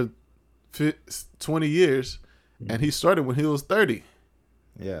this for 20 years, and he started when he was 30.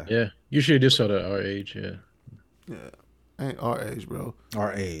 Yeah. Usually this sort of our age. Yeah. Ain't our age, bro.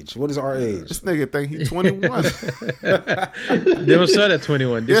 Our age. What is our age? This nigga think he 21. They don't start at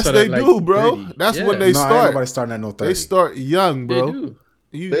 21. Yes, they do, bro. 30. That's when they start. Ain't nobody starting at no 30. They start young, bro.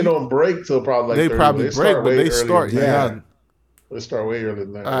 They do. They don't break till probably like 30. Probably break, but they start young. They start way earlier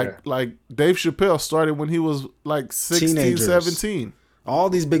than that. Like Dave Chappelle started when he was like 16, Teenagers. 17.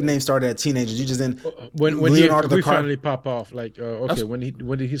 All these big names started at teenagers. You just didn't. When he finally pop off, like when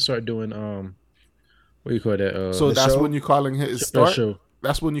did he start doing what do you call that? So that's when you're calling his start. Show.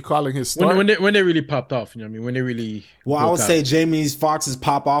 That's when you're calling his start. When they really popped off, you know what I mean? When they really. Well, I would say Jamie Foxx's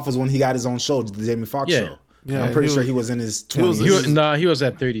pop off was when he got his own show, the Jamie Foxx show. Yeah, I'm pretty sure he was in his 20s. He was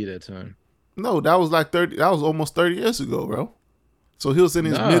at 30 at that time. No, that was like 30. That was almost 30 years ago, bro. So he was in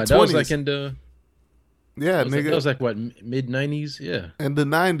his mid 20s. That was like in the. Yeah, nigga. That was like what, mid 90s? Yeah. In the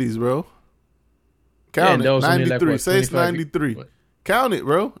 90s, bro. Count it. 93. Say it's 93. What? Count it,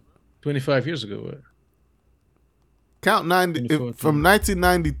 bro. 25 years ago. What? Count 90 from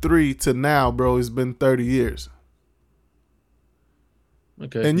 1993 to now, bro. It's been 30 years.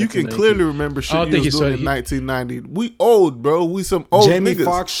 Okay. And you can clearly remember shit you was doing in 1990. We old, bro. We some old Jamie niggas.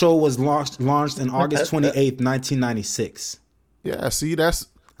 Foxx show was launched in August 28th, 1996. Yeah, see, that's...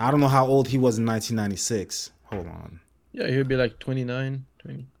 I don't know how old he was in 1996. Hold on. Yeah, he would be like 29,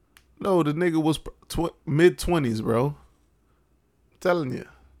 20. No, the nigga was mid-20s, bro. I'm telling you.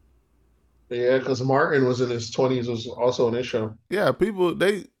 Yeah, because Martin was in his 20s, was also on this show. Yeah, people,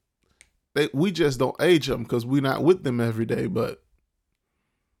 we just don't age them because we're not with them every day, but...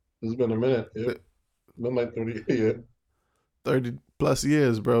 It's been a minute. Yeah. Been like 30 years. 30 plus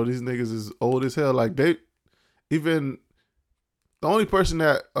years, bro. These niggas is old as hell. Like, they... Even... The only person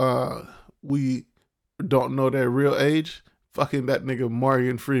that we don't know their real age, fucking that nigga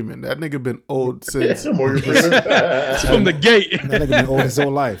Morgan Freeman. That nigga been old since Morgan Freeman from the gate. That nigga been old his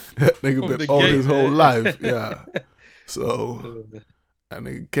whole life. That nigga been old his whole life. Yeah. So that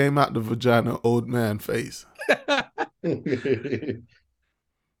nigga came out the vagina old man face. All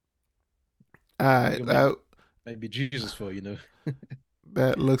right, that might be Jesus for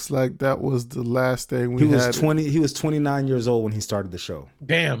That looks like that was the last thing we had. He was 29 years old when he started the show.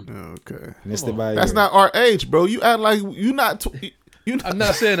 Damn. Okay. Missed it by a That's year. not our age, bro. You act like you not. I'm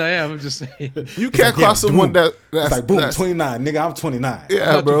not saying I am. I'm just saying. You can't call someone that's like boom, 29, nigga. I'm 29. Yeah,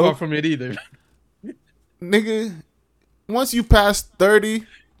 I'm not bro. too far from it either. Nigga, once you pass 30,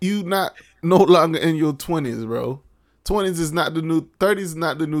 you not no longer in your 20s, bro. 20s is not the new 30s is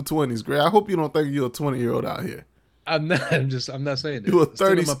not the new 20s, Gray. I hope you don't think you're a 20-year-old out here. I'm not. I'm not saying that. You're a It's still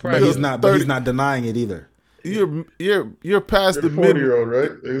in 30. my But prime. he's not. But he's not denying it either. You're past You're the 40 mid. year old,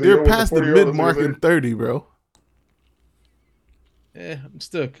 right? You're past the mid mark in 30, bro. Yeah, I'm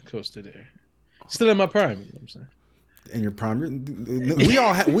still close to there. Still in my prime. You know what I'm saying? In your prime, we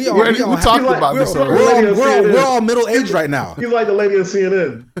all We talked about this already. We're all middle aged right now. He's like the lady in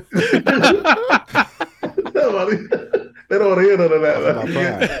CNN. They don't want to hear none of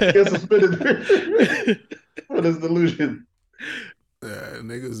that. He gets suspended for this delusion. Yeah,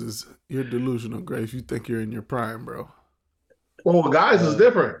 niggas you're delusional, Gray. If you think you're in your prime, bro. Well, guys is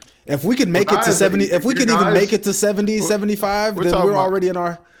different. If we could make it to 70, if we could even make it to 70, 75, then talking we're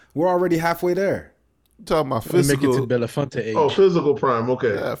about- already halfway there. I'm talking about Make it physical. to Belafonte age. Oh, physical prime.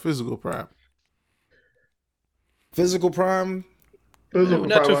 Okay. Yeah, physical prime. Physical prime, Physical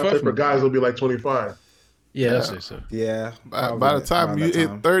not too prime, I far think from for guys will be like 25. Yeah, I'll say so. yeah. By the time you hit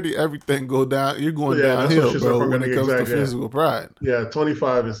 30, everything go down. You're going Yeah, that's what downhill, she said bro. from When the it comes to exact, yeah. physical pride. Yeah,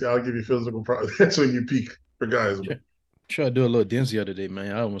 25 is, I'll give you physical prime. That's when you peak for guys. Tried to do a little dance the other day,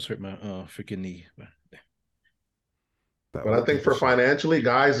 man. I almost hurt my freaking knee. But I think for financially,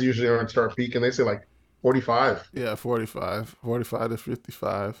 guys usually aren't start peaking. They say like 45. Yeah, 45 to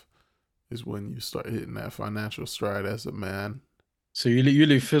 55 is when you start hitting that financial stride as a man. So you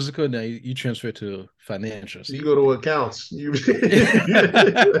leave physical, now you transfer to financial. You go to accounts. You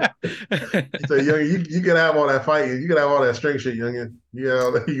so young, you can have all that fighting. You can have all that strength shit, youngin. Yeah,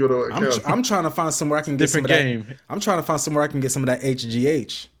 you go to accounts. I'm trying to find somewhere I can get Different some of game. that. I'm trying to find somewhere I can get some of that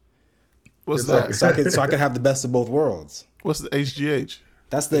HGH. What's It's that? like- So I can have the best of both worlds. What's the HGH?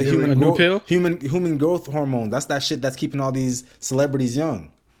 That's the A human new growth, pill? human growth hormone. That's that shit that's keeping all these celebrities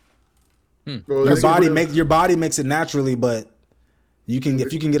young. Bro, Your they body give- your body makes it naturally, but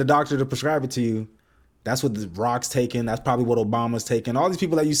if you can get a doctor to prescribe it to you, that's what the Rock's taking. That's probably what Obama's taking. All these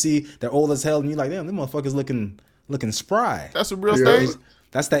people that you see, they're old as hell, and you're like, damn, them motherfuckers looking spry. That's a real Yeah. thing.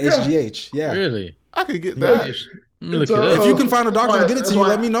 That's that HGH. Yeah. Really? I could get that. Let me look It's, it up. If you can find a doctor to get it That's to you, why-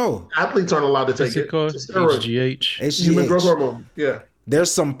 let me know. Athletes aren't allowed to What's take it called? It's a steroid. HGH. Human growth HGH. hormone. Yeah.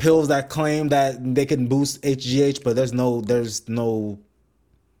 There's some pills that claim that they can boost HGH, but there's been no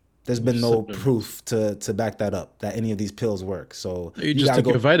Supplements. proof to back that up that any of these pills work. So You just gotta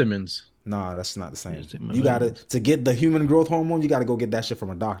took your vitamins. Nah, that's not the same. Just take my You gotta vitamins. to get the human growth hormone. You gotta go get that shit from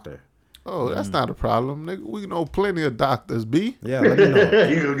a doctor. Oh, that's not a problem, nigga. We know plenty of doctors, B. Yeah, let me know.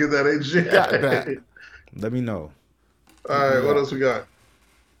 You gonna get that HG. Got that. Let me know. All right, what else we got?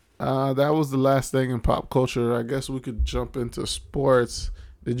 That was the last thing in pop culture. I guess we could jump into sports.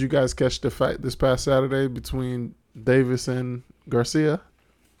 Did you guys catch the fight this past Saturday between Davis and Garcia?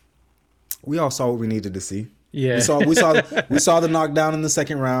 We all saw what we needed to see. Yeah. We saw the knockdown in the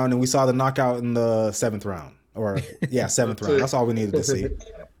second round, and we saw the knockout in the seventh round. Seventh round. That's all we needed to see.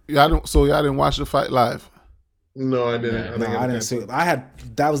 Y'all didn't watch the fight live? No, I didn't. No, I didn't see it.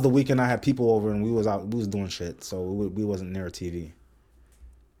 That was the weekend I had people over, and we was doing shit, so we wasn't near a TV.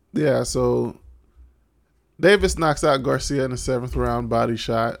 Yeah, so Davis knocks out Garcia in the seventh round, body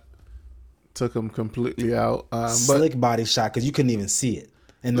shot. Took him completely out. Slick body shot because you couldn't even see it.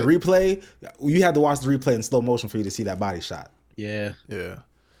 In the replay, you had to watch the replay in slow motion for you to see that body shot. Yeah. Yeah.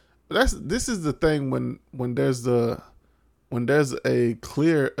 This is the thing when there's a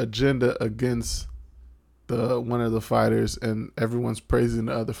clear agenda against one of the fighters and everyone's praising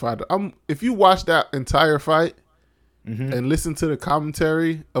the other fighter. If you watch that entire fight and listen to the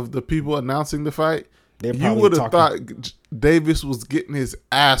commentary of the people announcing the fight, They're you probably would have talking- thought Davis was getting his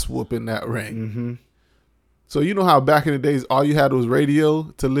ass whooped in that ring. Mm-hmm. So you know how back in the days all you had was radio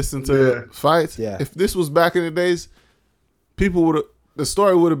to listen to fights? Yeah. If this was back in the days, the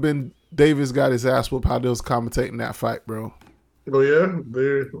story would have been Davis got his ass whooped how they was commentating that fight, bro. Oh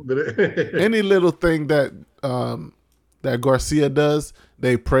yeah, Any little thing that Garcia does,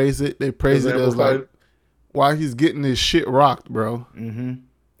 they praise it. They praise it as like why he's getting his shit rocked, bro. Mm-hmm.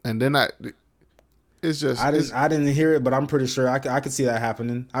 And then it's just I didn't hear it, but I'm pretty sure I could see that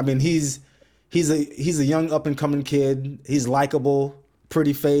happening. I mean, he's a young up and coming kid. He's likable,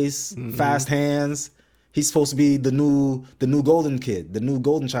 pretty face, fast hands. He's supposed to be the new golden kid, the new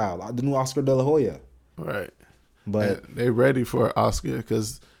golden child, the new Oscar De La Hoya. right. But And they ready for Oscar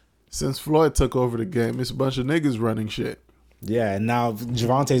because since Floyd took over the game, it's a bunch of niggas running shit. yeah, and now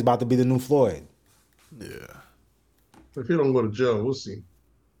Gervonta's about to be the new Floyd. Yeah. If he don't go to jail, we'll see.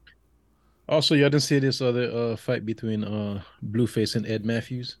 Also, y'all didn't see this other fight between Blueface and Ed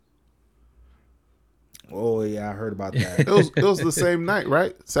Matthews? Oh yeah, I heard about that. It was the same night,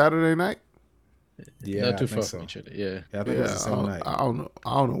 right? Saturday night. Yeah, Not too I far think from so. each other. Yeah. Yeah, I think it was the same night. I don't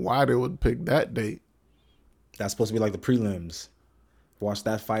know why they would pick that date. That's supposed to be like the prelims. Watch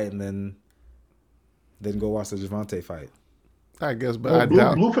that fight and then go watch the Javante fight. I guess, but I Oh,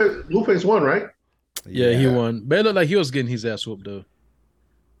 doubt. Blueface won, right? Yeah, he won. But it looked like he was getting his ass whooped though.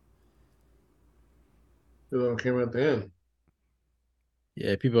 It came at the end.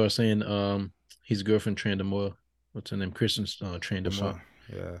 Yeah, people are saying his girlfriend trained him well. What's her name? Kristen trained him well.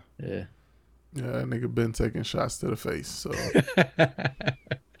 Yeah. Yeah. Yeah, that nigga been taking shots to the face. So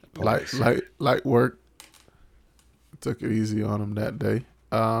light work. Took it easy on him that day.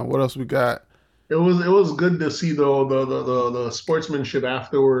 What else we got? It was good to see the sportsmanship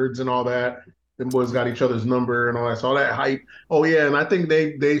afterwards and all that. Them boys got each other's number and all that. So all that hype. Oh yeah, and I think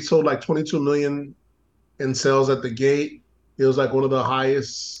they sold like 22 million in sales at the gate. It was like one of the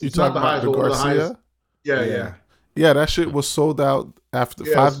highest. You not talking about the but one of Garcia? highest. Yeah. Yeah, that shit was sold out after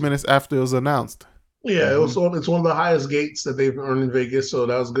 5 minutes after it was announced. Yeah, it was sold. It's one of the highest gates that they've earned in Vegas, so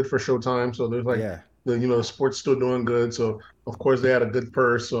that was good for Showtime. So there's like the sport's still doing good. So of course they had a good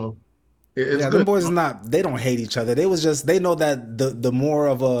purse. So it's good. Them boys they don't hate each other. They was just they know that the more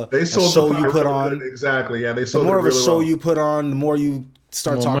of a sold show the you put fight on, good. Exactly. Yeah, they the sold more it of a really show well. you put on, the more you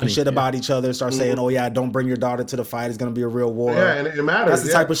start More talking money, shit yeah. about each other. Start saying, "Oh yeah, don't bring your daughter to the fight. It's gonna be a real war." Yeah, and it matters. That's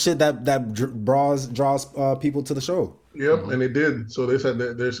the type of shit that draws people to the show. Yep, and it did. So they said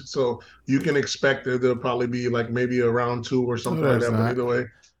that so you can expect that there'll probably be like maybe a round 2 or something like that. But either way,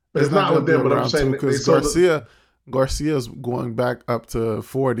 but it's not with them. But I'm saying because Garcia's going back up to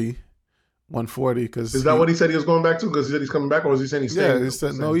 140. Because is that what he said he was going back to? Because he said he's coming back, or was he saying he's staying? Yeah, he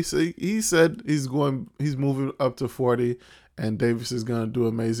said no. He said he's moving up to 40, and Davis is gonna do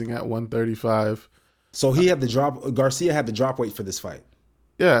amazing at 135. So he had the drop. Garcia had the drop weight for this fight.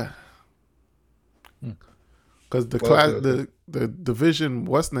 Yeah. Because the division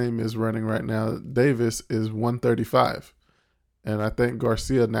what's name is running right now, Davis is 135, and I think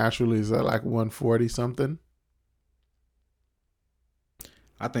Garcia naturally is at like 140 something.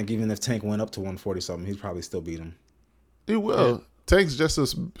 I think even if Tank went up to 140 something, he'd probably still beat him. He will. Yeah. Tank's just a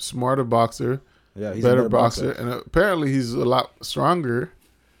smarter boxer, he's better a better boxer, and apparently he's a lot stronger.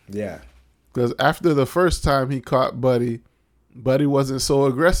 Yeah. Because after the first time he caught Buddy wasn't so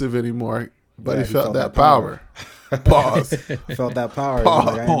aggressive anymore. But he felt that power. Pause. Felt that power.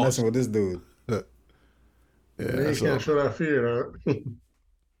 Like, I ain't messing with this dude. Yeah, you can't show that fear. Huh?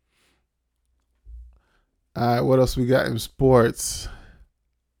 All right, what else we got in sports?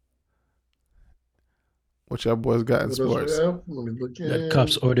 What y'all boys got in sports? That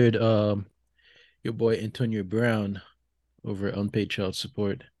cops ordered your boy Antonio Brown over unpaid child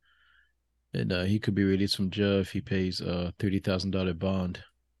support, and he could be released from jail if he pays $30,000 bond.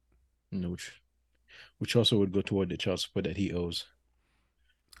 Which also would go toward the child support that he owes.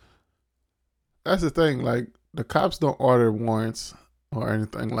 That's the thing. Like, the cops don't order warrants or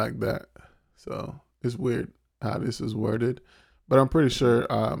anything like that. So it's weird how this is worded. But I'm pretty sure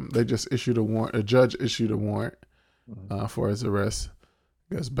they just issued a warrant. A judge issued a warrant for his arrest.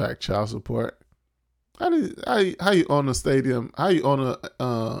 I guess back child support. How you own a stadium? How you own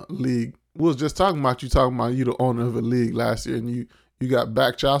a league? We was just talking about you the owner of a league last year, and you got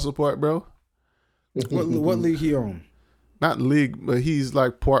back child support, bro. What league he own? Not league, but he's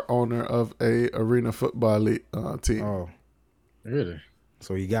like part owner of a arena football league team. Oh, really?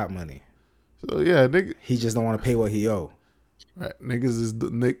 So he got money. So yeah, nigga, he just don't want to pay what he owe. Right, niggas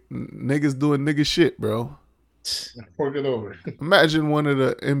doing nigga shit, bro. Fork it over. Imagine one of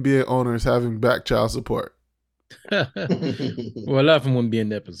the NBA owners having back child support. Well, a lot of them wouldn't be in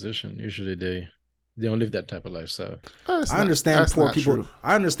that position. Usually they don't live that type of lifestyle. I understand poor people.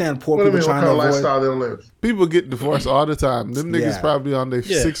 I understand poor people trying to avoid lifestyle they don't live. People get divorced all the time. Them niggas probably on their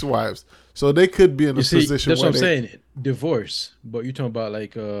 6 wives, so they could be in a position. That's where what I'm saying. Divorce, but you're talking about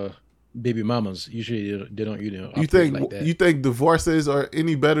like baby mamas. Usually they don't. You think like that. You think divorces are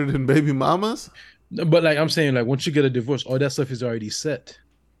any better than baby mamas? No, but like I'm saying, like once you get a divorce, all that stuff is already set.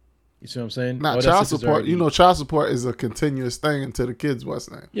 You see what I'm saying? Not child support. You know, child support is a continuous thing until the kids what's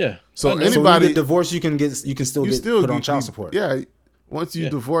name. Yeah. So anybody so you get divorced, you can still get put on child support. Yeah. Once you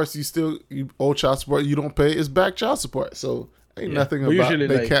divorce, you owe child support. You don't pay, it's back child support. So ain't nothing but about usually,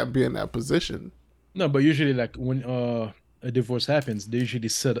 they can't be in that position. No, but usually like when a divorce happens, they usually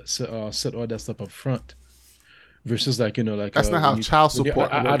set all that stuff up front. Versus like like that's not how child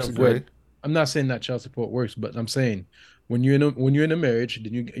support works. I'm not saying that child support works, but I'm saying when you're in a marriage,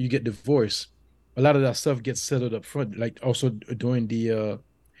 then you get divorced. A lot of that stuff gets settled up front. Like also during the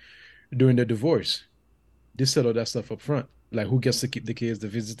divorce, they settle that stuff up front. Like who gets to keep the kids, the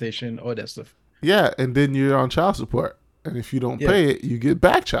visitation, all that stuff. Yeah, and then you're on child support, and if you don't pay it, you get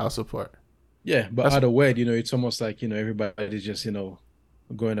back child support. Yeah, but either way, it's almost like everybody's just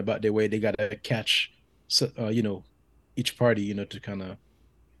going about their way. They gotta catch each party, to kind of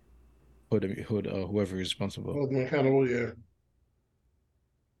hold whoever is responsible. Hold them accountable, yeah.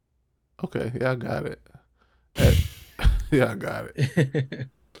 Okay, yeah, I got it. Yeah, I got it.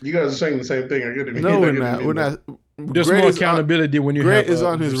 You guys are saying the same thing. I get it. No, we're not. We're not. There's Gray more is accountability when you Gray have. is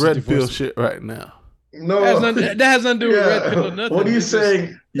on his red pill shit right now. No, that has nothing to do with red pill or nothing. What he's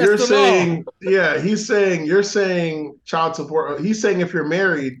saying, you're saying, yeah, he's saying, you're saying child support. He's saying if you're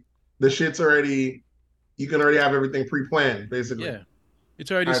married, the shit's already, you can already have everything pre-planned, basically. Yeah, it's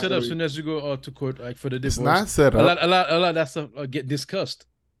already set up. As soon as you go to court, like for the divorce, it's not set up. A lot of that stuff get discussed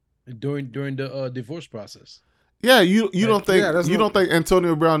during the divorce process. Yeah, you don't think don't think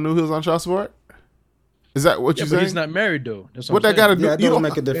Antonio Brown knew he was on child support? Is that what you're saying? But he's not married though. That's what that got to do? Yeah, it don't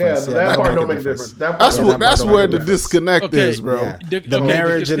make a difference. Yeah, that part don't make a difference. That's where the disconnect is, bro. Yeah. The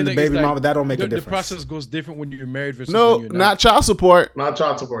marriage and the baby mama, that don't make a difference. The process goes different when you're married versus no, when you're not child support. Not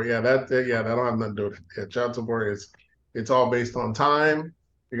child support. Yeah, that don't have nothing to do with it. Yeah, child support it's all based on time.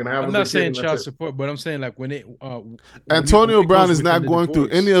 You're gonna have. I'm not saying child support, but I'm saying like when it. Antonio Brown is not going through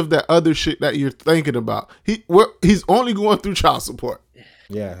any of that other shit that you're thinking about. He's only going through child support.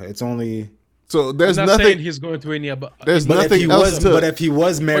 Yeah, it's only. So there's I'm not nothing. saying he's going through any. There's nothing else to. But if he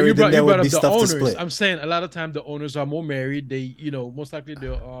was married, then there would be stuff to split. I'm saying a lot of times the owners are more married. They, most likely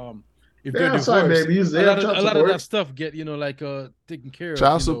they'll if they're divorced, babies, a lot of that stuff get taken care of.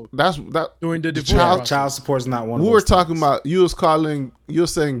 Child support. That's that during the divorce. Child support is not one. We of were those talking things. about. You're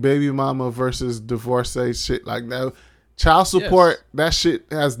saying baby mama versus divorcee shit like that. Child support. That shit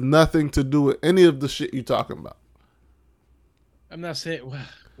has nothing to do with any of the shit you're talking about. I'm not saying.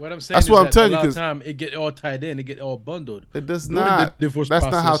 What I'm saying that's is what I'm that telling a lot you, of time it get all tied in, it get all bundled. It does During not. the divorce That's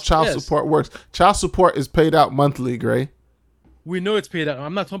process. not how child support works. Child support is paid out monthly, Gray. We know it's paid out.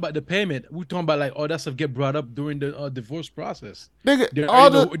 I'm not talking about the payment. We're talking about like all that stuff get brought up during the divorce process. Nigga, they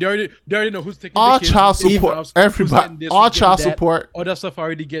already know who's taking all the kids, child support. Everybody, all child support. All that stuff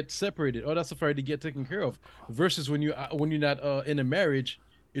already get separated. All that stuff already get taken care of. Versus when you're not in a marriage,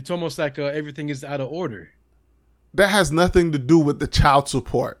 it's almost like everything is out of order. That has nothing to do with the child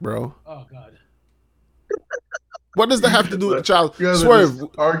support, bro. Oh God. What does that have to do with the child? You guys Swerve.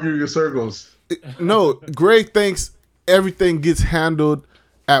 argue your circles. No, Greg thinks everything gets handled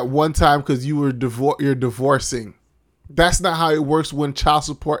at one time because you're divorcing. That's not how it works when child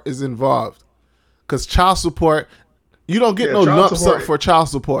support is involved. Because child support, you don't get no lump sum for child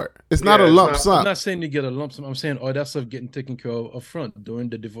support. It's not a lump sum. I'm not saying you get a lump sum. I'm saying all that stuff getting taken care of up front during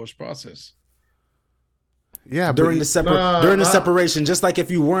the divorce process. Yeah, during the separation, just like if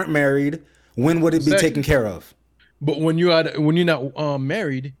you weren't married, when would it be taken care of? But when you're not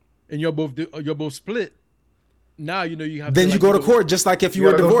married and you're both split, now you have. Then you go to court, just like if you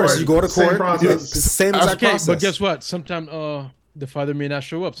were divorced. You go to court. Same exact process. But guess what? Sometimes the father may not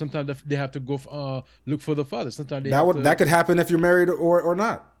show up. Sometimes they have to go look for the father. Sometimes that could happen if you're married or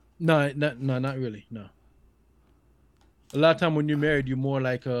not. No, not really. No. A lot of time when you're married, you're more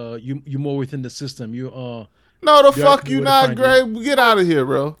like you're more within the system. No, the fuck you not, Gray. Get out of here,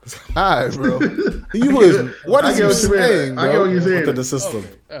 bro. All right, bro. What is you saying, bro? I get what you're saying. Within the system.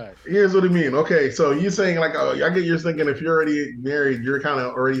 Okay. Right. Here's what I mean. Okay, so you're saying like, I get you're thinking if you're already married, you're kind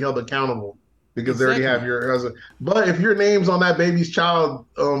of already held accountable because they already have your husband. But if your name's on that baby's child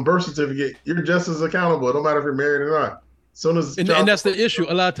birth certificate, you're just as accountable. It don't matter if you're married or not. And that's the issue.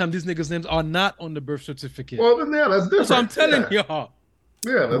 A lot of times these niggas' names are not on the birth certificate. Well, then that's different. That's what I'm telling y'all.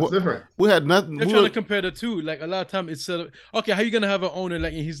 Yeah, that's different. We had nothing. They're trying to compare the two. Like a lot of time it's okay. How you gonna have an owner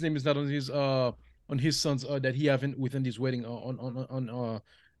like his name is not on his son's that he haven't within his wedding on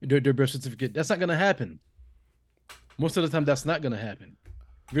their birth certificate? That's not gonna happen. Most of the time, that's not gonna happen.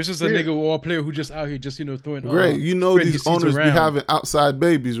 Versus a nigga or a player who just out here just throwing. Great, these owners be having outside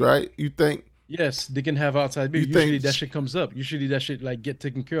babies, right? You think? Yes, they can have outside babies. Usually that shit comes up. Usually that shit like get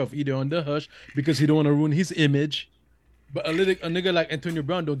taken care of either on the hush because he don't want to ruin his image. But a nigga like Antonio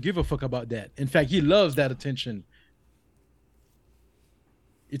Brown don't give a fuck about that. In fact, he loves that attention.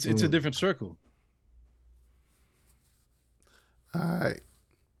 It's a different circle. All right.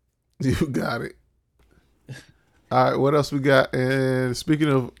 You got it. All right, what else we got? And speaking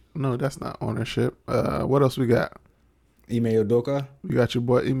of, no, that's not ownership. What else we got? Ime Udoka. We got your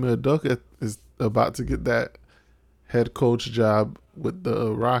boy Ime Udoka is about to get that head coach job with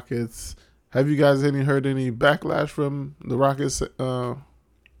the Rockets. Have you guys heard any backlash from the Rockets? I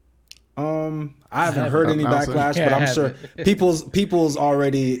haven't heard any backlash, but I'm sure people's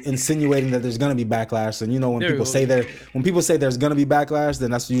already insinuating that there's gonna be backlash. And when people say there's gonna be backlash,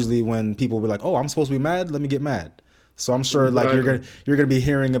 then that's usually when people be like, "Oh, I'm supposed to be mad. Let me get mad." So I'm sure like you're gonna be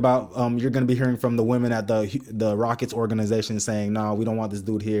hearing about you're gonna be hearing from the women at the Rockets organization saying, "No, we don't want this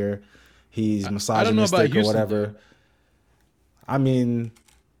dude here." He's I don't know misogynistic about or Houston, whatever. I mean,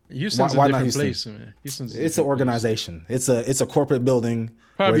 Houston's why a not different Houston? place, man. Houston's It's an organization. It's a corporate building.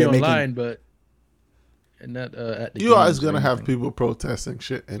 Probably where they're online, making, but and not at the You always games or gonna have anything. people protesting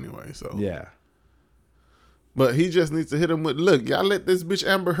shit anyway. So yeah. but he just needs to hit him with, look, y'all let this bitch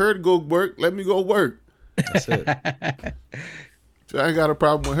Amber Heard go work. Let me go work. That's it. I ain't got a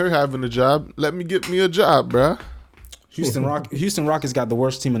problem with her having a job. Let me get me a job, bruh. Houston Rockets got the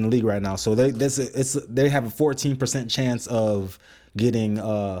worst team in the league right now. So they have a 14% chance of getting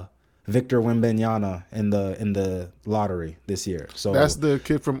Victor Wembanyama in the lottery this year. So That's the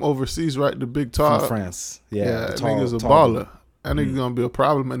kid from overseas, right? The big tall. from France. Yeah, Yeah, that the tall- nigga's a tall baller. That nigga gonna be a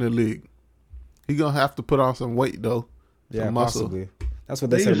problem in the league. He gonna have to put on some weight though. Yeah, some muscle. possibly. That's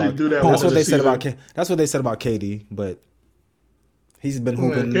what they They said usually about. do that That's once what a they said about. season. That's what they said about KD, but he's been Yeah,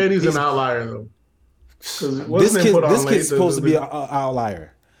 hooping. KD's he's- an outlier though. 'Cause This wasn't kid, it put on this late? kid's supposed to be an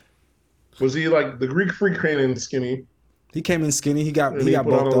outlier. Was he like the Greek freak came in skinny? He came in skinny. He got And he got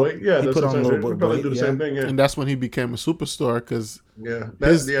put on bulked a up. weight? Yeah, he that's put what on a I'm little saying. bit We of probably weight. do the Yeah. same thing. Yeah, And that's when he became a superstar because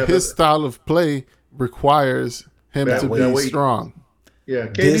yeah. his style of play requires him That to weight. be Weight. strong. Yeah,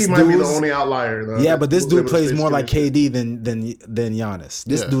 This KD might be the dude's- only outlier. Though. Yeah, but this Who's dude able to plays stay more like skinny. KD than Giannis.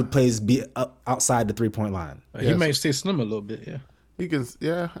 This Yeah. dude plays outside the 3-point line. He Yes. might stay slim a little bit. Yeah. He can,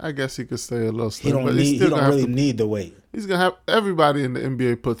 yeah, I guess he could stay a little He slim, don't but need. he's He still don't gonna have really to. need the weight. He's gonna have everybody in the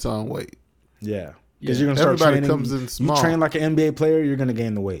NBA puts on weight. Yeah, because Yeah. you're gonna start Everybody training. comes in small. You train like an NBA player, you're gonna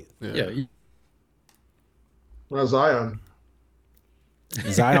gain the weight. Yeah. Well, Zion.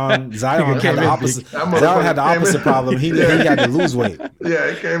 Zion had came the in opposite. big. That Zion had the motherfucker came opposite in- problem. He had to lose weight.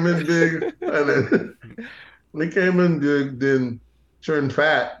 Yeah, he came in big, and then when he came in big, then turned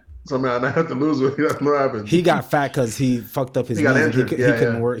fat. Somehow, and I had to lose weight. That's what happened. He got fat because he fucked up his He got knees. injured. He Yeah,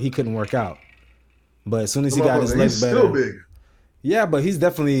 couldn't yeah. work. He couldn't work out. But as soon as he Come got on, his he's legs better, still big. yeah. But he's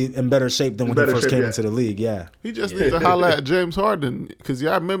definitely in better shape than when he Better first shape, came yeah. into the league. Yeah. He just needs to holler at James Harden because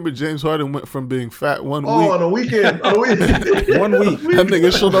I remember James Harden went from being fat one Oh, week. on a weekend. On a weekend. 1 week. That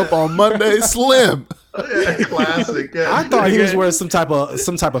nigga showed up on Monday slim. Yeah, classic. Yeah. I thought he was wearing some type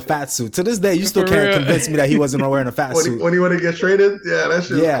of fat suit. To this day, you still For can't real. convince me that he wasn't wearing a fat when suit. he want to get traded. Yeah, that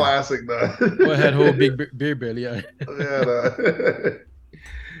shit's Yeah. classic, though. Well, had whole big beer belly. Yeah. Yeah, nah.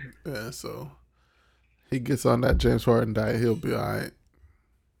 Yeah, so he gets on that James Harden diet, he'll be all right.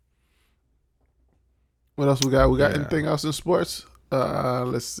 What else we got? We got Yeah. anything else in sports?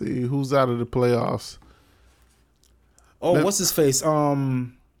 Let's see. Who's out of the playoffs? Oh, what's his face?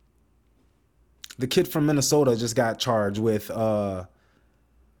 The kid from Minnesota just got charged with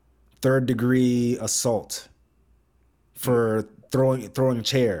third-degree assault for throwing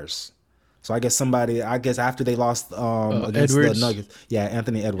chairs. So I guess after they lost against Edwards. the Nuggets. Yeah,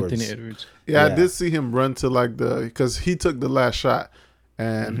 Anthony Edwards. Anthony Edwards. Yeah, Yeah. I did see him run to because he took the last shot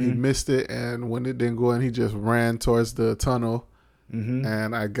and he missed it. And when it didn't go in, he just ran towards the tunnel. Mm-hmm.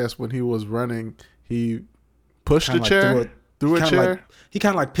 And I guess when he was running, he pushed Kinda the like chair, threw a kinda chair. like- he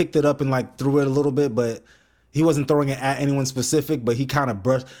kind of like picked it up and like threw it a little bit, but he wasn't throwing it at anyone specific. But he kind of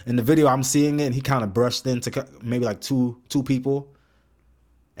brushed in the video. I'm seeing it, and he kind of brushed into maybe like two people,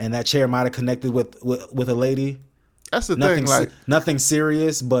 and that chair might have connected with a lady. That's the thing. Like, Nothing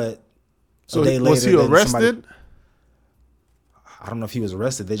serious, but so a day was he later, then arrested? I don't know if he was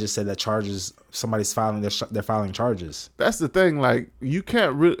arrested. They just said that somebody's filing. They're filing charges. That's the thing. Like, you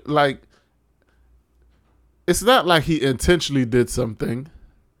can't it's not like he intentionally did something,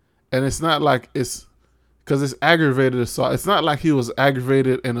 and it's not like it's because it's aggravated assault. It's not like he was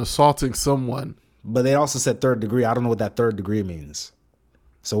aggravated and assaulting someone. But they also said third degree. I don't know what that third degree means.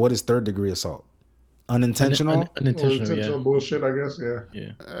 So what is third degree assault? Unintentional? Unintentional, bullshit, I guess. Yeah.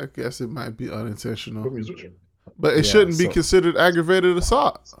 yeah. I guess it might be unintentional, Musician. but it Yeah, shouldn't be so- considered aggravated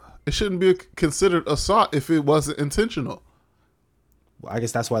assault. It shouldn't be considered assault if it wasn't intentional. I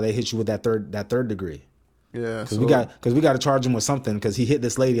guess that's why they hit you with that third degree. Yeah, Because we got to charge him with something because he hit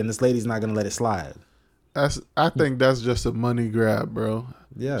this lady and this lady's not gonna let it slide. I think that's just a money grab, bro.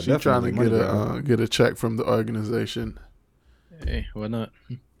 Yeah, She trying to definitely get a check from the organization, Hey, why not?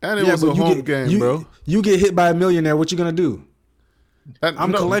 and it was a home game, bro. You get hit by a millionaire, what you gonna do? And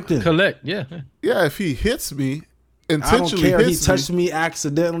I'm collecting. Collect, yeah. Yeah, if he hits me, I don't intentionally care. He hits touched me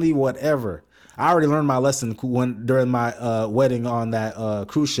accidentally, whatever. I already learned my lesson during my wedding on that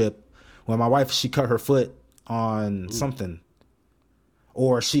cruise ship when my wife she cut her foot on something,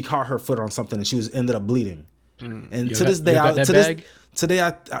 or she caught her foot on something and she ended up bleeding. And You to this got- day, you got that bag? today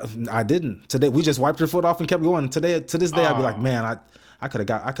I didn't. Today we just wiped her foot off and kept going. To this day, I'd be like, man, I could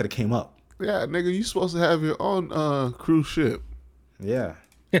have came up. Yeah, nigga, you supposed to have your own cruise ship, Yeah.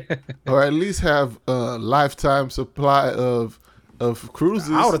 or at least have a lifetime supply of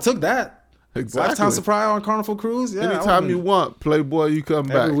cruises. I would have took that. Exactly. Lifetime supply on Carnival Cruise. Yeah, Anytime you want, Playboy, you come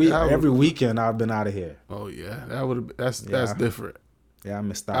back. Every weekend I've been out of here. Oh yeah, that's different. Yeah, I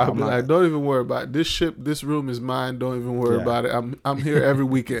missed out. I'll be like, don't even worry about it. This room is mine. Don't even worry about it. I'm here every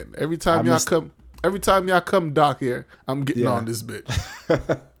weekend. Every time y'all come dock here, I'm getting on this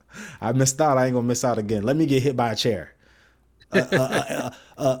bitch. I missed out. I ain't gonna miss out again. Let me get hit by a chair. An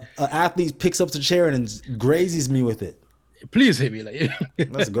athlete picks up the chair and grazes me with it. Please hit me like.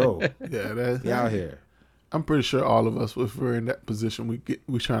 Let's go. Yeah, that's out here. I'm pretty sure all of us, if we're in that position,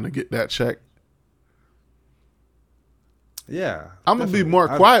 we trying to get that check. Yeah, I'm gonna be more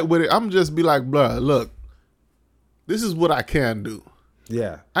quiet with it. I'm just be like, blah, look, this is what I can do.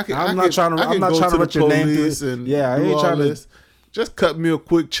 Yeah, I'm not trying to let your name through. Yeah, I ain't trying to. Just cut me a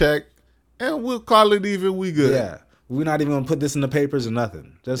quick check, and we'll call it even. We good. Yeah, we're not even gonna put this in the papers or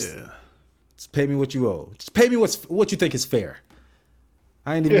nothing. Just pay me what you owe. Just pay me what you think is fair.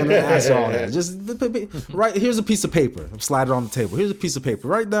 I ain't even gonna ask you all that. Just right here's a piece of paper. Slide it on the table. Here's a piece of paper.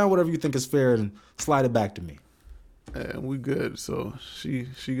 Write down whatever you think is fair and slide it back to me. And we good. So she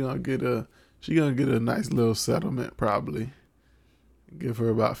gonna get a nice little settlement probably. Give her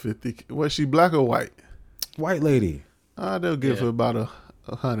about 50. Was she black or white? White lady. They'll give her about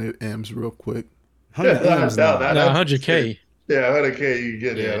 100 M's real quick. 100 M's. No, 100K. Yeah, 100K you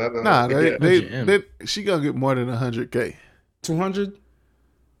get it. She gonna get more than 100K. 200.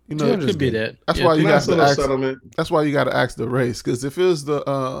 You know, it could be that. That's why you got to ask. That's why you got to ask the race, because if it's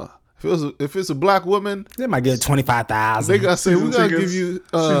if it's a black woman, they might get 25,000. They gotta say we're gonna give you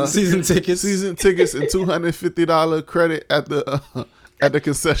season tickets, and $250 credit at the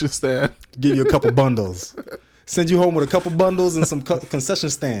concession stand. Give you a couple bundles. Send you home with a couple bundles and some concession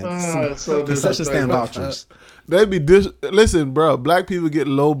stands. Concession stand vouchers. They be listen, bro. Black people get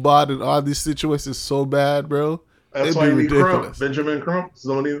low bought in all these situations so bad, bro. That's why you need Crump. Benjamin Crump. He's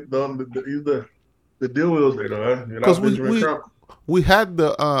the deal wheels there, though. Because we had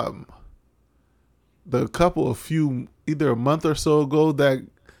the couple either a month or so ago that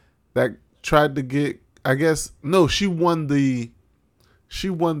tried to get. I guess no, she won the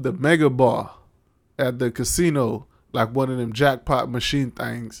mega ball at the casino, like one of them jackpot machine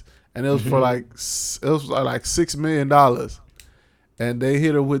things, and it was for like $6 million, and they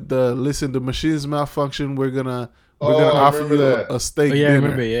hit her with the machines malfunction. We're gonna offer you a steak dinner. I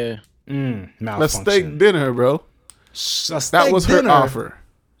remember, a steak dinner, bro. That was her offer.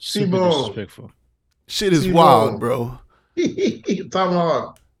 Super disrespectful. Shit is wild, bro.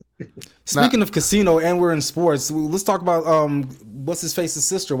 Tomahawk. Speaking of casino, and we're in sports, let's talk about what's his face's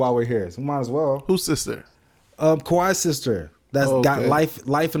sister while we're here. So we might as well. Whose sister? Kawhi's sister. That's got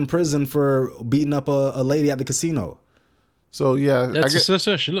life in prison for beating up a lady at the casino. So yeah, that's his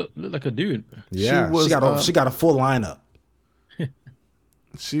sister. She looked like a dude. Yeah, she got a full lineup.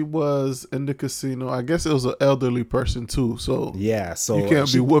 She was in the casino. I guess it was an elderly person too. So yeah, so you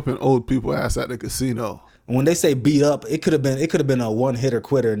can't be whooping old people ass at the casino. When they say beat up, it could have been a one hitter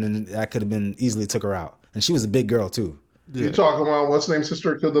quitter, and then that could have been easily took her out. And she was a big girl too. Yeah. You talking about what's name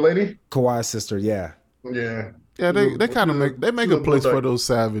sister killed the lady? Kawhi's sister, yeah. Yeah. Yeah, they kind of make a place for those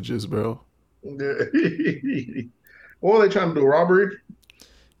savages, bro. Yeah. What were they trying to do? Robbery?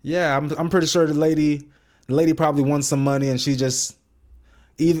 Yeah, I'm pretty sure the lady probably won some money, and she just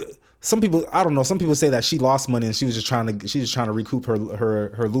some people, I don't know, some people say that she lost money and she was just trying to recoup her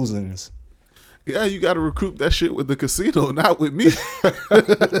losings. Yeah, you got to recoup that shit with the casino, not with me.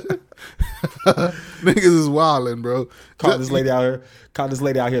 Niggas is wilding, bro. Caught this lady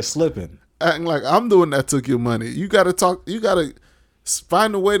out here slipping, acting like I'm the one that took your money. You got to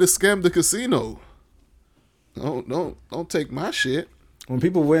find a way to scam the casino. Don't take my shit. When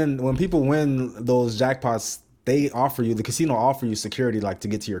people win those jackpots, the casino offer you security, like to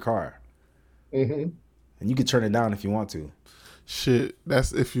get to your car. Mm-hmm. And you can turn it down if you want to. Shit,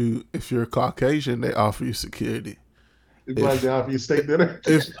 that's if you're Caucasian, they offer you security. They offer you steak dinner.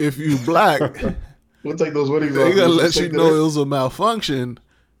 If you black, we'll take those winnings. They gonna let you know it was a malfunction,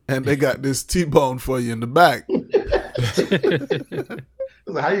 and they got this T-bone for you in the back.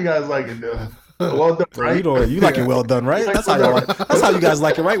 How you guys like it, though? Well done, right? You like it well done, right? That's how you guys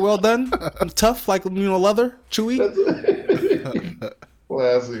like it, right? Well done, tough, like leather, chewy.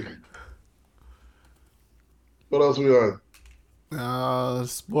 Classic. What else we on?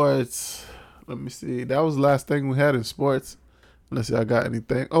 Sports. Let me see. That was the last thing we had in sports. Unless y'all got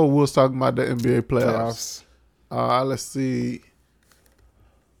anything. Oh, we was talking about the NBA playoffs. Let's see.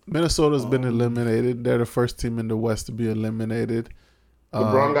 Minnesota's been eliminated. They're the first team in the West to be eliminated.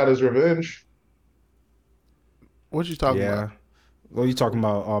 LeBron got his revenge. What you talking about? What are you talking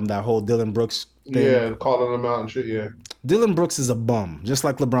about? That whole Dylan Brooks Yeah, calling them out and shit. Yeah. Dylan Brooks is a bum, just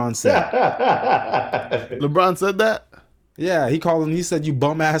like LeBron said. LeBron said that? Yeah, he called him. He said, "You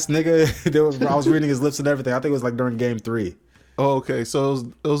bum ass nigga." I was reading his lips and everything. I think it was like during Game 3. Oh, okay. So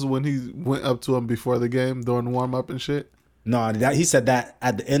it was when he went up to him before the game during warm up and shit? No, he said that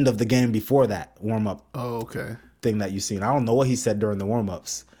at the end of the game before that warm up. Oh, okay. Thing that you seen. I don't know what he said during the warm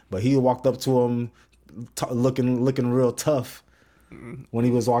ups, but he walked up to him, looking real tough when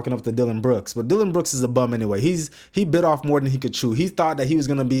he was walking up to Dylan Brooks. But Dylan Brooks is a bum anyway. He bit off more than he could chew. He thought that he was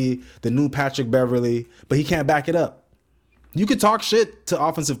gonna be the new Patrick Beverly, but he can't back it up. You could talk shit to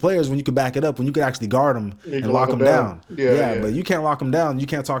offensive players when you could back it up, when you could actually guard them and lock them down. Yeah, but you can't lock them down. You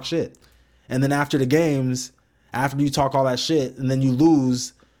can't talk shit. And then after the games, after you talk all that shit, and then you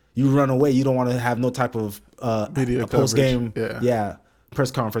lose, you run away. You don't want to have no type of post game, press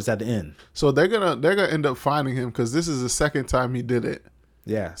conference at the end. So they're gonna end up finding him because this is the second time he did it.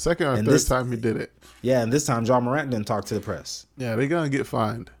 Yeah, second or third time he did it. Yeah, and this time John Morant didn't talk to the press. Yeah, they're gonna get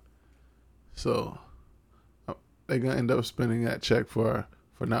fined. So they're gonna end up spending that check for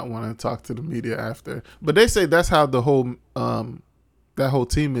not wanting to talk to the media after. But they say that's how the whole that whole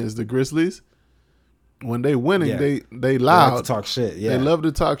team is. The Grizzlies, when they winning, they loud. They like to talk shit. Yeah, they love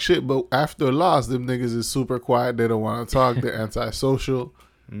to talk shit. But after a loss, them niggas is super quiet. They don't want to talk. They're antisocial.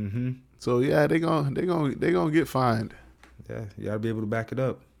 Mm-hmm. So yeah, they gonna get fined. Yeah, you gotta be able to back it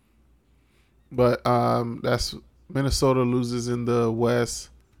up. But that's Minnesota loses in the West.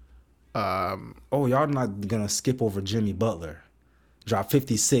 Y'all not gonna skip over Jimmy Butler. Dropped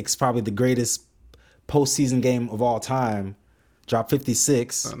 56, probably the greatest postseason game of all time. Dropped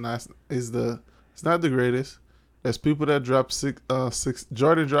 56. It's not the greatest. There's people that dropped six.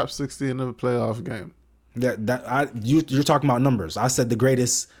 Jordan dropped 60 in the playoff game. You're talking about numbers. I said the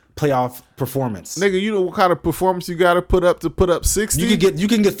greatest playoff performance. Nigga, you know what kind of performance you got to put up 60? You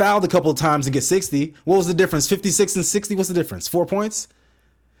can get fouled a couple of times and get 60. What was the difference? 56 and 60. What's the difference? 4 points.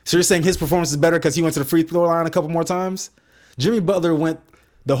 So you're saying his performance is better because he went to the free throw line a couple more times? Jimmy Butler went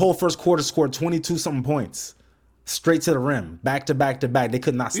the whole first quarter, scored 22-something points. Straight to the rim. Back to back to back. They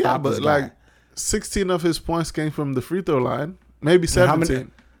could not stop this guy. Like 16 of his points came from the free throw line. Maybe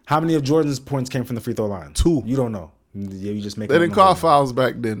 17. How many of Jordan's points came from the free throw line? 2. You don't know. Yeah, you just make. They didn't call fouls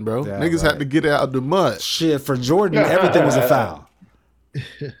back then, bro. Yeah, niggas had to get it out of the mud. Shit, for Jordan, everything was a foul.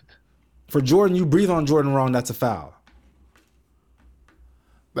 For Jordan, you breathe on Jordan wrong, that's a foul.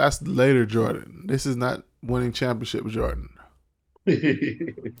 That's later Jordan. This is not winning championship Jordan.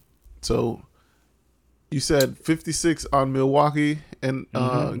 So you said 56 on Milwaukee and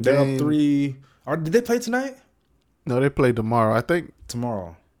they're up 3. Did they play tonight? No, they play tomorrow. I think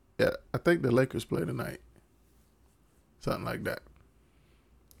tomorrow. Yeah, I think the Lakers play tonight. Something like that.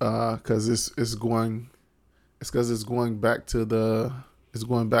 Because it's going back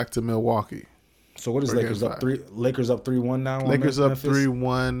to Milwaukee. So what is Lakers up 3? Lakers up 3-1 now. Lakers up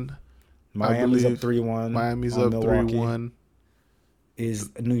 3-1. Miami's up 3-1. Miami's up 3-1.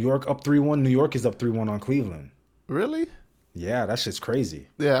 Is New York up 3-1? New York is up 3-1 on Cleveland. Really? Yeah, that shit's crazy.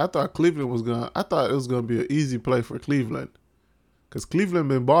 Yeah, I thought it was gonna be an easy play for Cleveland, because Cleveland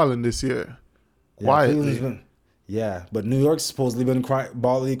been balling this year. Yeah, quietly. But New York's supposedly been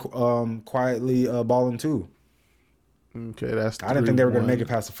quietly balling too. Okay, that's. I didn't think they were gonna make it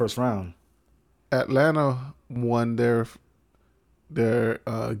past the first round. Atlanta won their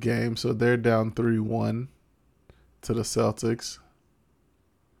game, so they're down 3-1 to the Celtics.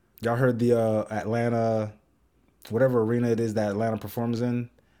 Y'all heard the Atlanta, whatever arena it is that Atlanta performs in,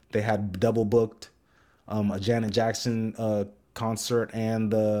 they had double booked a Janet Jackson concert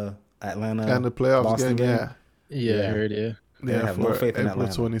and the Atlanta and the playoffs Boston game. Yeah, I heard it. They have no faith in April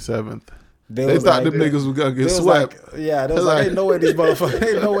Atlanta. 27th. They thought them niggas were gonna get swept. They was like, ain't no way these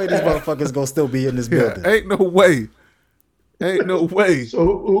motherfuckers gonna still be in this building. Ain't no way.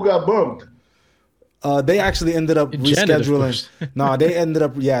 So who got bumped? They actually ended up rescheduling. They ended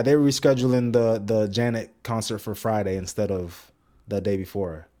up they were rescheduling the Janet concert for Friday instead of the day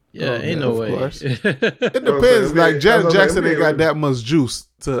before. Yeah, ain't no way. It depends. Like Janet Jackson ain't got that much juice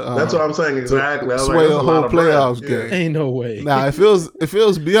to. That's what I'm saying exactly. Sway a whole playoffs game. Ain't no way. Nah, it feels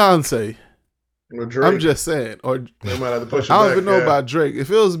Beyonce. I'm just saying. Or they might have to push it I don't back, even know about Drake. If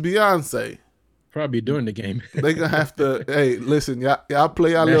it was Beyonce, probably during the game. They gonna have to. Hey, listen, y'all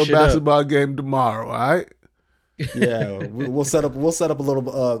play our little basketball game tomorrow, all right? Yeah, we'll set up a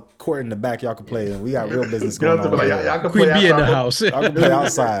little court in the back. Y'all can play, and we got real business going on. Y'all can Queen play B in the house. Y'all can play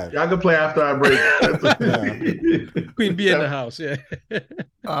outside. Y'all can play after I break. Queen B in the house. Yeah.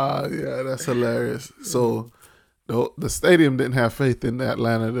 Yeah, that's hilarious. So the stadium didn't have faith in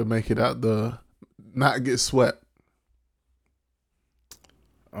Atlanta to make it out not get swept.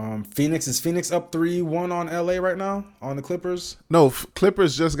 Phoenix is Phoenix up 3-1 on LA right now on the Clippers. No,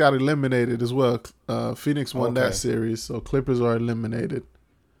 Clippers just got eliminated as well. Phoenix won Okay. that series, so Clippers are eliminated.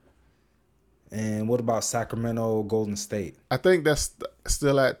 And what about Sacramento, Golden State? I think that's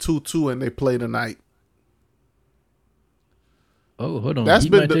still at 2-2, and they play tonight. Oh, hold on. That's He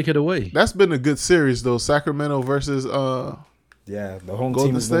been might the- take it away. That's been a good series though. Sacramento versus Yeah, the home Golden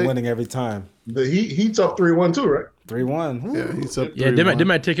team has been State? winning every time. The Heat's up 3-1 too, right? 3-1. yeah, he's up. Yeah, they 3-1.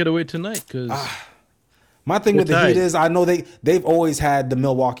 might take it away tonight because My thing with the They're Heat tied. is I know they've always had the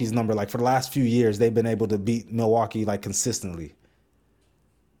Milwaukee's number. Like for the last few years, they've been able to beat Milwaukee like consistently.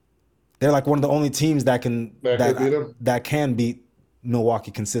 They're like one of the only teams that can That could beat 'em. that can beat Milwaukee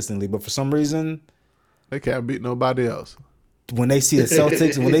consistently. But for some reason, They can't beat nobody else. when they see the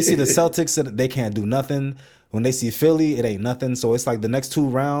Celtics, they can't do nothing. When they see Philly, it ain't nothing. So it's like the next 2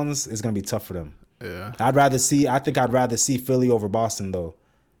 rounds is gonna be tough for them. Yeah, I think I'd rather see Philly over Boston though.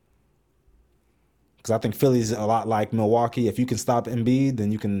 Because I think Philly's a lot like Milwaukee. If you can stop Embiid,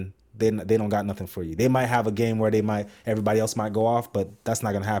 then you can. They don't got nothing for you. They might have a game where everybody else might go off, but that's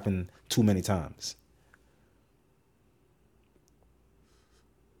not gonna happen too many times.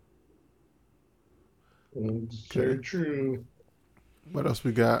 Very true. what else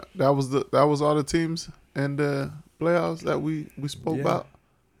we got? That was all the teams and the playoffs that we spoke Yeah. about.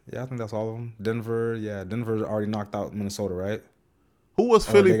 Yeah, I think that's all of them. Denver already knocked out Minnesota, right? Who was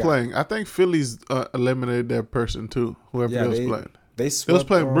Or Philly they got- playing? I think Philly's eliminated their person too. Whoever Yeah, they was they- playing. They It swept, was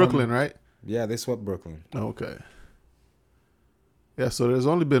playing Brooklyn, right? Yeah, they swept Brooklyn. Okay. Yeah, so there's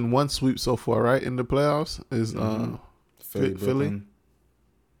only been one sweep so far, right? In the playoffs is Philly, Philly? Brooklyn.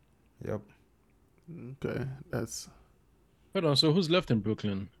 Yep. okay. That's hold on. So who's left in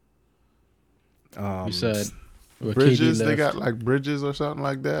Brooklyn? You said Bridges. They got like Bridges or something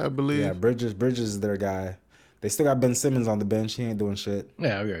like that, I believe. Yeah, Bridges is their guy. They still got Ben Simmons on the bench. He ain't doing shit.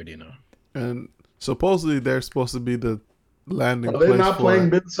 Yeah, we already know. And supposedly they're supposed to be the landing Are they place not for playing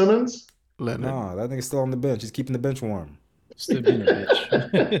Ben Simmons? Leonard. No, that nigga's still on the bench. He's keeping the bench warm. Still being a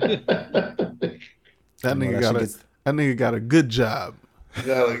bitch. That You know, nigga that got shit a gets- that nigga got a good job. He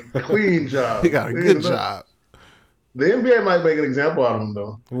got a clean job. He got a good job. The NBA might make an example out of him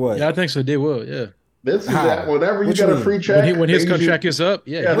though. What? Yeah, I think so. They will. Yeah. This is How? that whenever you What get you a mean? free check. When his they contract usually- is up,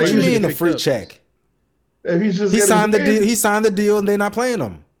 yeah. Yeah, What they you usually mean a picked free up. check? if he's just He getting signed the paid, deal. He signed the deal, and they're not playing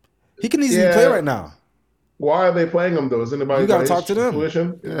him. He can easily Yeah. play right now. Why are they playing him though? Is anybody? You gotta talk to them.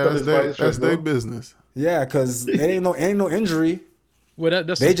 Tuition? Yeah, that's their business. Yeah, because it ain't no injury. Well,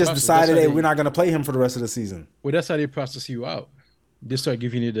 that's They the just process. decided, That's hey, how we're not gonna play him for the rest of the season. Well, that's how they process you out. They start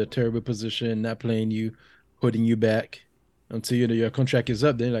giving you the terrible position, not playing you, putting you back until your contract is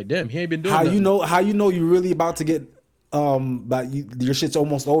up. Then you're like, damn, he ain't been doing How nothing. you know you're really about to get your shit's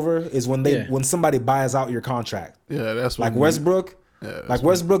almost over is when when somebody buys out your contract. Yeah, that's Like what Westbrook. Yeah, that's Like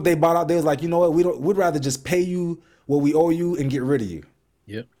Westbrook, they bought out. They was like, you know what? We'd rather just pay you what we owe you and get rid of you.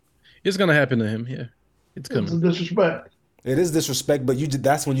 Yep. It's gonna happen to him. Yeah. It's It's coming. disrespect. It is disrespect, but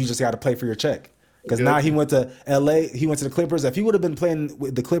that's when you just got to play for your check. Because now he went to LA, he went to the Clippers. If he would have been playing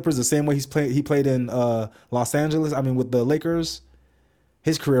with the Clippers the same way he played in Los Angeles, I mean with the Lakers,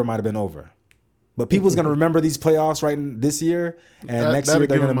 his career might have been over. But people's gonna remember these playoffs this year, and next year that'll they're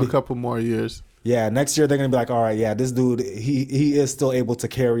give gonna him be a couple more years. yeah. Next year they're gonna be like, all right, yeah, this dude he is still able to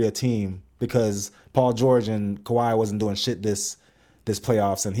carry a team because Paul George and Kawhi wasn't doing shit this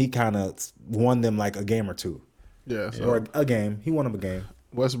playoffs, and he kind of won them like a game or two. Yeah, so Or a game. He won him a game.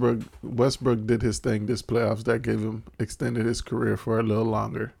 Westbrook did his thing this playoffs. That gave him extended his career for a little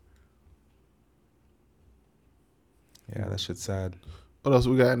longer. Yeah, that shit's sad. What else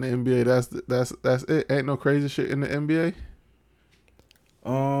we got in the NBA? That's it. Ain't no crazy shit in the NBA.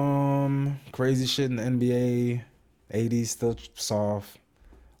 Crazy shit in the NBA. AD still soft.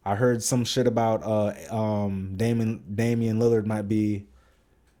 I heard some shit about Damian Lillard might be.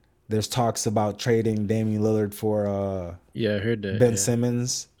 There's talks about trading Damian Lillard for Yeah, I heard that. Ben yeah.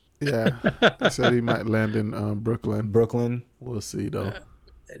 Simmons. Yeah, I said he might land in Brooklyn. We'll see though.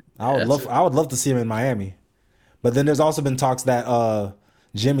 I would love to see him in Miami. But then there's also been talks that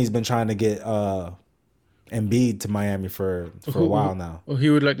Jimmy's been trying to get Embiid to Miami for a while now. Oh, he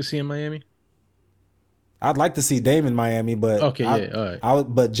would like to see in Miami? I'd like to see Dame in Miami, but Okay, yeah, all right.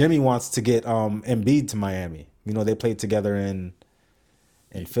 But Jimmy wants to get Embiid to Miami. You know, they played together in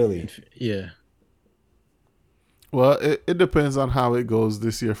Philly. Yeah. Well, it depends on how it goes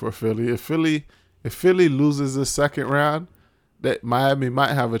this year for Philly. If Philly loses the second round, that Miami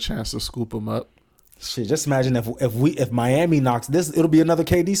might have a chance to scoop them up. Shit, just imagine if Miami knocks this, it'll be another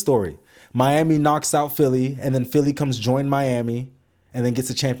KD story. Miami knocks out Philly, and then Philly comes join Miami, and then gets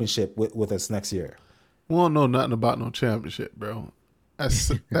a championship with us next year. We don't know nothing about no championship, bro.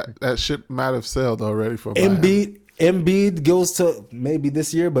 that ship might have sailed already for Miami. Embiid goes to maybe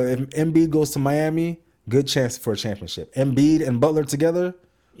this year, but if Embiid goes to Miami, good chance for a championship. Embiid and Butler together,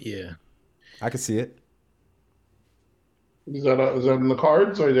 Yeah. I could see it. Is that in the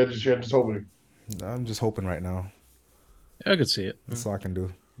cards, or is that just hoping? I'm just hoping right now. I could see it. That's all I can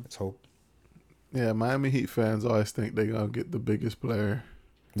do. Let's hope. Yeah, Miami Heat fans always think they're gonna get the biggest player.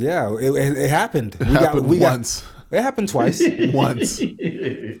 Yeah, it happened. Once. It happened twice. Once. We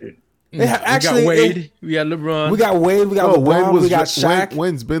got Wade. We got LeBron. We got Wade. We got LeBron. We got Shaq.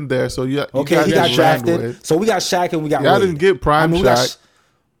 Wade's been there, so you he got drafted. So we got Shaq and we got. Y'all Wade. didn't get prime Shaq.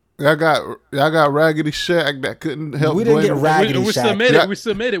 Y'all got raggedy Shaq that couldn't help. We didn't get raggedy Shaq. We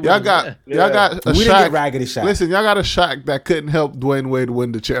still made it. Y'all got a we Shaq. didn't get raggedy Shaq. Listen, y'all got a Shaq that couldn't help Dwayne Wade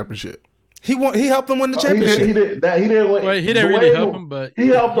win the championship. He helped them win the championship. He didn't win. Well, he didn't really help him, but he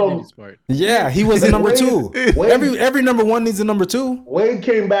helped them. Yeah, he was a number two. Every number one needs a number two. Wade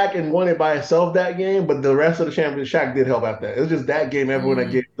came back and won it by himself that game, but the rest of the championship, Shaq did help after that. It was just that game everyone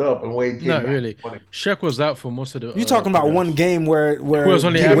had gave up, and Wade came Not back. really. Shaq was out for most of the. You talking about one game where was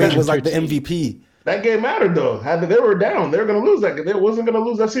only Wade was like the 13. MVP. That game mattered though. They were down. They were going to lose that. They wasn't going to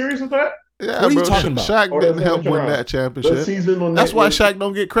lose that series with that. Yeah, what are you talking about? Shaq didn't help win that championship. That's why Shaq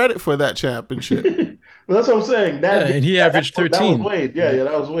don't get credit for that championship. Well, that's what I'm saying. And he averaged 13. That was Wade. Yeah,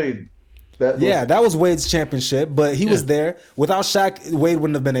 that was Wade. That was Wade's championship, but he was there. Without Shaq, Wade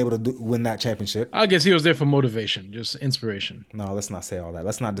wouldn't have been able to win that championship. I guess he was there for motivation, just inspiration. No, let's not say all that.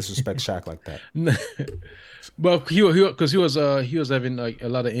 Let's not disrespect Shaq like that. But he was having like a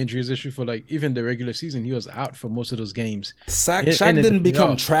lot of injuries issue for like even the regular season. He was out for most of those games. Shaq didn't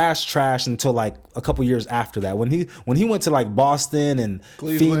become trash until like a couple years after that. When he went to like Boston and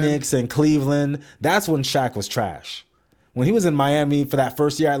Phoenix and Cleveland, that's when Shaq was trash. When he was in Miami for that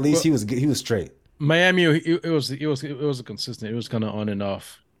first year, at least he was straight. Miami, it was consistent. It was kind of on and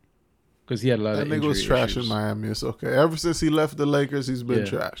off because he had a lot of injury nigga was trash issues. in Miami. It's okay. Ever since he left the Lakers, he's been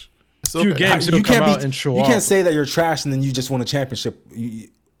trash. It's Few games he'll come out and show You off. can't say that you're trash and then you just won a championship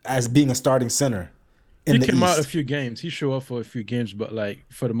as being a starting center. He came out a few games. He showed up for a few games, but like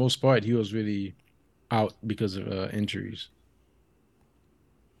for the most part, he was really out because of injuries.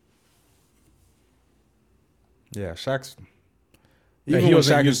 Yeah, Shaq's. He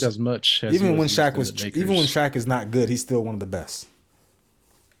wasn't used as much. Even when Shaq is not good, he's still one of the best.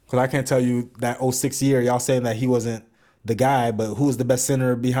 Because I can't tell you that 06 year, y'all saying that he wasn't the guy, but who was the best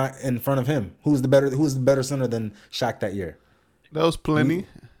center in front of him? Who's the better center than Shaq that year? That was plenty.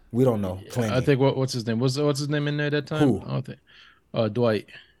 We don't know. Plenty. I think what's his name? What's his name in there that time? Who? I don't think. Dwight.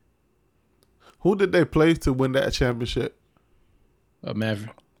 Who did they play to win that championship?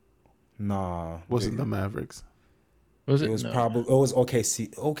 Maverick. Nah, wasn't the Mavericks. Was it? It was probably. It was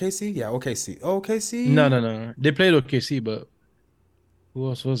OKC. OKC, yeah, OKC. No. They played OKC, but who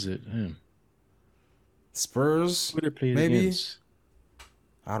else was it? Spurs. Who they played maybe against?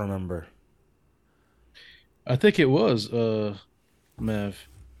 I don't remember. I think it was Mav.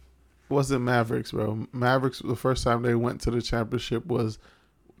 It wasn't Mavericks, bro. Mavericks, the first time they went to the championship was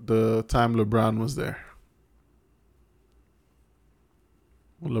the time LeBron was there.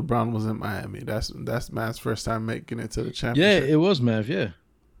 When LeBron was in Miami. That's Mav's first time making it to the championship. Yeah, it was Mav, yeah.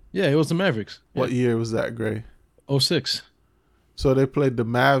 Yeah, it was the Mavericks. What year was that, Gray? 06. So they played the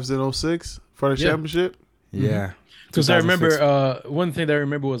Mavs in 06 for the championship? Yeah. Because I remember one thing that I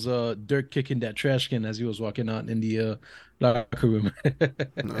remember was Dirk kicking that trash can as he was walking out in the locker room.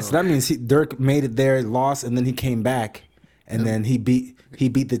 So that means Dirk made it there, lost, and then he came back, and then he beat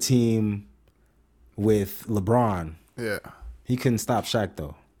the team with LeBron. Yeah. He couldn't stop Shaq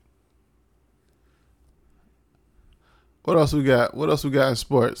though. What else we got? What else we got in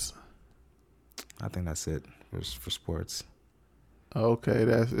sports? I think that's it for sports. Okay,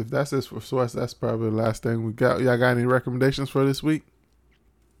 if that's it for sports, that's probably the last thing we got. Y'all got any recommendations for this week?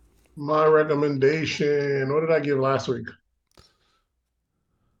 My recommendation. What did I give last week?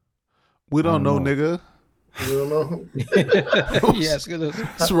 We don't know, nigga. You don't know? Yes,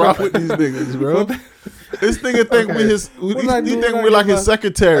 what's wrong with these niggas, bro? This nigga think we think we're like his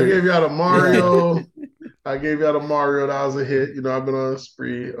secretary. I gave y'all the Mario. That was a hit. You know, I've been on a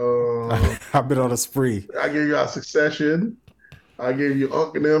spree. I've been on a spree. I gave y'all Succession. I gave you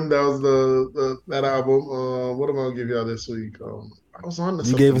Unk and Them. That was that album. What am I gonna give y'all this week? I was on.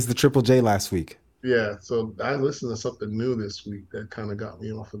 You gave us the Triple J last week. Yeah, so I listened to something new this week that kind of got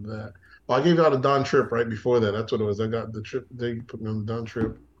me off of that. Well, I gave y'all the Don Trip right before that. That's what it was. I got the Trip. They put me on the Don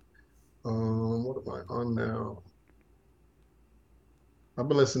Trip. What am I on now? I've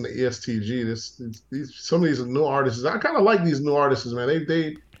been listening to ESTG. Some of these new artists. I kind of like these new artists, man.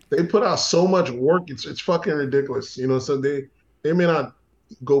 They put out so much work. It's fucking ridiculous. You know, so they they may not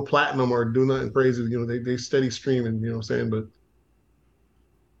go platinum or do nothing crazy. You know, they steady streaming. You know what I'm saying? But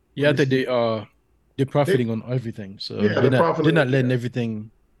Yeah, let me see. they're profiting on everything, so Yeah, they're they're profiting. not letting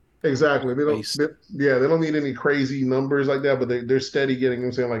everything Exactly. They don't. waste. They don't need any crazy numbers like that. But they're steady getting. You know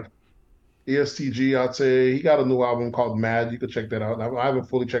what I'm saying, like ESTG. I'd say he got a new album called Mad. You could check that out. I haven't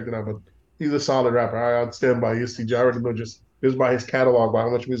fully checked it out, but he's a solid rapper. I'd stand by ESTG. I already know just by his catalog, by how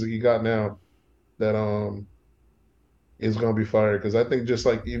much music he got now, that is gonna be fire. Because I think just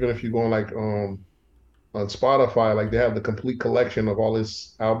like even if you go on like on Spotify, like they have the complete collection of all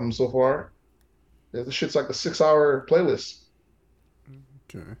his albums so far. Yeah, this shit's like a 6 hour playlist.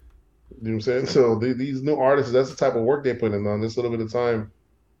 Okay. You know what I'm saying? So these new artists, that's the type of work they put in on this little bit of time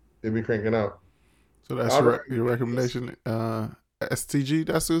they be cranking out. So that's your recommendation. STG,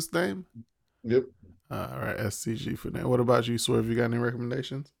 that's his name? Yep. All right, STG for that. What about you, Swerve? You got any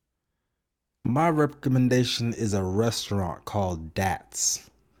recommendations? My recommendation is a restaurant called Datz.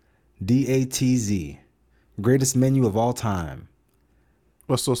 DATZ. Greatest menu of all time.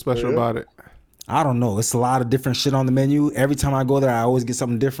 What's so special about it? I don't know. It's a lot of different shit on the menu. Every time I go there, I always get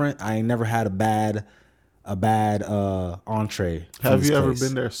something different. I ain't never had a bad entree. Have you ever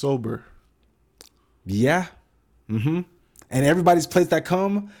been there sober? Yeah. Mm-hmm. And everybody's plates that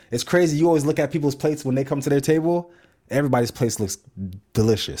come, it's crazy. You always look at people's plates when they come to their table. Everybody's place looks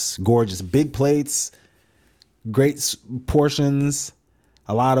delicious, gorgeous, big plates, great portions,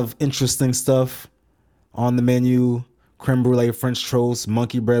 a lot of interesting stuff on the menu. Creme brulee, French toast,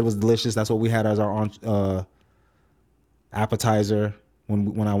 monkey bread was delicious. That's what we had as our appetizer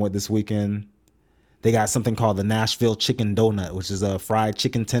when I went this weekend. They got something called the Nashville Chicken Donut, which is fried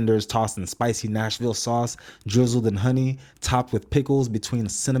chicken tenders tossed in spicy Nashville sauce, drizzled in honey, topped with pickles between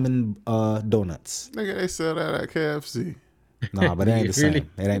cinnamon donuts. Nigga, they sell that at KFC. Nah, but it ain't the same.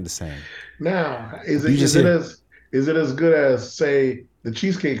 It ain't the same. Now, is it as good as, say, the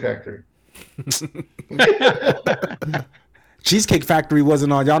Cheesecake Factory? Cheesecake Factory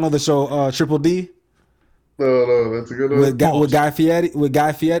wasn't on. Y'all know the show Triple D? No, that's a good one. With Guy Fieri? With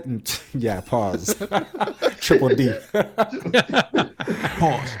Guy Fieri? Yeah, pause. Triple D.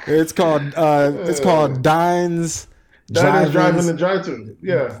 Pause. It's called Dines. Driving the drive-thru.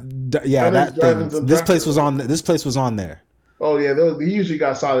 Yeah. Yeah, that thing. This place was on there. Oh yeah, he usually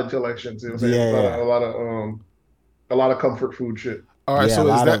got solid selections. You know what I'm saying? Yeah. A lot of comfort food shit. All right, so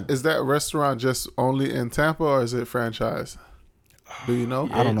is that restaurant just only in Tampa or is it franchise? Do you know?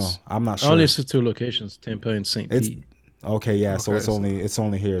 I don't know. I'm not sure. Only 2 locations, Tampa and St. Pete. Okay, yeah. So it's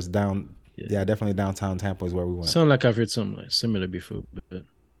only here. It's down. Yeah, definitely downtown Tampa is where we went. Sound like I've heard something like similar before. But...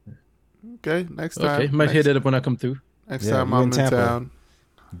 Okay, next time. Okay, might hit it up when I come through. Next time I'm in town.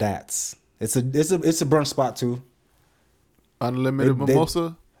 That's it's a brunch spot too. Unlimited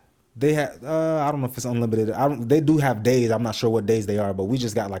mimosa. They had I don't know if it's unlimited. They do have days. I'm not sure what days they are, but we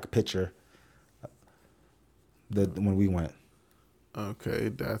just got like a picture. When we went. Okay,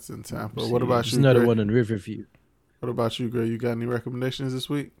 that's in Tampa. What about you? There's another one in Riverview. What about you, Gray? You got any recommendations this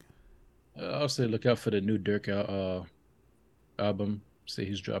week? I'll say look out for the new Dirk album. Say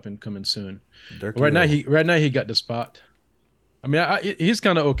he's coming soon. Right now he got the spot. I mean, he's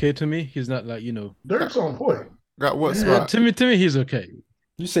kind of okay to me. He's not like Dirk's on point. Got what spot? To me, he's okay.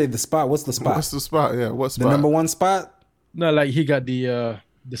 You say the spot. What's the spot? What's the spot? Yeah, what spot? The number one spot? No, like he got the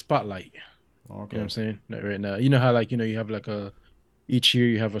spotlight. Okay. You know what I'm saying? Like right now. You know how you have like each year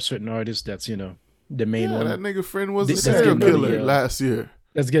you have a certain artist that's the main one. That nigga friend was a serial killer last year.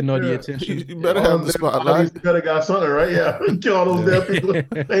 That's getting all the attention. You better have the spotlight. You better got something, right? Yeah. Kill all those damn people.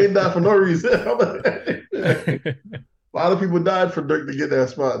 They ain't died for no reason. A lot of people died for Dirk to get that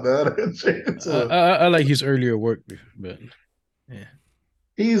spot, man. I like his earlier work, but yeah.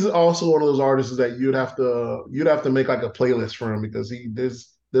 He's also one of those artists that you'd have to make like a playlist for him because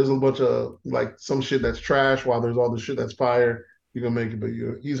there's a bunch of like some shit that's trash while there's all the shit that's fire. You can make it, but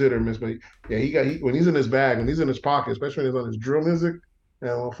he's hit or miss. But yeah, when he's in his bag, when he's in his pocket, especially when he's on his drill music,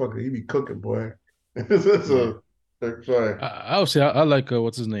 man, motherfucker, he be cooking, boy. Sorry. I would say I like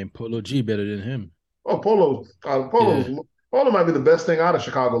what's his name, Polo G, better than him. Oh, Polo might be the best thing out of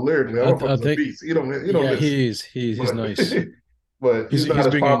Chicago lyrically. I think he don't miss. He's nice. But he's not as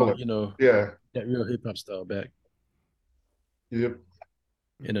bringing, popular. That real hip hop style back. Yep.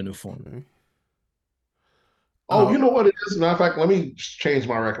 In a new form. Oh, you know what it is? Matter of fact, let me change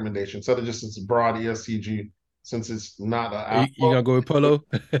my recommendation. Instead of just it's broad ESTG, since it's not an you gonna go with Polo?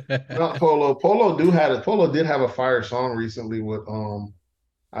 Not Polo. Polo did have a fire song recently with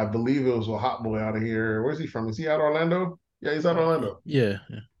I believe it was a Hot Boy out of here. Where's he from? Is he out of Orlando? Yeah, he's out of Orlando. Yeah.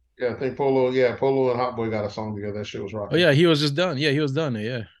 Yeah, I think Polo and Hot Boy got a song together. That shit was rocking. Oh yeah, he was just done. Yeah, he was done.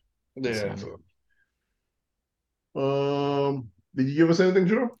 Yeah. Yeah. Did you give us anything,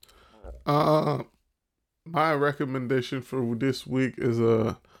 Judo? My recommendation for this week is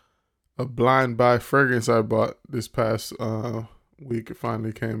a blind buy fragrance I bought this past week. It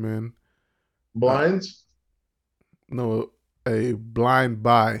finally came in. Blinds? No, a blind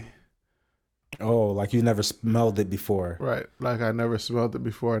buy. Oh, like you never smelled it before. Right. Like I never smelled it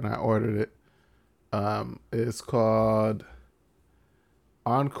before and I ordered it. It's called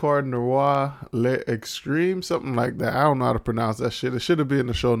Encore Noir Le Extreme, something like that. I don't know how to pronounce that shit. It should have been in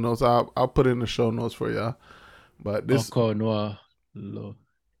the show notes. I'll put it in the show notes for y'all. But this Encore Noir Le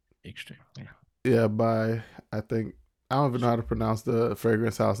Extreme. Yeah, by I think I don't even know how to pronounce the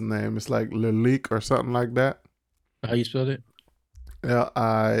fragrance house name. It's like Lalique or something like that. How you spelled it?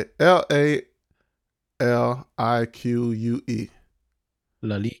 Lalique.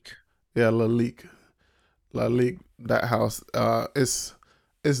 Lalique. Yeah, Lalique. That house.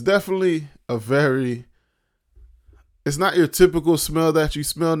 It's definitely a very. It's not your typical smell that you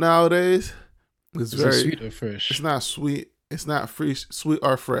smell nowadays. It's very sweet or fresh. It's not sweet. It's not sweet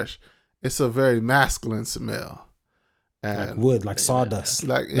or fresh. It's a very masculine smell. And like wood, like sawdust.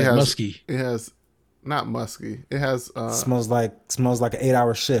 Like musky. It has not musky. It has smells like an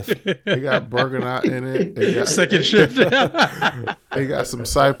 8-hour shift. It got bergamot in it. It got, second shift. It got some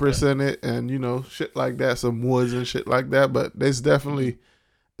cypress in it, and shit like that, some woods and shit like that. But it's definitely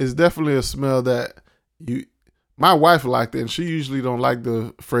a smell that my wife liked it, and she usually don't like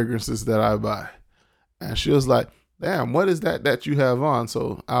the fragrances that I buy. And she was like, damn, what is that you have on?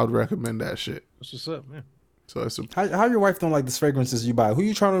 So I would recommend that shit. That's what's up, man. So it's how your wife don't like the fragrances you buy? Who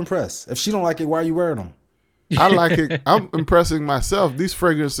you trying to impress? If she don't like it, why are you wearing them? I like it. I'm impressing myself. These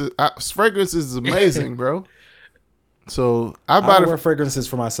fragrances is amazing, bro. So I don't wear fragrances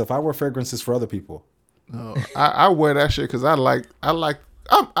for myself. I wear fragrances for other people. No, I wear that shit because I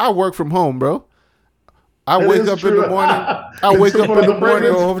work from home, bro. I wake up in the morning. I wake up in the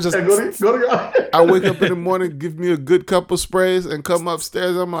morning. I wake up in the morning, give me a good couple sprays, and come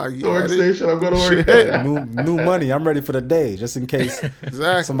upstairs. I'm like, yeah, workstation. I'm going to work. New money. I'm ready for the day, just in case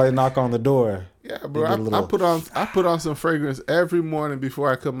somebody knock on the door. Yeah, bro. I put on some fragrance every morning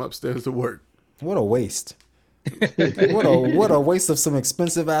before I come upstairs to work. What a waste. what a waste of some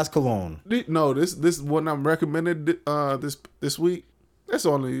expensive ass cologne. No, this one I'm recommended this week. That's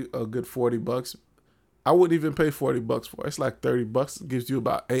only a good $40. I wouldn't even pay $40 for it. It's like $30. It gives you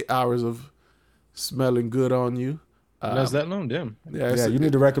about 8 hours of smelling good on you. That's that long, damn. Yeah, you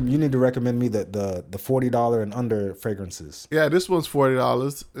need to recommend me the $40 and under fragrances. Yeah, this one's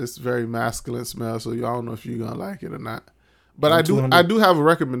 $40. It's very masculine smell, so y'all don't know if you're gonna like it or not. But I do have a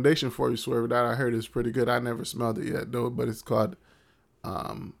recommendation for you, Swerve, that I heard is pretty good. I never smelled it yet though, but it's called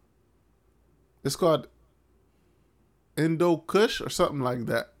Indo Kush or something like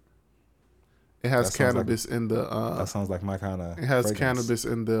that. It has cannabis in the. That sounds like my kind of. It has cannabis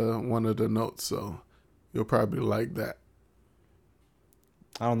in the one of the notes, so you'll probably like that.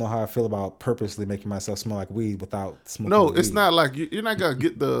 I don't know how I feel about purposely making myself smell like weed without smoking. No, it's not like you're not gonna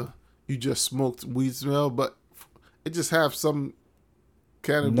get you just smoked weed smell, but it just have some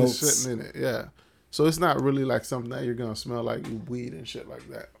cannabis sitting in it. Yeah, so it's not really like something that you're gonna smell like weed and shit like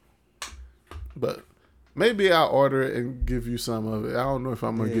that. But maybe I'll order it and give you some of it. I don't know if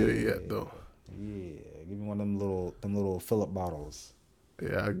I'm gonna get it yet though. Yeah, give me one of them little Philip bottles.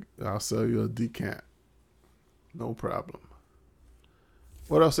 Yeah, I'll sell you a decant. No problem.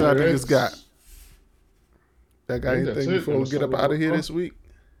 What else I just got? That got anything before we get up out of here this week?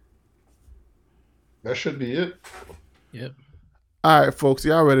 That should be it. Yep. All right, folks,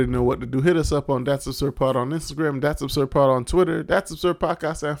 y'all already know what to do. Hit us up on That's Absurd Pod on Instagram, That's Absurd Pod on Twitter, That's Absurd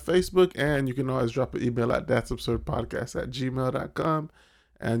Podcast on Facebook, and you can always drop an email at that'sabsurdpodcast@gmail.com.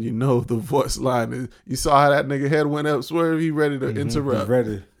 And you know the voice line is. You saw how that nigga head went up. Swerve, he ready to interrupt.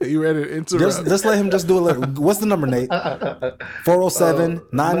 He ready to interrupt. Just let him just do a little. What's the number, Nate? 407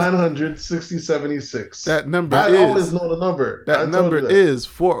 900 6076. That number I always know the number. That number is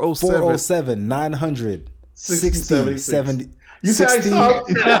 407 900 6070. You say I saw?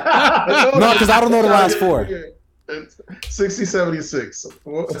 No, because I don't know the last four. 6076.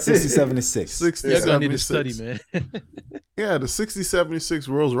 6076. You're gonna need to study, man. Yeah, the 6076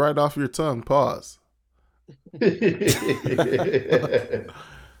 rolls right off your tongue. Pause. So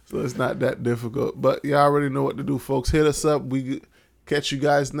it's not that difficult. But you already know what to do, folks. Hit us up. We catch you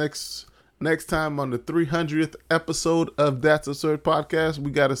guys next time on the 300th episode of That's Absurd Podcast.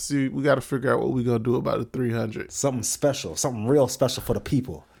 We gotta figure out what we're gonna do about the 300. Something special, something real special for the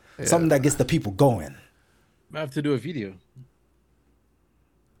people. Yeah. Something that gets the people going. I have to do a video.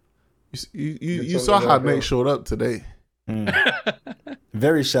 You saw how Nate showed up today.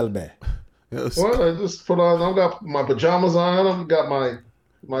 Very Shelby. Yes. Well, I just put on. I've got my pajamas on. I've got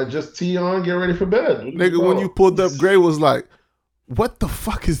my just tee on. Get ready for bed. Nigga, when you pulled up, Gray was like, "What the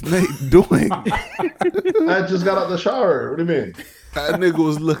fuck is Nate doing?" I just got out the shower. What do you mean? That nigga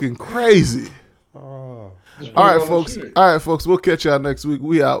was looking crazy. All right, folks. We'll catch y'all next week.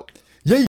 We out.